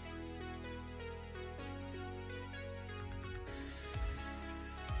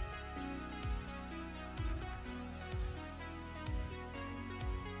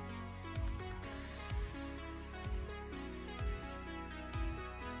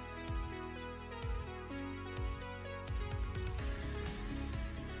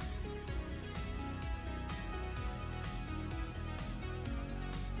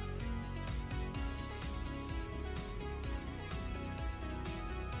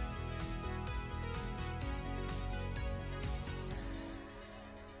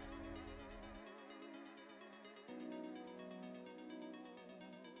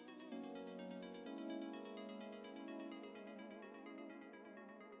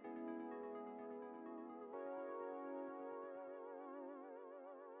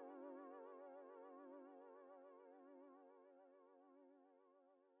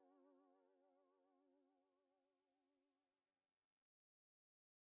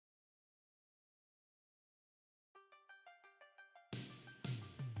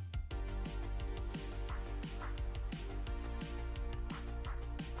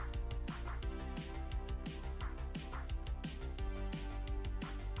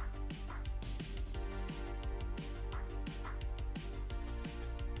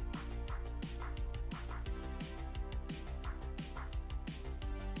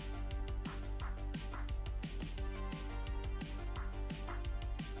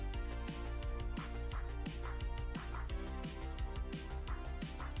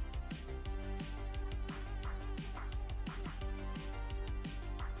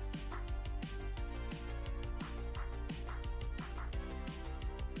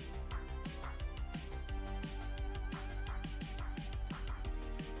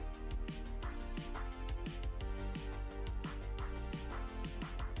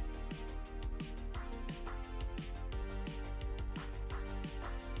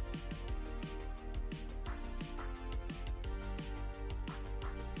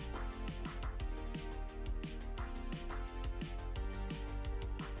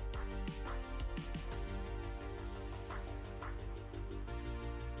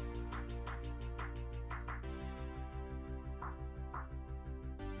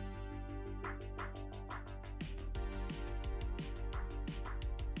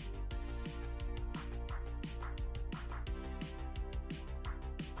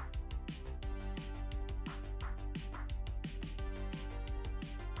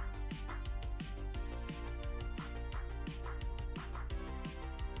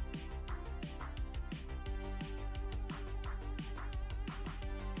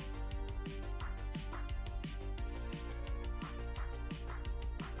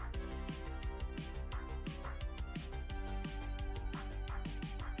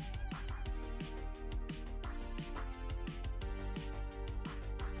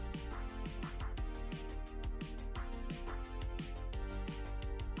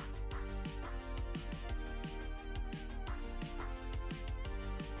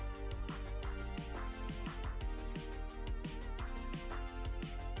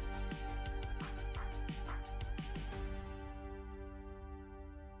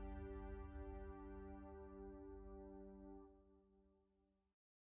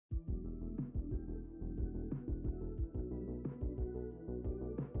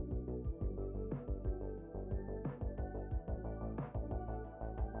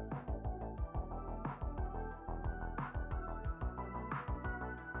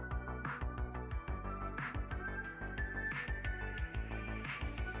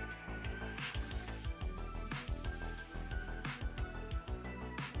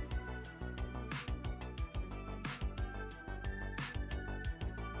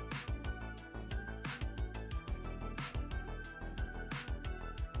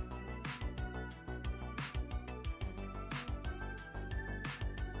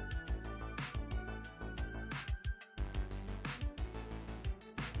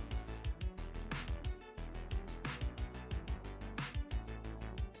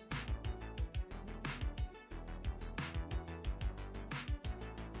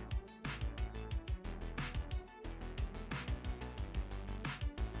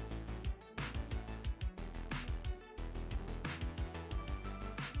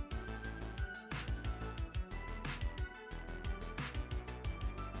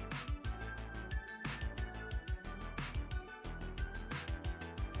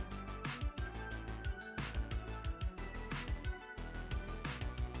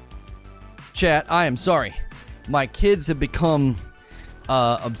 chat, I am sorry. My kids have become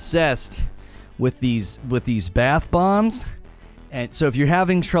obsessed with these bath bombs. And so if you're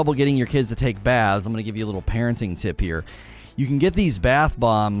having trouble getting your kids to take baths, I'm going to give you a little parenting tip here. You can get these bath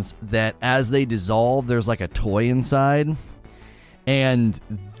bombs that as they dissolve, there's like a toy inside. And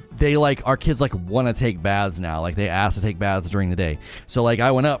they our kids want to take baths now. Like they ask to take baths during the day. So I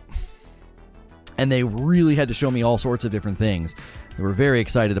went up and they really had to show me all sorts of different things. They were very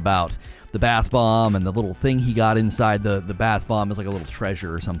excited about the bath bomb, and the little thing he got inside the bath bomb is like a little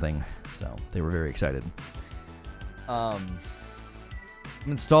treasure or something. So they were very excited. I'm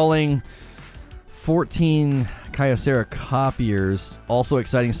installing 14 Kyocera copiers. Also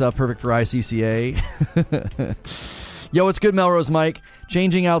exciting stuff. Perfect for ICCA. Yo, what's good, Melrose Mike?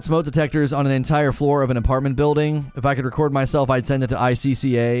 Changing out smoke detectors on an entire floor of an apartment building. If I could record myself, I'd send it to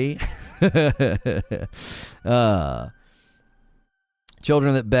ICCA.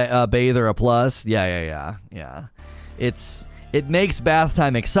 Children that bathe are a plus. Yeah. It makes bath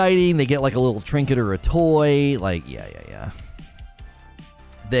time exciting. They get like a little trinket or a toy. Yeah.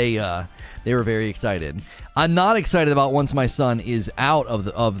 They were very excited. I'm not excited about once my son is out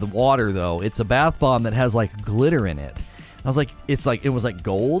of the water though. It's a bath bomb that has like glitter in it. I was like, it was like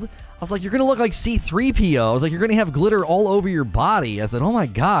gold. I was like, you're gonna look like C-3PO. I was like, you're gonna have glitter all over your body. I said, oh my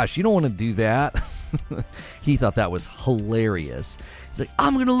gosh, you don't want to do that. He thought that was hilarious. He's like,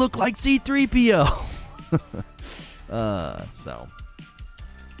 I'm gonna look like C-3PO. So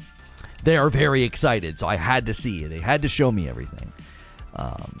they are very excited. So I had to see it. They had to show me everything.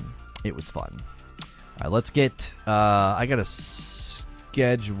 It was fun. All right, let's get. I gotta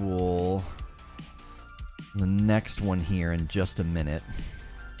schedule the next one here in just a minute.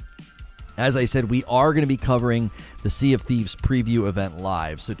 As I said, we are going to be covering the Sea of Thieves preview event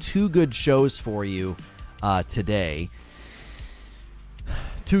live. So 2 good shows for you today.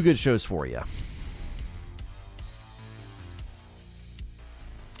 2 good shows for you.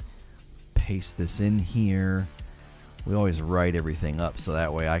 Paste this in here. We always write everything up so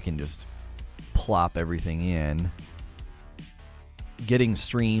that way I can just plop everything in. Getting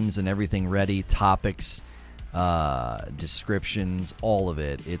streams and everything ready, topics, descriptions, all of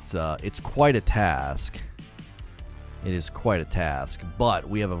it. It's quite a task. It is quite a task, but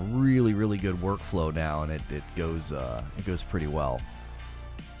we have a really, really good workflow now, and it goes pretty well.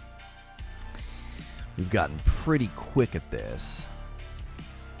 We've gotten pretty quick at this.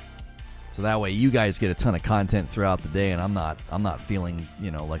 So that way you guys get a ton of content throughout the day, and I'm not feeling,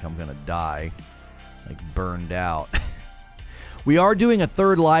 like I'm gonna die, like burned out. We are doing a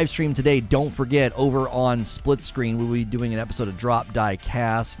 3rd live stream today. Don't forget, over on Split Screen, we'll be doing an episode of Drop Die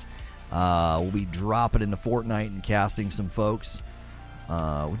Cast. We'll be dropping into Fortnite and casting some folks. We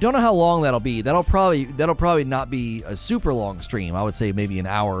don't know how long that'll be. That'll probably not be a super long stream. I would say maybe an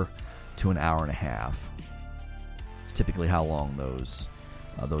hour to an hour and a half. It's typically how long those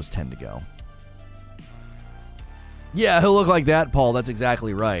tend to go. Yeah, he'll look like that, Paul. That's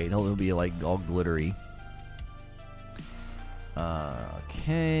exactly right. He'll be like all glittery.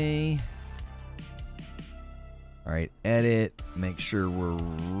 Okay. All right, edit. Make sure we're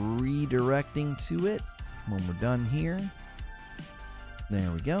redirecting to it when we're done here.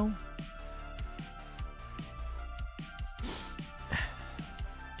 There we go.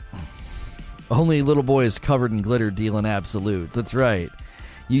 Only little boys covered in glitter dealing absolutes. That's right.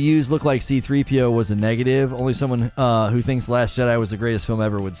 You use look like C-3PO was a negative. Only someone who thinks Last Jedi was the greatest film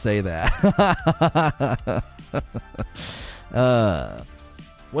ever would say that.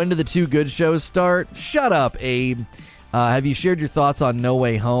 When do the 2 good shows start? Shut up, Abe. Have you shared your thoughts on No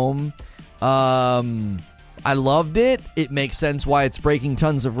Way Home? I loved it. It makes sense why it's breaking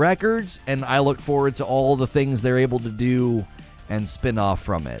tons of records, and I look forward to all the things they're able to do and spin off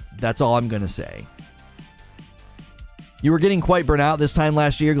from it. That's all I'm going to say. You were getting quite burnt out this time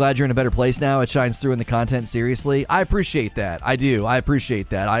last year. Glad you're in a better place now. It shines through in the content, seriously. I appreciate that. I do. I appreciate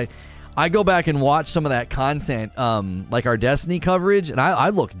that. I go back and watch some of that content, like our Destiny coverage, and I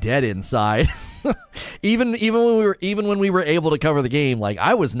look dead inside. even when we were able to cover the game, like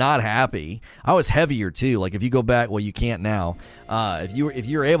I was not happy. I was heavier too. Like if you go back, well, you can't now. If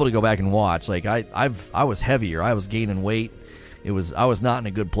you're able to go back and watch, like I was heavier. I was gaining weight. I was not in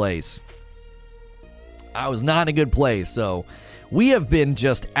a good place. So we have been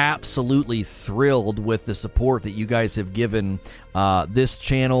just absolutely thrilled with the support that you guys have given this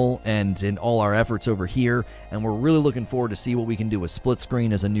channel and in all our efforts over here, and we're really looking forward to see what we can do with Split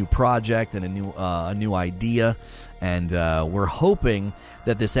Screen as a new project and a new idea. And we're hoping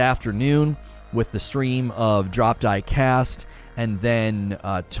that this afternoon with the stream of Drop Die Cast, and then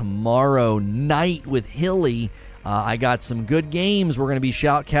tomorrow night with Hilly, I got some good games. We're going to be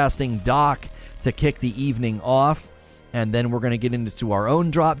shoutcasting Doc to kick the evening off, and then we're going to get into our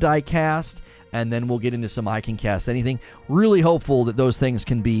own Drop Die cast, and then we'll get into some I Can Cast Anything. Really hopeful that those things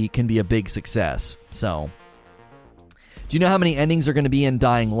can be a big success. So, do you know how many endings are going to be in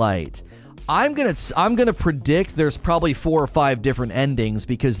Dying Light? I'm gonna predict there's probably 4 or 5 different endings,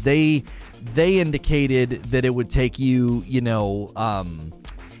 because they indicated that it would take you,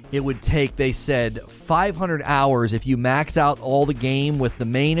 they said 500 hours if you max out all the game with the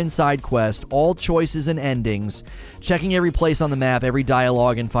main and side quest, all choices and endings, checking every place on the map, every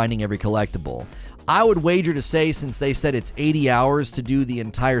dialogue, and finding every collectible. I would wager to say, since they said it's 80 hours to do the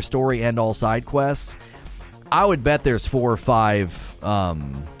entire story and all side quests, I would bet there's 4 or 5.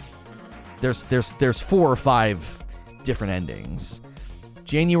 There's 4 or 5 different endings.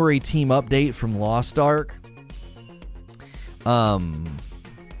 January team update from Lost Ark. A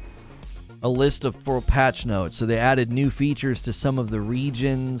list of 4 patch notes. So they added new features to some of the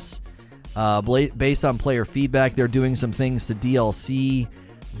regions. Based on player feedback, they're doing some things to DLC,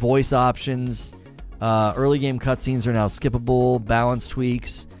 voice options. Early game cutscenes are now skippable. Balance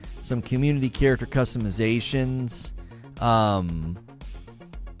tweaks. Some community character customizations.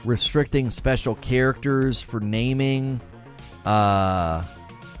 Restricting special characters for naming.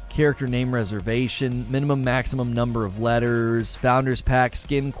 Character name reservation, minimum maximum number of letters, Founders Pack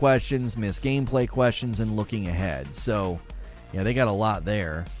skin questions, missed gameplay questions, and looking ahead. So, yeah, they got a lot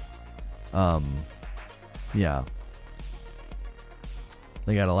there. Yeah.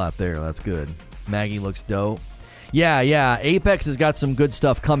 They got a lot there. That's good. Maggie looks dope. Yeah. Apex has got some good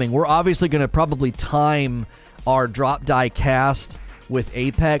stuff coming. We're obviously going to probably time our Drop Die cast with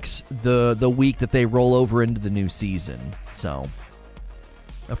Apex the week that they roll over into the new season. So,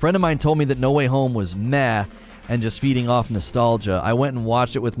 a friend of mine told me that No Way Home was meh and just feeding off nostalgia. I went and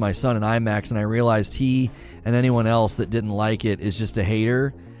watched it with my son in IMAX, and I realized he and anyone else that didn't like it is just a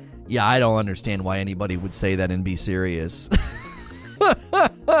hater. Yeah, I don't understand why anybody would say that and be serious.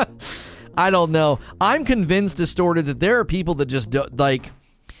 I don't know. I'm convinced, Distorted, that there are people that just don't, like...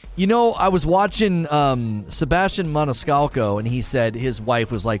 I was watching Sebastian Maniscalco, and he said his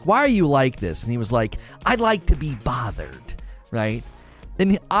wife was like, "Why are you like this?" And he was like, "I'd like to be bothered," right?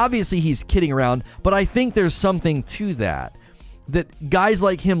 And obviously he's kidding around, but I think there's something to that guys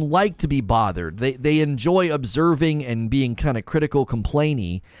like him like to be bothered. They enjoy observing and being kind of critical,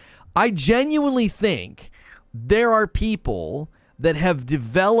 complainy. I genuinely think there are people that have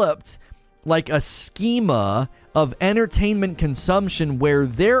developed like a schema of entertainment consumption where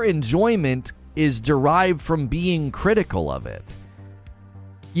their enjoyment is derived from being critical of it.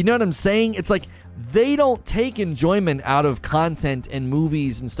 You know what I'm saying? It's like they don't take enjoyment out of content and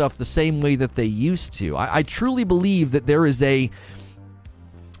movies and stuff the same way that they used to. I truly believe that there is a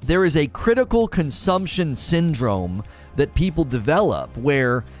critical consumption syndrome that people develop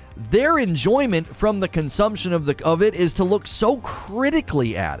where their enjoyment from the consumption of it is to look so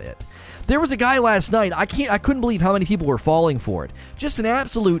critically at it. There was a guy last night, I couldn't believe how many people were falling for it. Just an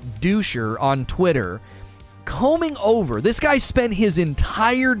absolute doucher on Twitter, combing over. This guy spent his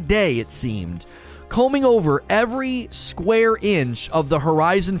entire day, it seemed, combing over every square inch of the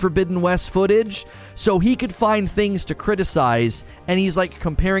Horizon Forbidden West footage so he could find things to criticize, and he's like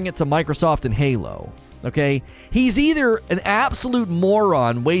comparing it to Microsoft and Halo. Okay? He's either an absolute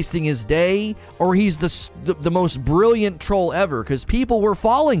moron wasting his day, or he's the most brilliant troll ever, because people were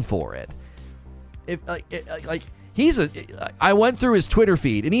falling for it. I went through his Twitter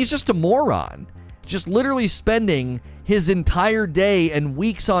feed, and he's just a moron. Just literally spending his entire day and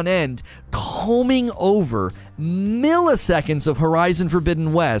weeks on end combing over milliseconds of Horizon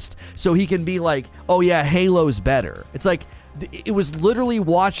Forbidden West so he can be like, oh yeah, Halo's better. It's like, it was literally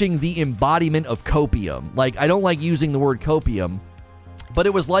watching the embodiment of copium. Like, I don't like using the word copium, but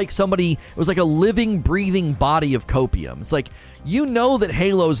it was like a living, breathing body of copium. It's like, you know that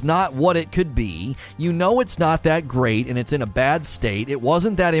Halo's not what it could be. You know it's not that great, and it's in a bad state. It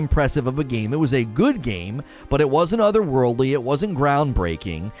wasn't that impressive of a game. It was a good game, but it wasn't otherworldly. It wasn't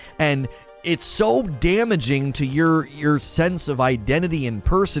groundbreaking. And it's so damaging to your sense of identity and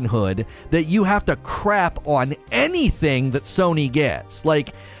personhood that you have to crap on anything that Sony gets.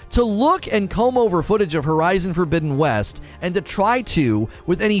 Like, to look and comb over footage of Horizon Forbidden West and to try to,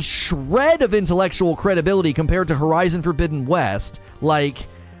 with any shred of intellectual credibility compared to Horizon Forbidden West, like,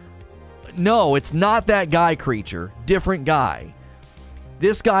 no, it's not that guy, Creature. Different guy.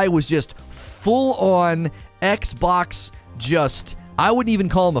 This guy was just full-on Xbox, just, I wouldn't even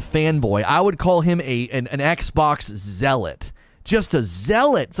call him a fanboy. I would call him an Xbox zealot. Just a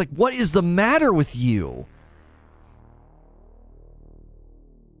zealot. It's like, what is the matter with you?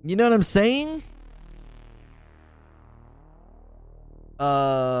 You know what I'm saying?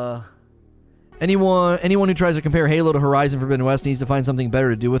 Anyone who tries to compare Halo to Horizon Forbidden West needs to find something better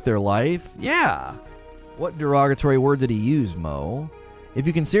to do with their life? Yeah. What derogatory word did he use, Mo? If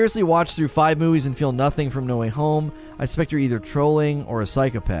you can seriously watch through 5 movies and feel nothing from No Way Home, I suspect you're either trolling or a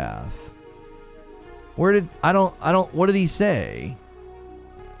psychopath. What did he say?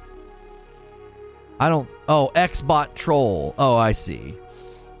 Xbot troll. Oh, I see.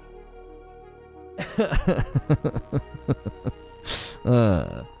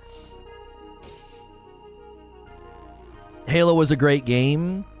 Halo was a great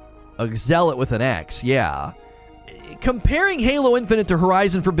game. A zealot with an X, yeah. Comparing Halo Infinite to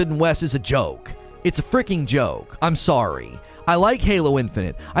Horizon Forbidden West is a joke. It's a freaking joke. I'm sorry. I like Halo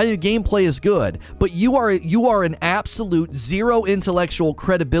Infinite. I think the gameplay is good, but you are an absolute zero intellectual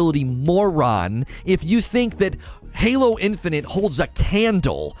credibility moron if you think that Halo Infinite holds a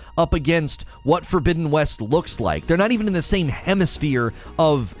candle up against what Forbidden West looks like. They're not even in the same hemisphere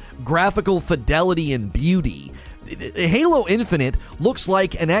of graphical fidelity and beauty. Halo Infinite looks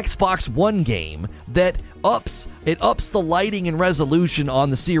like an Xbox One game that ups the lighting and resolution on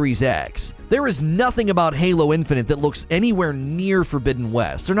the Series X. There is nothing about Halo Infinite that looks anywhere near Forbidden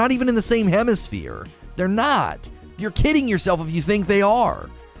West. They're not even in the same hemisphere. They're not. You're kidding yourself if you think they are.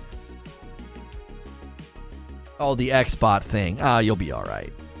 Oh, the Xbot thing. You'll be all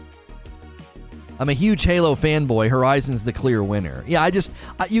right. I'm a huge Halo fanboy. Horizon's the clear winner. Yeah,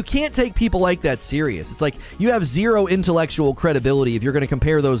 you can't take people like that serious. It's like you have zero intellectual credibility if you're going to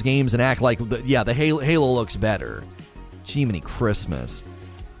compare those games and act like, the Halo looks better. Jiminy Christmas.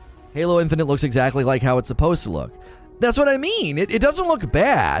 Halo Infinite looks exactly like how it's supposed to look. That's what I mean. It doesn't look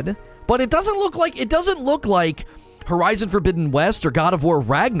bad, but it doesn't look like Horizon Forbidden West or God of War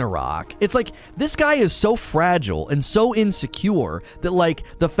Ragnarok. It's like this guy is so fragile and so insecure that like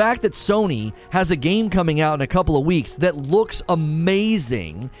the fact that Sony has a game coming out in a couple of weeks that looks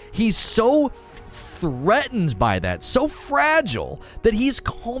amazing, he's so threatened by that, so fragile that he's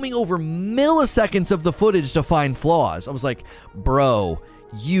combing over milliseconds of the footage to find flaws. I was like, bro,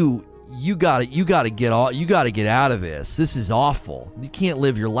 you gotta get out of this. This is awful. You can't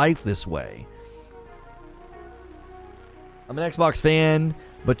live your life this way. I'm an Xbox fan,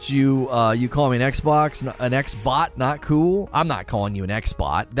 but you call me an Xbot, not cool. I'm not calling you an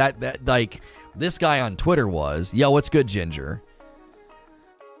Xbot. That like this guy on Twitter was. Yo, what's good, Ginger?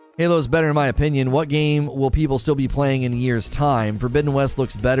 Halo's better in my opinion. What game will people still be playing in a year's time? Forbidden West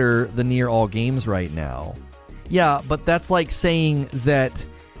looks better than near all games right now. Yeah, but that's like saying that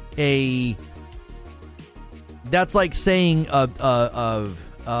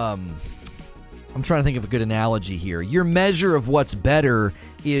I'm trying to think of a good analogy here. Your measure of what's better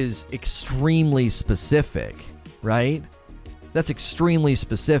is extremely specific, right? That's extremely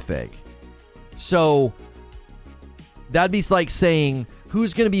specific. So that'd be like saying,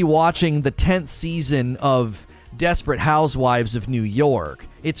 who's going to be watching the 10th season of Desperate Housewives of New York?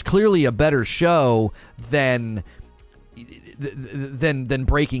 It's clearly a better show than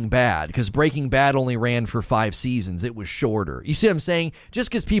Breaking Bad, because Breaking Bad only ran for 5 seasons. It was shorter. You see what I'm saying? Just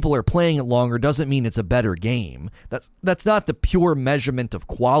because people are playing it longer doesn't mean it's a better game. That's not the pure measurement of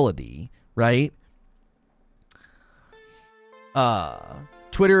quality, right?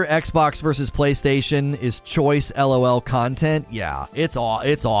 Twitter, Xbox versus PlayStation is choice LOL content. Yeah, it's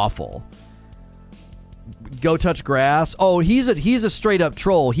awful. Go touch grass. Oh, he's a straight up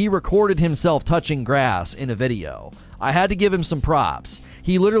troll. He recorded himself touching grass in a video. I had to give him some props.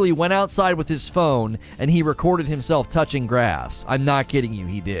 He literally went outside with his phone and he recorded himself touching grass. I'm not kidding you,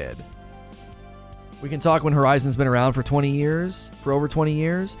 he did. We can talk when Horizon's been around for over 20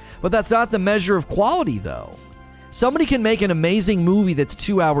 years, but that's not the measure of quality though. Somebody can make an amazing movie that's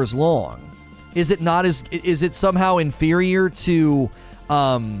 2 hours long. Is it somehow inferior to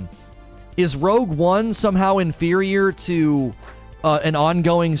is Rogue One somehow inferior to an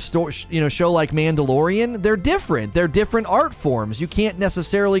ongoing show like Mandalorian? They're different. They're different art forms. You can't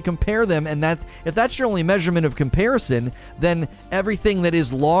necessarily compare them, and if that's your only measurement of comparison, then everything that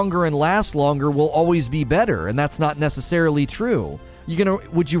is longer and lasts longer will always be better, and that's not necessarily true.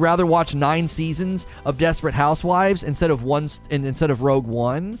 Would you rather watch 9 seasons of Desperate Housewives instead of Rogue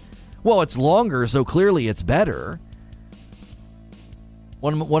One? Well, it's longer, so clearly it's better.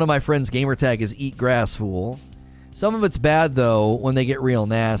 One of my friends' gamertag is Eat Grass Fool. Some of it's bad, though, when they get real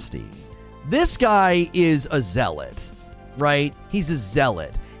nasty. This guy is a zealot, right? He's a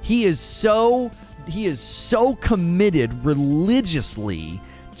zealot. He is so committed religiously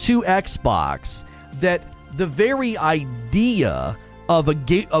to Xbox that the very idea of a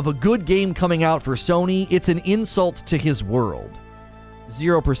good game coming out for Sony, it's an insult to his world.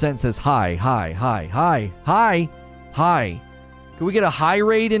 0% says hi. Can we get a high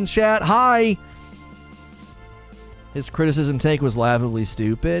rate in chat? Hi. His criticism take was laughably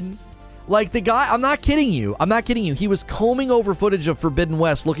stupid. Like, the guy, I'm not kidding you. He was combing over footage of Forbidden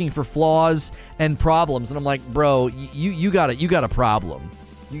West looking for flaws and problems. And I'm like, bro, you got a problem.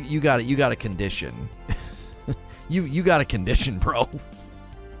 You got a condition. you got a condition, bro.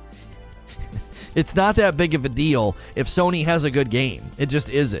 It's not that big of a deal if Sony has a good game. It just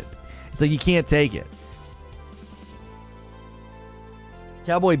isn't. It's like you can't take it.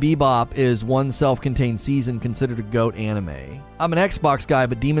 Cowboy Bebop is one self-contained season considered a GOAT anime. I'm an Xbox guy,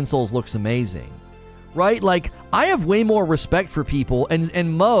 but Demon Souls looks amazing. Right? Like, I have way more respect for people,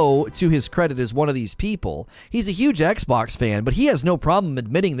 and Mo, to his credit, is one of these people. He's a huge Xbox fan, but he has no problem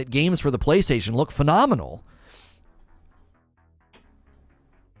admitting that games for the PlayStation look phenomenal.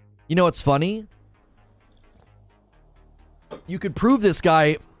 You know what's funny? You could prove this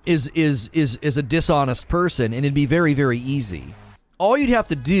guy is a dishonest person, and it'd be very, very easy. All you'd have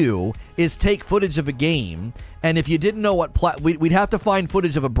to do is take footage of a game, and if you didn't know what we'd have to find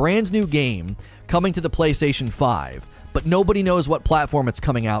footage of a brand new game coming to the PlayStation 5, but nobody knows what platform it's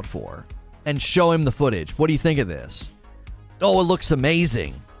coming out for, and show him the footage. What do you think of this? Oh, it looks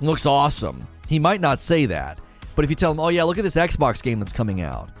amazing. It looks awesome. He might not say that, but if you tell him, oh yeah, look at this Xbox game that's coming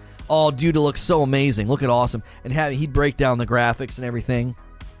out. Oh, dude, it looks so amazing. Look at awesome. And he'd break down the graphics and everything,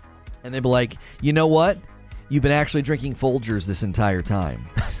 and they'd be like, you know what? You've been actually drinking Folgers this entire time.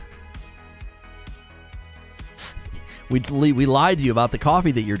 we lied to you about the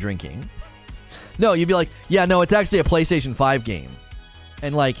coffee that you're drinking. No, you'd be like, yeah, no, it's actually a PlayStation 5 game.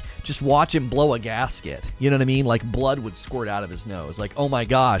 And, like, just watch him blow a gasket. You know what I mean? Like, blood would squirt out of his nose. Like, oh my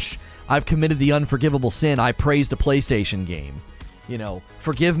gosh, I've committed the unforgivable sin. I praised a PlayStation game. You know,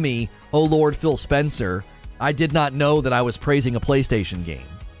 forgive me, oh Lord Phil Spencer. I did not know that I was praising a PlayStation game.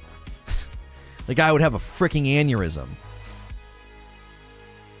 The guy would have a freaking aneurysm.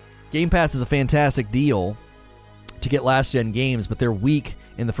 Game Pass is a fantastic deal to get last-gen games, but they're weak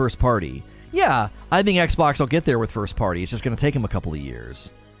in the first party. Yeah, I think Xbox will get there with first party. It's just going to take them a couple of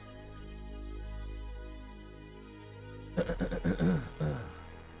years.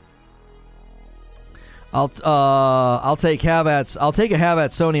 I'll take a have at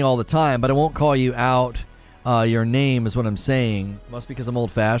Sony all the time, but I won't call you out. Your name is what I'm saying. Must be because I'm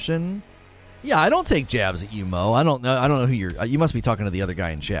old-fashioned. Yeah, I don't take jabs at you, Mo. I don't know who you're. You must be talking to the other guy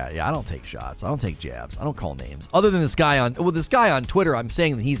in chat. Yeah, I don't take shots. I don't take jabs. I don't call names. Other than this guy on Twitter, I'm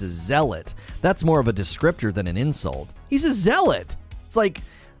saying that he's a zealot. That's more of a descriptor than an insult. He's a zealot. It's like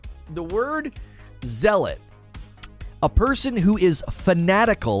the word zealot. A person who is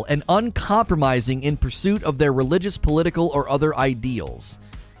fanatical and uncompromising in pursuit of their religious, political, or other ideals.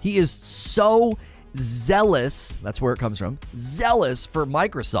 He is so zealous. That's where it comes from. Zealous for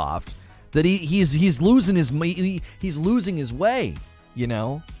Microsoft. That he's losing his way, you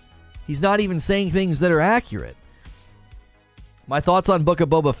know? He's not even saying things that are accurate. My thoughts on Book of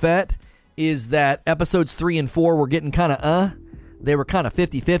Boba Fett is that episodes 3 and 4 were getting kind of They were kind of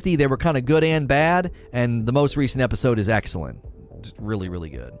 50-50. They were kind of good and bad, and the most recent episode is excellent. Just really,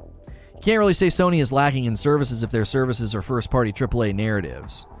 really good. You can't really say Sony is lacking in services if their services are first-party AAA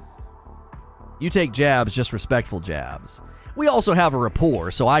narratives. You take jabs, just respectful jabs. We also have a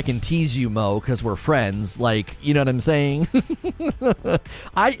rapport, so I can tease you, Mo, because we're friends. Like, you know what I'm saying?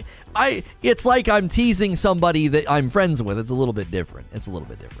 It's like I'm teasing somebody that I'm friends with. It's a little bit different. It's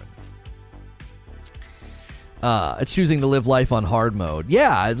choosing to live life on hard mode.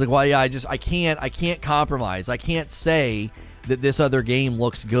 Yeah, it's like, well, yeah, I can't compromise. I can't say that this other game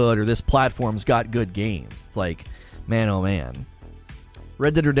looks good or this platform's got good games. It's like, man, oh man.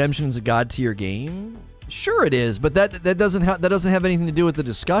 Red Dead Redemption is a god tier game. Sure it is, but that doesn't have anything to do with the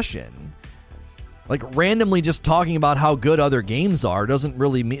discussion. Like, randomly just talking about how good other games are doesn't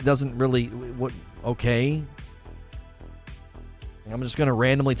really okay. I'm just going to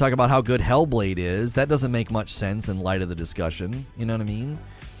randomly talk about how good Hellblade is. That doesn't make much sense in light of the discussion. You know what I mean?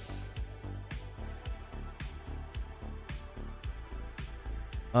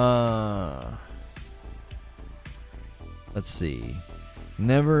 Let's see.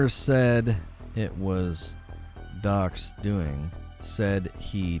 Never said it was Doc's doing. Said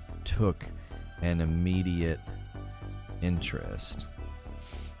he took an immediate interest.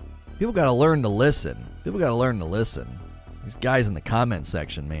 People got to learn to listen. These guys in the comment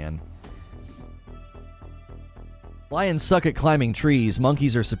section, man. Lions suck at climbing trees.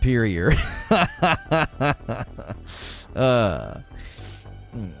 Monkeys are superior.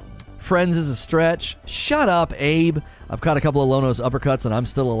 Friends is a stretch. Shut up, Abe. I've caught a couple of Lono's uppercuts and I'm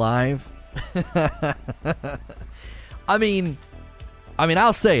still alive. I mean,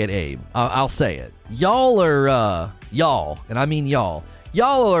 I'll say it, Abe. I'll say it. Y'all are y'all, and I mean y'all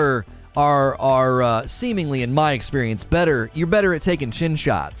are seemingly, in my experience, better. You're better at taking chin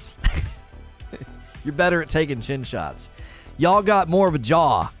shots. You're better at taking chin shots. Y'all got more of a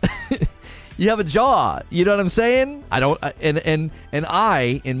jaw. You have a jaw. You know what I'm saying? I don't. And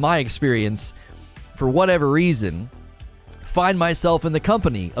I, in my experience, for whatever reason, find myself in the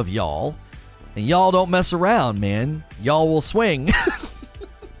company of y'all, and y'all don't mess around, man. Y'all will swing.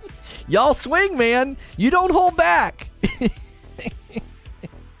 Y'all swing, man. You don't hold back.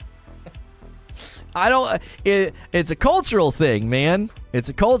 It's a cultural thing, man. It's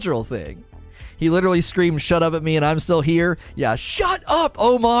a cultural thing. He literally screamed, "Shut up" at me, and I'm still here. Yeah, shut up,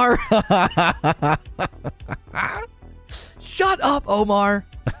 Omar. Shut up, Omar.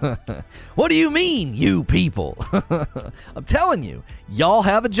 What do you mean, you people? I'm telling you, y'all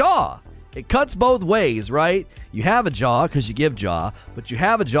have a jaw. It cuts both ways, right? You have a jaw because you give jaw, but you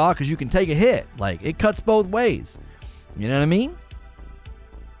have a jaw because you can take a hit. Like, it cuts both ways. You know what I mean?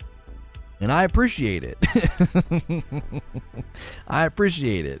 And I appreciate it. I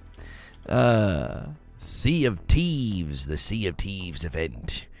appreciate it. Sea of Thieves, the Sea of Thieves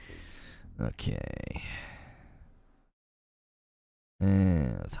event. Okay.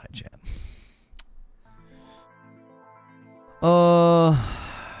 Let's hide chat.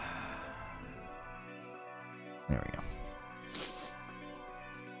 There we go.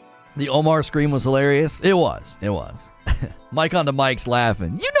 The Omar scream was hilarious. It was. Mike on the mic's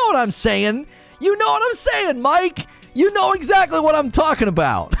laughing. You know what I'm saying. You know what I'm saying, Mike. You know exactly what I'm talking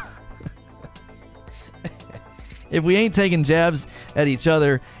about. If we ain't taking jabs at each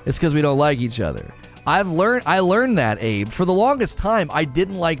other, it's because we don't like each other. I learned that, Abe. For the longest time, I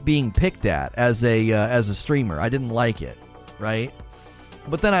didn't like being picked at as a streamer. I didn't like it, right?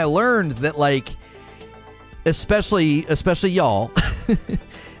 But then I learned that, like, especially y'all,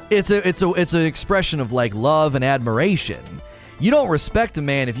 it's an expression of, like, love and admiration. You don't respect a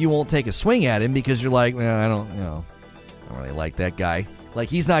man if you won't take a swing at him because you're like, I don't really like that guy. Like,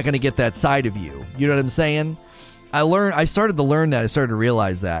 he's not going to get that side of you. You know what I'm saying? I started to learn that. I started to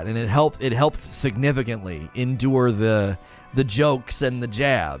realize that, and it helped significantly endure the jokes and the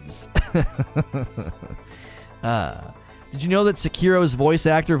jabs. Did you know that Sekiro's voice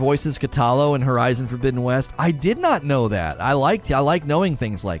actor voices Katalo in Horizon Forbidden West? I did not know that. I like knowing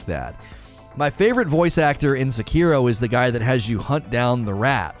things like that. My favorite voice actor in Sekiro is the guy that has you hunt down the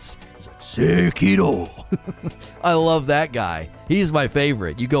rats. He's like, Sekiro. I love that guy. He's my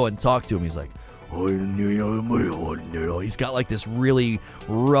favorite. You go and talk to him. He's like, he's got like this really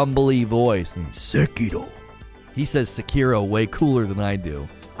rumbly voice. And Sekiro. He says Sekiro way cooler than I do.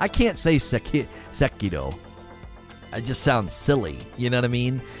 I can't say Sekiro. I just sound silly. You know what I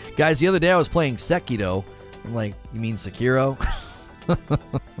mean? Guys, the other day I was playing Sekiro. I'm like, you mean Sekiro?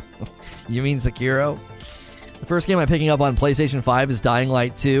 You mean Sekiro? The first game I'm picking up on PlayStation 5 is Dying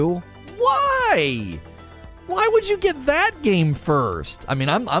Light 2. Why? Why would you get that game first? I mean,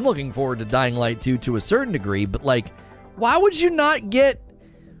 I'm looking forward to Dying Light 2 to a certain degree, but like, why would you not get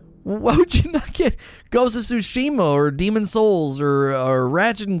Ghost of Tsushima or Demon Souls or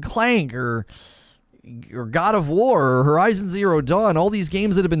Ratchet and Clank or God of War or Horizon Zero Dawn, all these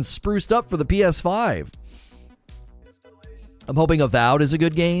games that have been spruced up for the PS5? I'm hoping Avowed is a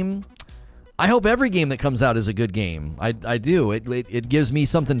good game. I hope every game that comes out is a good game. I do. It gives me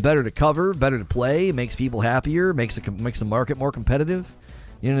something better to cover, better to play, makes people happier, makes the market more competitive.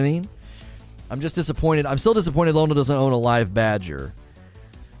 You know what I mean? I'm just disappointed. I'm still disappointed Lona doesn't own a live Badger.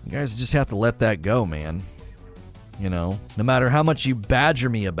 You guys just have to let that go, man. You know, no matter how much you badger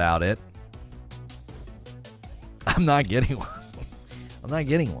me about it, I'm not getting one. I'm not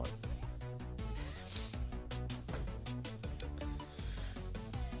getting one.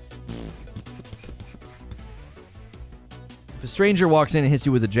 If a stranger walks in and hits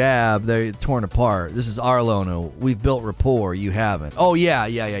you with a jab, they're torn apart. This is Arlono. We've built rapport. You haven't. Oh,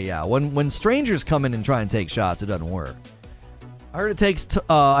 yeah. When strangers come in and try and take shots, it doesn't work. I heard it takes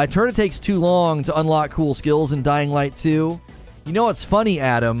too long to unlock cool skills in Dying Light 2. You know what's funny,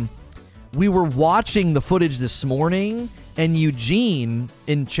 Adam? We were watching the footage this morning, and Eugene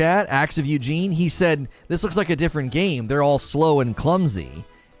in chat, Acts of Eugene, he said, this looks like a different game. They're all slow and clumsy.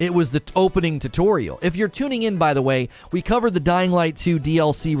 It was the opening tutorial. If you're tuning in, by the way, we covered the Dying Light 2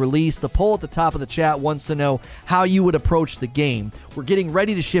 DLC release. The poll at the top of the chat wants to know how you would approach the game. We're getting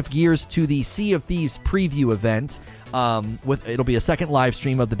ready to shift gears to the Sea of Thieves preview event. It'll be a second live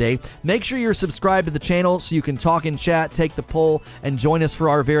stream of the day. Make sure you're subscribed to the channel so you can talk in chat, take the poll, and join us for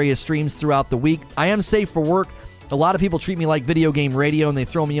our various streams throughout the week. I am safe for work. A lot of people treat me like video game radio, and they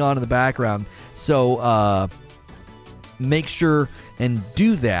throw me on in the background. So make sure and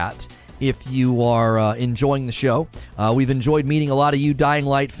do that. if you are enjoying the show. We've enjoyed meeting a lot of you Dying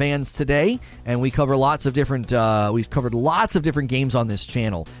Light fans today, and we cover lots of different. We've covered lots of different games on this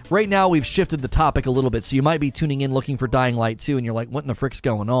channel. Right now, we've shifted the topic a little bit, so you might be tuning in looking for Dying Light 2, and you're like, "What in the frick's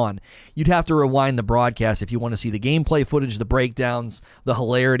going on?" You'd have to rewind the broadcast if you want to see the gameplay footage, the breakdowns, the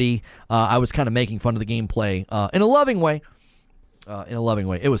hilarity. I was kind of making fun of the gameplay in a loving way.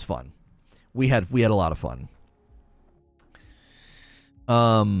 It was fun. We had a lot of fun.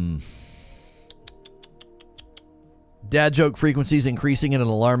 Dad joke frequencies increasing at an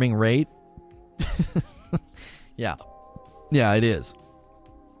alarming rate. Yeah, it is.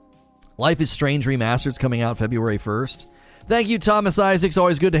 Life is Strange Remastered's coming out February 1st. Thank you, Thomas Isaacs.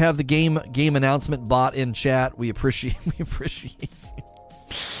 Always good to have the game announcement bot in chat. We appreciate you.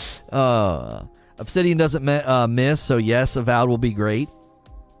 Obsidian doesn't miss, so yes, Avowed will be great.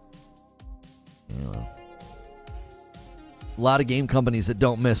 Yeah. A lot of game companies that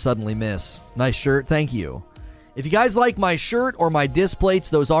don't miss suddenly miss. Nice shirt. Thank you. If you guys like my shirt or my displates,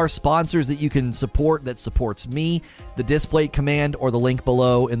 those are sponsors that you can support that supports me. The displate command or the link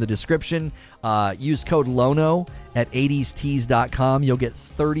below in the description. Use code LONO at 80stees.com. You'll get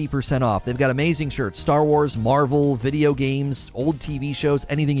 30% off. They've got amazing shirts. Star Wars, Marvel, video games, old TV shows,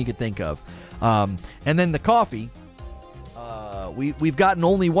 anything you could think of. And then the coffee. We've gotten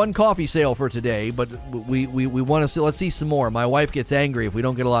only one coffee sale for today, but we want to see. Let's see some more. My wife gets angry if we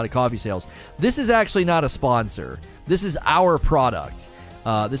don't get a lot of coffee sales. This is actually not a sponsor. This is our product.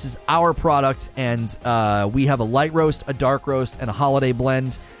 And we have a light roast, a dark roast, and a holiday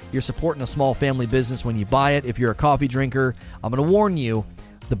blend. You're supporting a small family business when you buy it. If you're a coffee drinker, I'm going to warn you,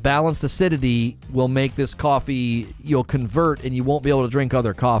 the balanced acidity will make this coffee, you'll convert, and you won't be able to drink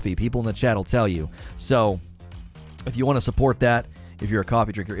other coffee. People in the chat will tell you. So if you want to support that, if you're a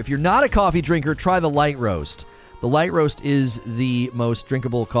coffee drinker. If you're not a coffee drinker, try the light roast. The light roast is the most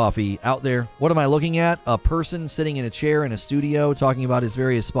drinkable coffee out there. What am I looking at? A person sitting in a chair in a studio talking about his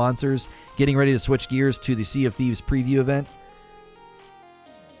various sponsors, getting ready to switch gears to the Sea of Thieves preview event.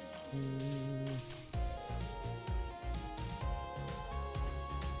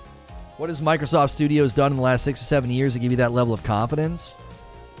 What has Microsoft Studios done in the last 6 to 7 years to give you that level of confidence?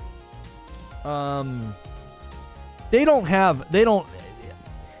 I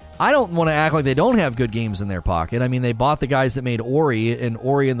don't want to act like they don't have good games in their pocket. I mean, they bought the guys that made Ori, and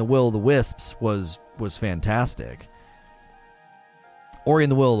Ori and the Will of the Wisps was fantastic. Ori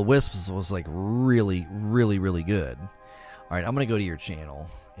and the Will of the Wisps was like really, really, really good. All right, I'm going to go to your channel.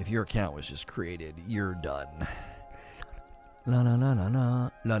 If your account was just created, you're done. La la la la la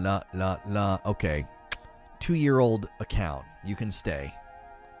la la la la. Okay. 2-year-old account. You can stay.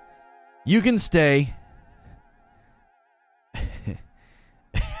 You can stay.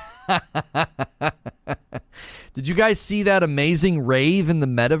 Did you guys see that amazing rave in the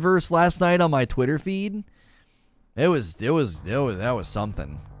metaverse last night on my Twitter feed? That was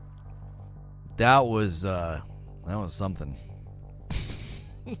something. That was something.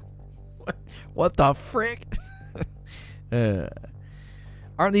 What the frick?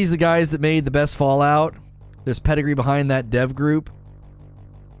 Aren't these the guys that made the best Fallout? There's pedigree behind that dev group.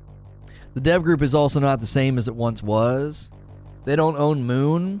 The dev group is also not the same as it once was. They don't own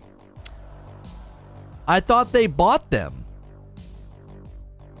Moon. I thought they bought them.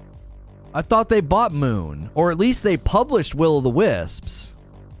 I thought they bought Moon. Or at least they published Will of the Wisps.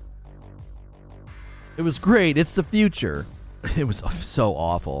 It was great. It's the future. It was so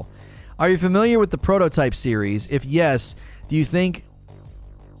awful. Are you familiar with the Prototype series? If yes, do you think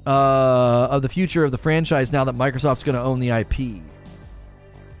of the future of the franchise now that Microsoft's going to own the IP?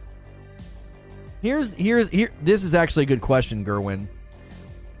 This is actually a good question, Gerwin.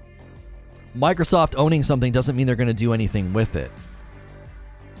 Microsoft owning something doesn't mean they're going to do anything with it.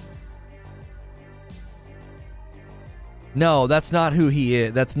 No, that's not who he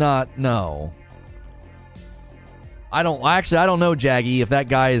is. That's not, no. I don't know, Jaggy, if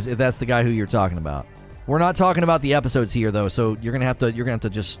that's the guy who you're talking about. We're not talking about the episodes here though, so you're going to have to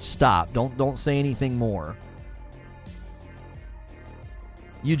just stop. Don't say anything more.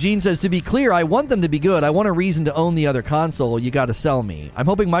 Eugene says, to be clear, I want them to be good. I want a reason to own the other console. You got to sell me. I'm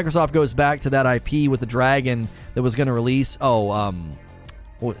hoping Microsoft goes back to that IP with the Dragon that was going to release. What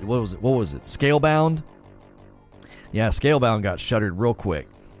was it? Scalebound? Yeah, Scalebound got shuttered real quick.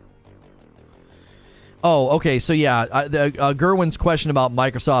 Oh, okay. So yeah, Gerwin's question about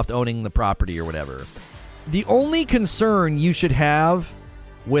Microsoft owning the property or whatever. The only concern you should have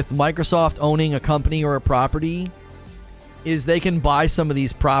with Microsoft owning a company or a property is they can buy some of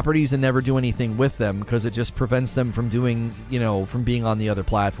these properties and never do anything with them because it just prevents them from doing, from being on the other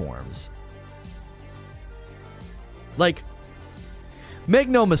platforms. Like Make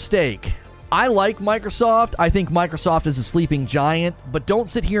no mistake, I like Microsoft. I think Microsoft is a sleeping giant, but don't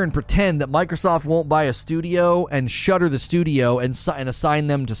sit here and pretend that Microsoft won't buy a studio and shutter the studio and assign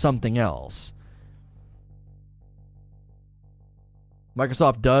them to something else.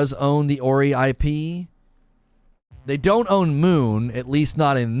 Microsoft does own the Ori IP. They don't own Moon, at least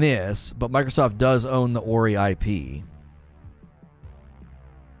not in this, but Microsoft does own the Ori IP.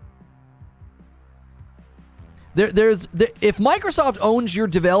 If Microsoft owns your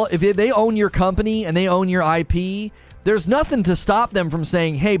if they own your company and they own your IP, there's nothing to stop them from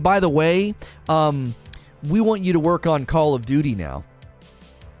saying, hey, by the way, we want you to work on Call of Duty now.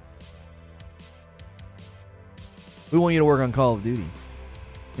 We want you to work on Call of Duty.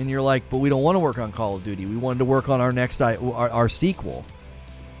 And you're like, but we don't want to work on Call of Duty. We wanted to work on our next our sequel.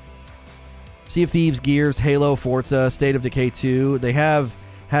 Sea of Thieves, Gears, Halo, Forza, State of Decay 2. They have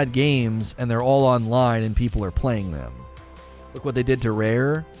had games, and they're all online, and people are playing them. Look what they did to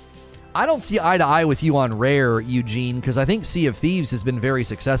Rare. I don't see eye to eye with you on Rare, Eugene, because I think Sea of Thieves has been very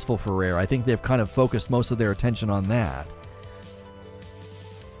successful for Rare. I think they've kind of focused most of their attention on that.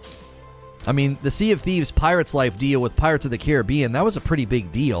 I mean, the Sea of Thieves Pirates Life deal with Pirates of the Caribbean, that was a pretty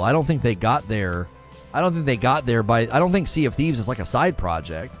big deal. I don't think they got there. I don't think Sea of Thieves is like a side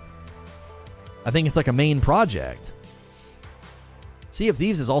project. I think it's like a main project. Sea of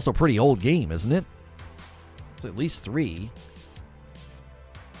Thieves is also a pretty old game, isn't it? It's at least 3.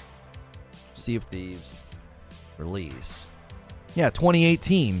 Sea of Thieves release. Yeah,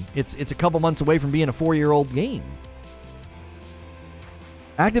 2018. It's a couple months away from being a 4-year-old game.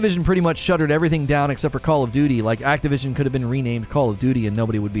 Activision pretty much shuttered everything down except for Call of Duty. Like, Activision could have been renamed Call of Duty and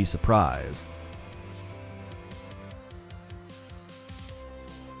nobody would be surprised.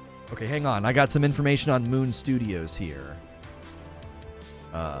 Okay, hang on. I got some information on Moon Studios here.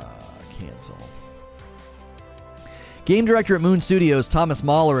 Cancel. Game director at Moon Studios, Thomas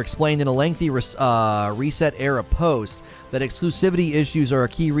Mahler, explained in a lengthy Reset-era post that exclusivity issues are a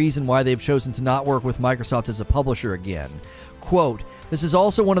key reason why they've chosen to not work with Microsoft as a publisher again. Quote, "This is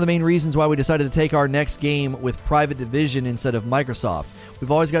also one of the main reasons why we decided to take our next game with Private Division instead of Microsoft.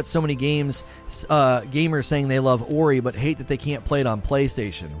 We've always got so many gamers saying they love Ori but hate that they can't play it on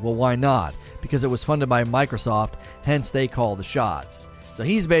PlayStation. Well, why not? Because it was funded by Microsoft, hence they call the shots." So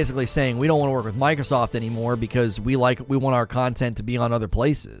he's basically saying we don't want to work with Microsoft anymore because we want our content to be on other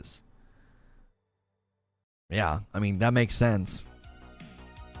places. Yeah, I mean, that makes sense.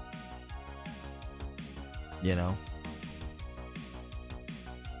 You know?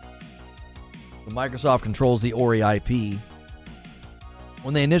 Microsoft controls the Ori IP.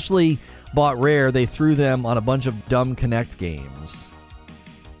 When they initially bought Rare, they threw them on a bunch of dumb Kinect games.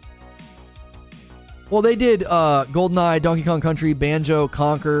 Well, they did GoldenEye, Donkey Kong Country, Banjo,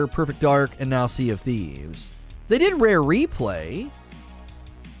 Conquer, Perfect Dark, and now Sea of Thieves. They did Rare Replay.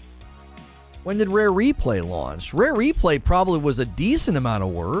 When did Rare Replay launch? Rare Replay probably was a decent amount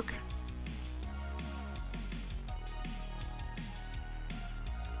of work.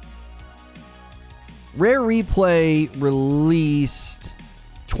 Rare Replay released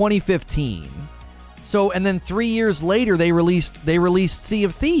 2015. So, and then 3 years later, they released Sea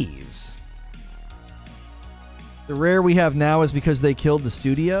of Thieves. The Rare we have now is because they killed the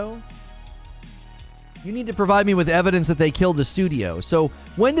studio? You need to provide me with evidence that they killed the studio. So,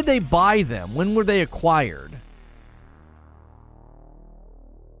 when did they buy them? When were they acquired?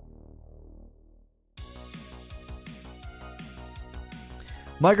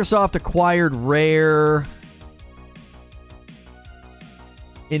 Microsoft acquired Rare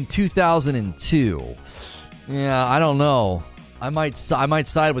in 2002. Yeah, I don't know. I might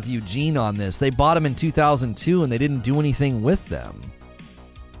side with Eugene on this. They bought them in 2002 and they didn't do anything with them.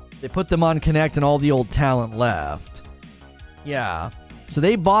 They put them on Kinect and all the old talent left. Yeah. So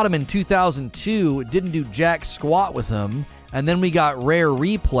they bought them in 2002, didn't do jack squat with them, and then we got Rare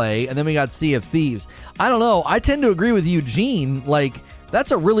Replay, and then we got Sea of Thieves. I don't know. I tend to agree with Eugene. Like,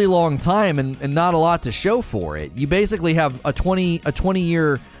 that's a really long time and not a lot to show for it. You basically have a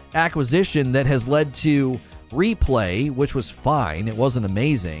 20-year acquisition that has led to Replay, which was fine. It wasn't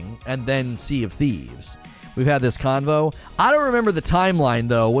amazing. And then Sea of Thieves. We've had this convo. I don't remember the timeline,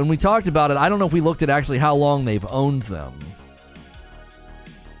 though. When we talked about it, I don't know if we looked at actually how long they've owned them.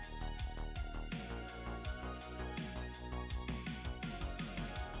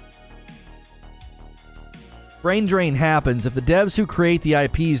 Brain drain happens. If the devs who create the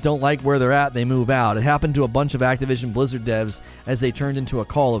IPs don't like where they're at, they move out. It happened to a bunch of Activision Blizzard devs as they turned into a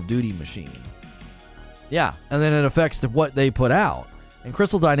Call of Duty machine. Yeah, and then it affects what they put out. And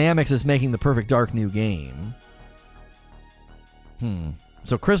Crystal Dynamics is making the Perfect Dark new game.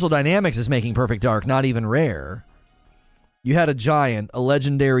 So Crystal Dynamics is making Perfect Dark, not even Rare. You had a giant, a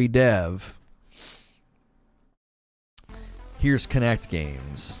legendary dev. Here's Kinect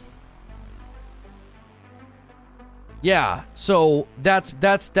Games. Yeah, so that's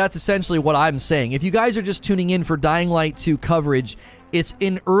essentially what I'm saying. If you guys are just tuning in for Dying Light 2 coverage, it's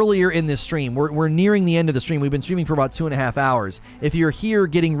in earlier in this stream. We're nearing the end of the stream. We've been streaming for about 2.5 hours. If you're here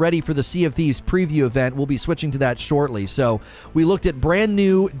getting ready for the Sea of Thieves preview event, we'll be switching to that shortly. So we looked at brand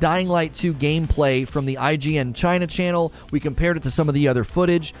new Dying Light 2 gameplay from the IGN China channel. We compared it to some of the other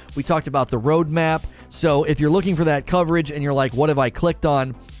footage. We talked about the roadmap. So if you're looking for that coverage and you're like, what have I clicked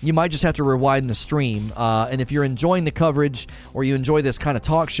on? You might just have to rewind the stream. And if you're enjoying the coverage or you enjoy this kind of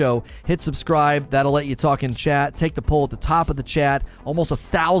talk show, hit subscribe. That'll let you talk in chat. Take the poll at the top of the chat. Almost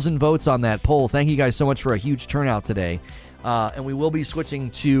 1,000 votes on that poll. Thank you guys so much for a huge turnout today. And we will be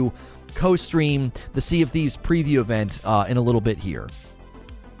switching to co-stream the Sea of Thieves preview event in a little bit here.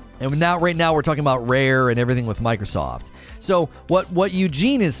 And right now we're talking about Rare and everything with Microsoft. So what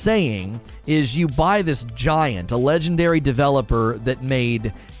Eugene is saying is you buy this giant, a legendary developer that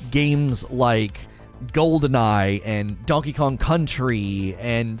made games like GoldenEye and Donkey Kong Country,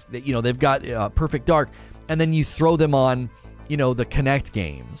 and they've got Perfect Dark, and then you throw them on the Kinect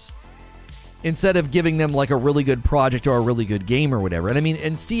games instead of giving them like a really good project or a really good game or whatever. And I mean,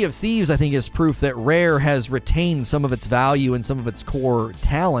 and Sea of Thieves, I think, is proof that Rare has retained some of its value and some of its core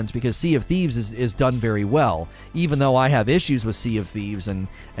talent, because Sea of Thieves is done very well, even though I have issues with Sea of Thieves and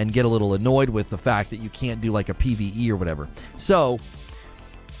get a little annoyed with the fact that you can't do like a PvE or whatever. So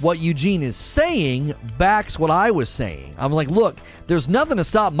what Eugene is saying backs what I was saying. I'm like, look, there's nothing to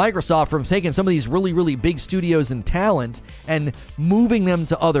stop Microsoft from taking some of these really, really big studios and talent and moving them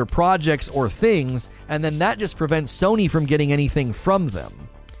to other projects or things, and then that just prevents Sony from getting anything from them.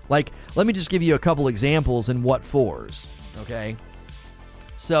 Like, let me just give you a couple examples in what fors, okay?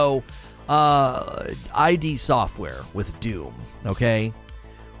 So, ID Software with Doom, okay?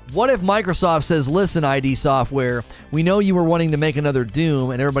 What if Microsoft says, listen, ID Software, we know you were wanting to make another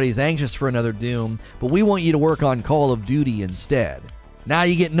Doom and everybody's anxious for another Doom, but we want you to work on Call of Duty instead. Now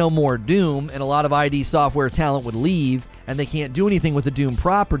you get no more Doom, and a lot of ID Software talent would leave, and they can't do anything with the Doom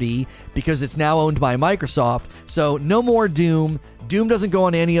property because it's now owned by Microsoft. So no more Doom. Doom doesn't go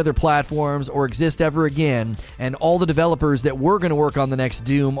on any other platforms or exist ever again, and all the developers that were going to work on the next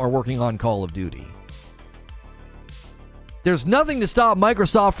Doom are working on Call of Duty. There's nothing to stop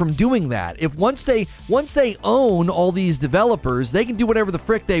Microsoft from doing that. If once they own all these developers, they can do whatever the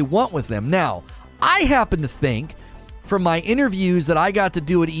frick they want with them. Now, I happen to think, from my interviews that I got to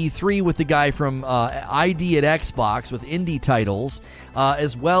do at E3 with the guy from ID at Xbox with indie titles,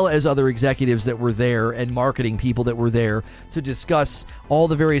 as well as other executives that were there and marketing people that were there to discuss all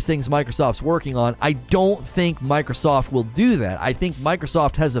the various things Microsoft's working on, I don't think Microsoft will do that. I think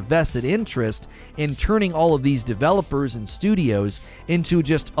Microsoft has a vested interest in turning all of these developers and studios into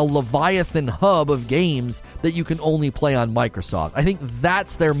just a Leviathan hub of games that you can only play on Microsoft. I think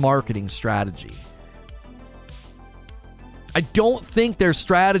that's their marketing strategy. I don't think their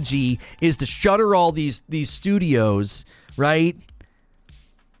strategy is to shutter all these studios, right?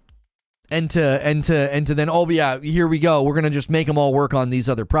 And to then, oh yeah, here we go, we're gonna just make them all work on these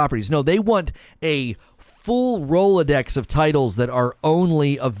other properties. No, they want a full Rolodex of titles that are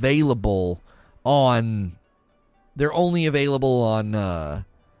only available on. They're only available on the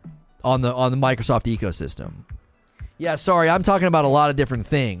Microsoft ecosystem. Yeah, sorry, I'm talking about a lot of different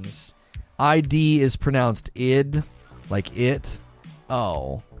things. ID is pronounced id. Like it?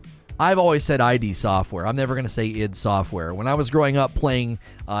 Oh. I've always said ID Software. I'm never going to say id Software. When I was growing up playing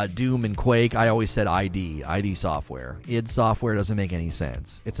Doom and Quake, I always said ID Software. Id Software doesn't make any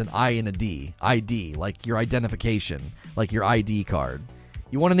sense. It's an I and a D. ID, like your identification, like your ID card.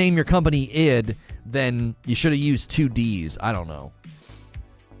 You want to name your company id, then you should have used 2 Ds. I don't know.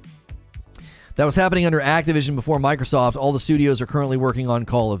 That was happening under Activision before Microsoft. All the studios are currently working on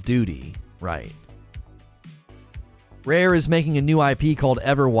Call of Duty. Right. Rare is making a new IP called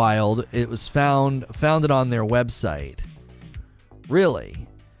Everwild. It was founded on their website. Really?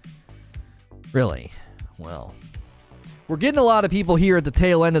 Really? Well, we're getting a lot of people here at the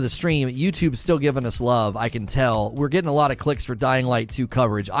tail end of the stream. YouTube's still giving us love, I can tell. We're getting a lot of clicks for Dying Light 2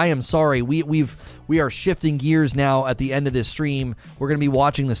 coverage. I am sorry. We are shifting gears now at the end of this stream. We're going to be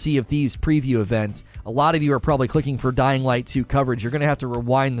watching the Sea of Thieves preview event. A lot of you are probably clicking for Dying Light 2 coverage. You're going to have to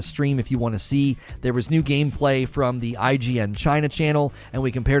rewind the stream if you want to see. There was new gameplay from the IGN China channel, and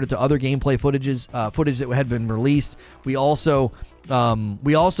we compared it to other gameplay footage that had been released. We also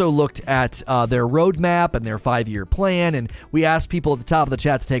We also looked at their roadmap and their 5-year plan, and we asked people at the top of the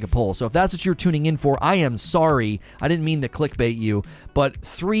chat to take a poll. So if that's what you're tuning in for, I am sorry. I didn't mean to clickbait you, but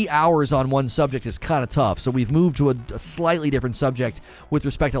 3 hours on one subject is kind of tough. So we've moved to a slightly different subject with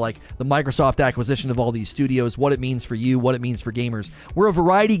respect to like the Microsoft acquisition of all these studios, what it means for you, what it means for gamers. We're a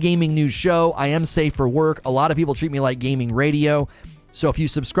variety gaming news show. I am safe for work. A lot of people treat me like gaming radio. So if you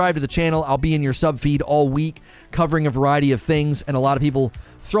subscribe to the channel, I'll be in your sub feed all week covering a variety of things, and a lot of people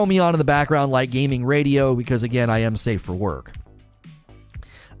throw me on in the background like gaming radio because, again, I am safe for work.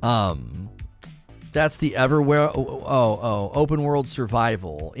 That's the open world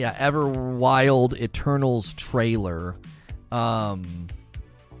survival. Yeah, Everwild Eternals trailer.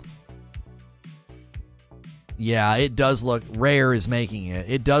 Yeah, it does look... Rare is making it.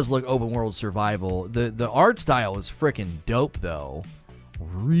 It does look open world survival. The art style is freaking dope, though.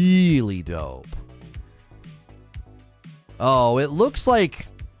 Really dope. Oh, it looks like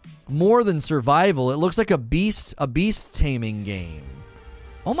more than survival. It looks like a beast taming game.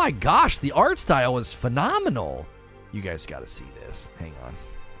 Oh my gosh, the art style is phenomenal. You guys got to see this. Hang on.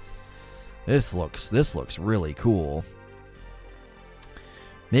 This looks really cool.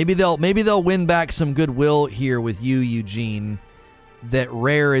 Maybe they'll win back some goodwill here with you, Eugene. That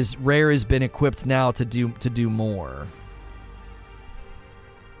Rare has been equipped now to do more.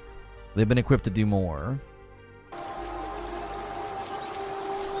 They've been equipped to do more.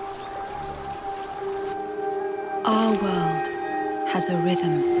 Our world has a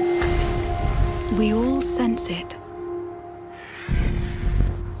rhythm. We all sense it.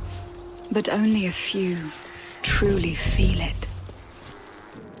 But only a few truly feel it.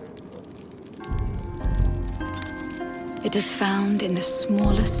 It is found in the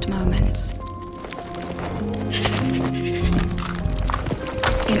smallest moments.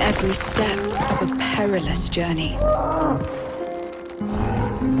 In every step of a perilous journey.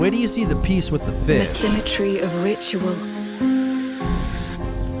 Where do you see the piece with the fish? The symmetry of ritual.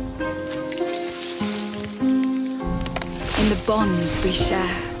 In the bonds we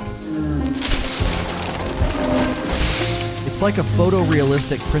share. It's like a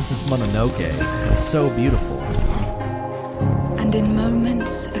photorealistic Princess Mononoke. It's so beautiful. And in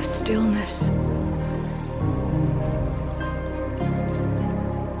moments of stillness.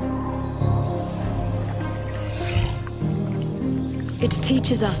 It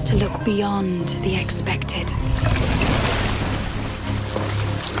teaches us to look beyond the expected.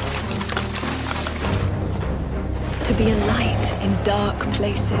 To be a light in dark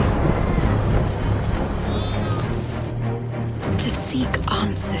places. To seek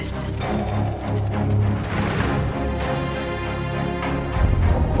answers.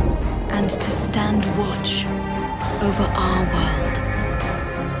 And to stand watch over our world.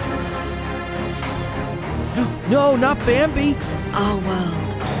 No, not Bambi! Our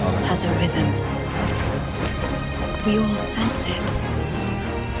world has a rhythm. We all sense it.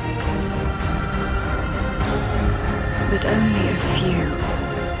 But only a few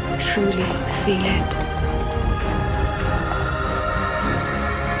truly feel it.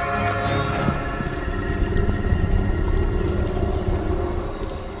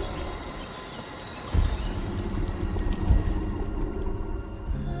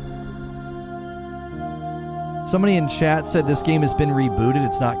 Somebody in chat said this game has been rebooted.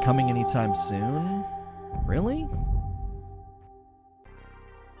 It's not coming anytime soon. Really?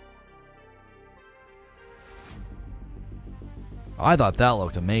 I thought that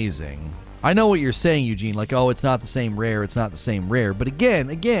looked amazing. I know what you're saying, Eugene. Like, oh, it's not the same Rare. It's not the same Rare. But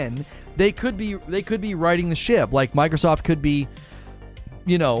again, they could be riding the ship. Like Microsoft could be,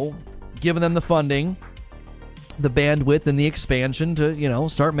 giving them the funding, the bandwidth, and the expansion to,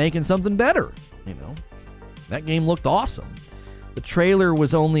 start making something better. That game looked awesome. This trailer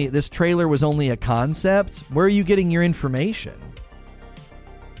was only a concept. Where are you getting your information?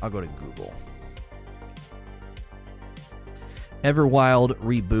 I'll go to Google. Everwild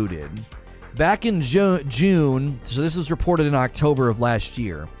rebooted. Back in June, so this was reported in October of last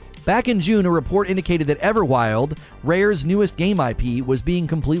year. Back in June, a report indicated that Everwild, Rare's newest game IP, was being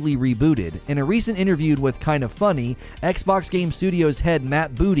completely rebooted. In a recent interview with Kinda Funny, Xbox Game Studios head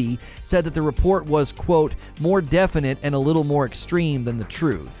Matt Booty said that the report was, quote, more definite and a little more extreme than the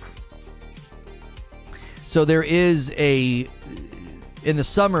truth. So there is in the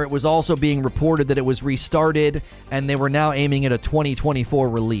summer, it was also being reported that it was restarted and they were now aiming at a 2024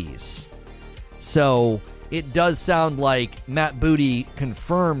 release. So it does sound like Matt Booty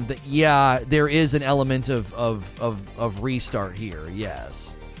confirmed that, yeah, there is an element of restart here.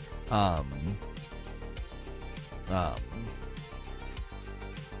 Yes.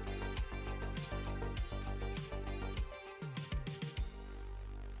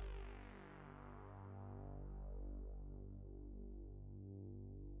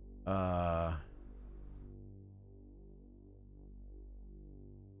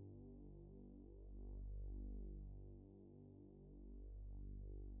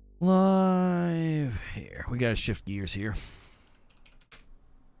 Live here. We gotta shift gears here.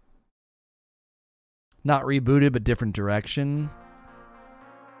 Not rebooted, but different direction.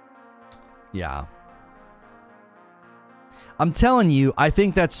 Yeah. I'm telling you, I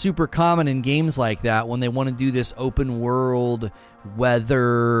think that's super common in games like that when they want to do this open world,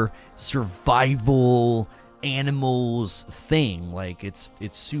 weather, survival, animals thing. Like, it's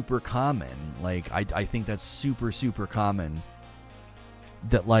super common. Like, I think that's super, super common.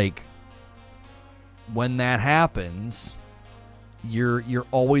 That, like, when that happens, you're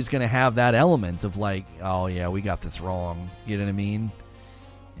always going to have that element of, like, oh, yeah, we got this wrong. You know what I mean?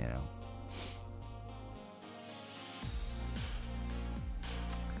 You know.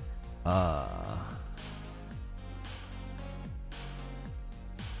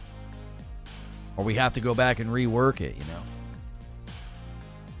 Or we have to go back and rework it, you know.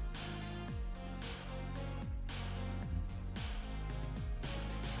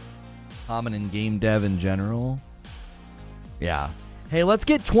 Common in game dev in general. Yeah. Hey, let's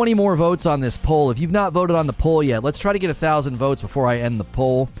get 20 more votes on this poll. If you've not voted on the poll yet, let's try to get 1,000 votes before I end the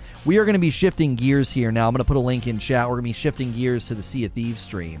poll. We are going to be shifting gears here now. I'm going to put a link in chat. We're going to be shifting gears to the Sea of Thieves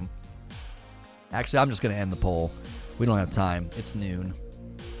stream. Actually, I'm just going to end the poll. We don't have time. It's noon.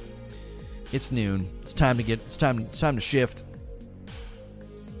 It's noon. It's time to shift.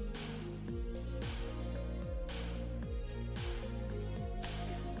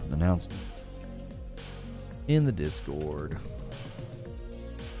 Announcement in the Discord.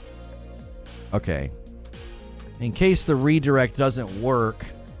 Okay. In case the redirect doesn't work,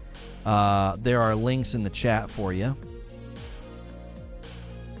 there are links in the chat for you.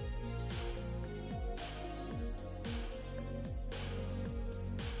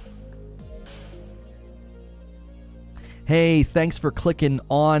 Hey, thanks for clicking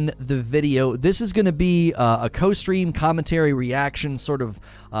on the video. This is going to be a co-stream commentary reaction sort of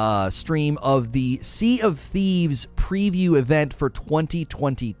stream of the Sea of Thieves preview event for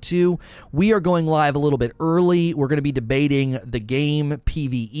 2022. We are going live a little bit early. We're going to be debating the game,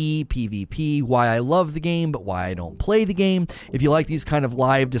 PvE, PvP, why I love the game, but why I don't play the game. If you like these kind of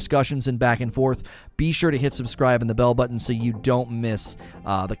live discussions and back and forth, be sure to hit subscribe and the bell button so you don't miss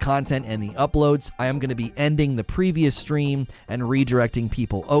the content and the uploads. I am going to be ending the previous stream and redirecting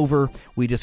people over. We just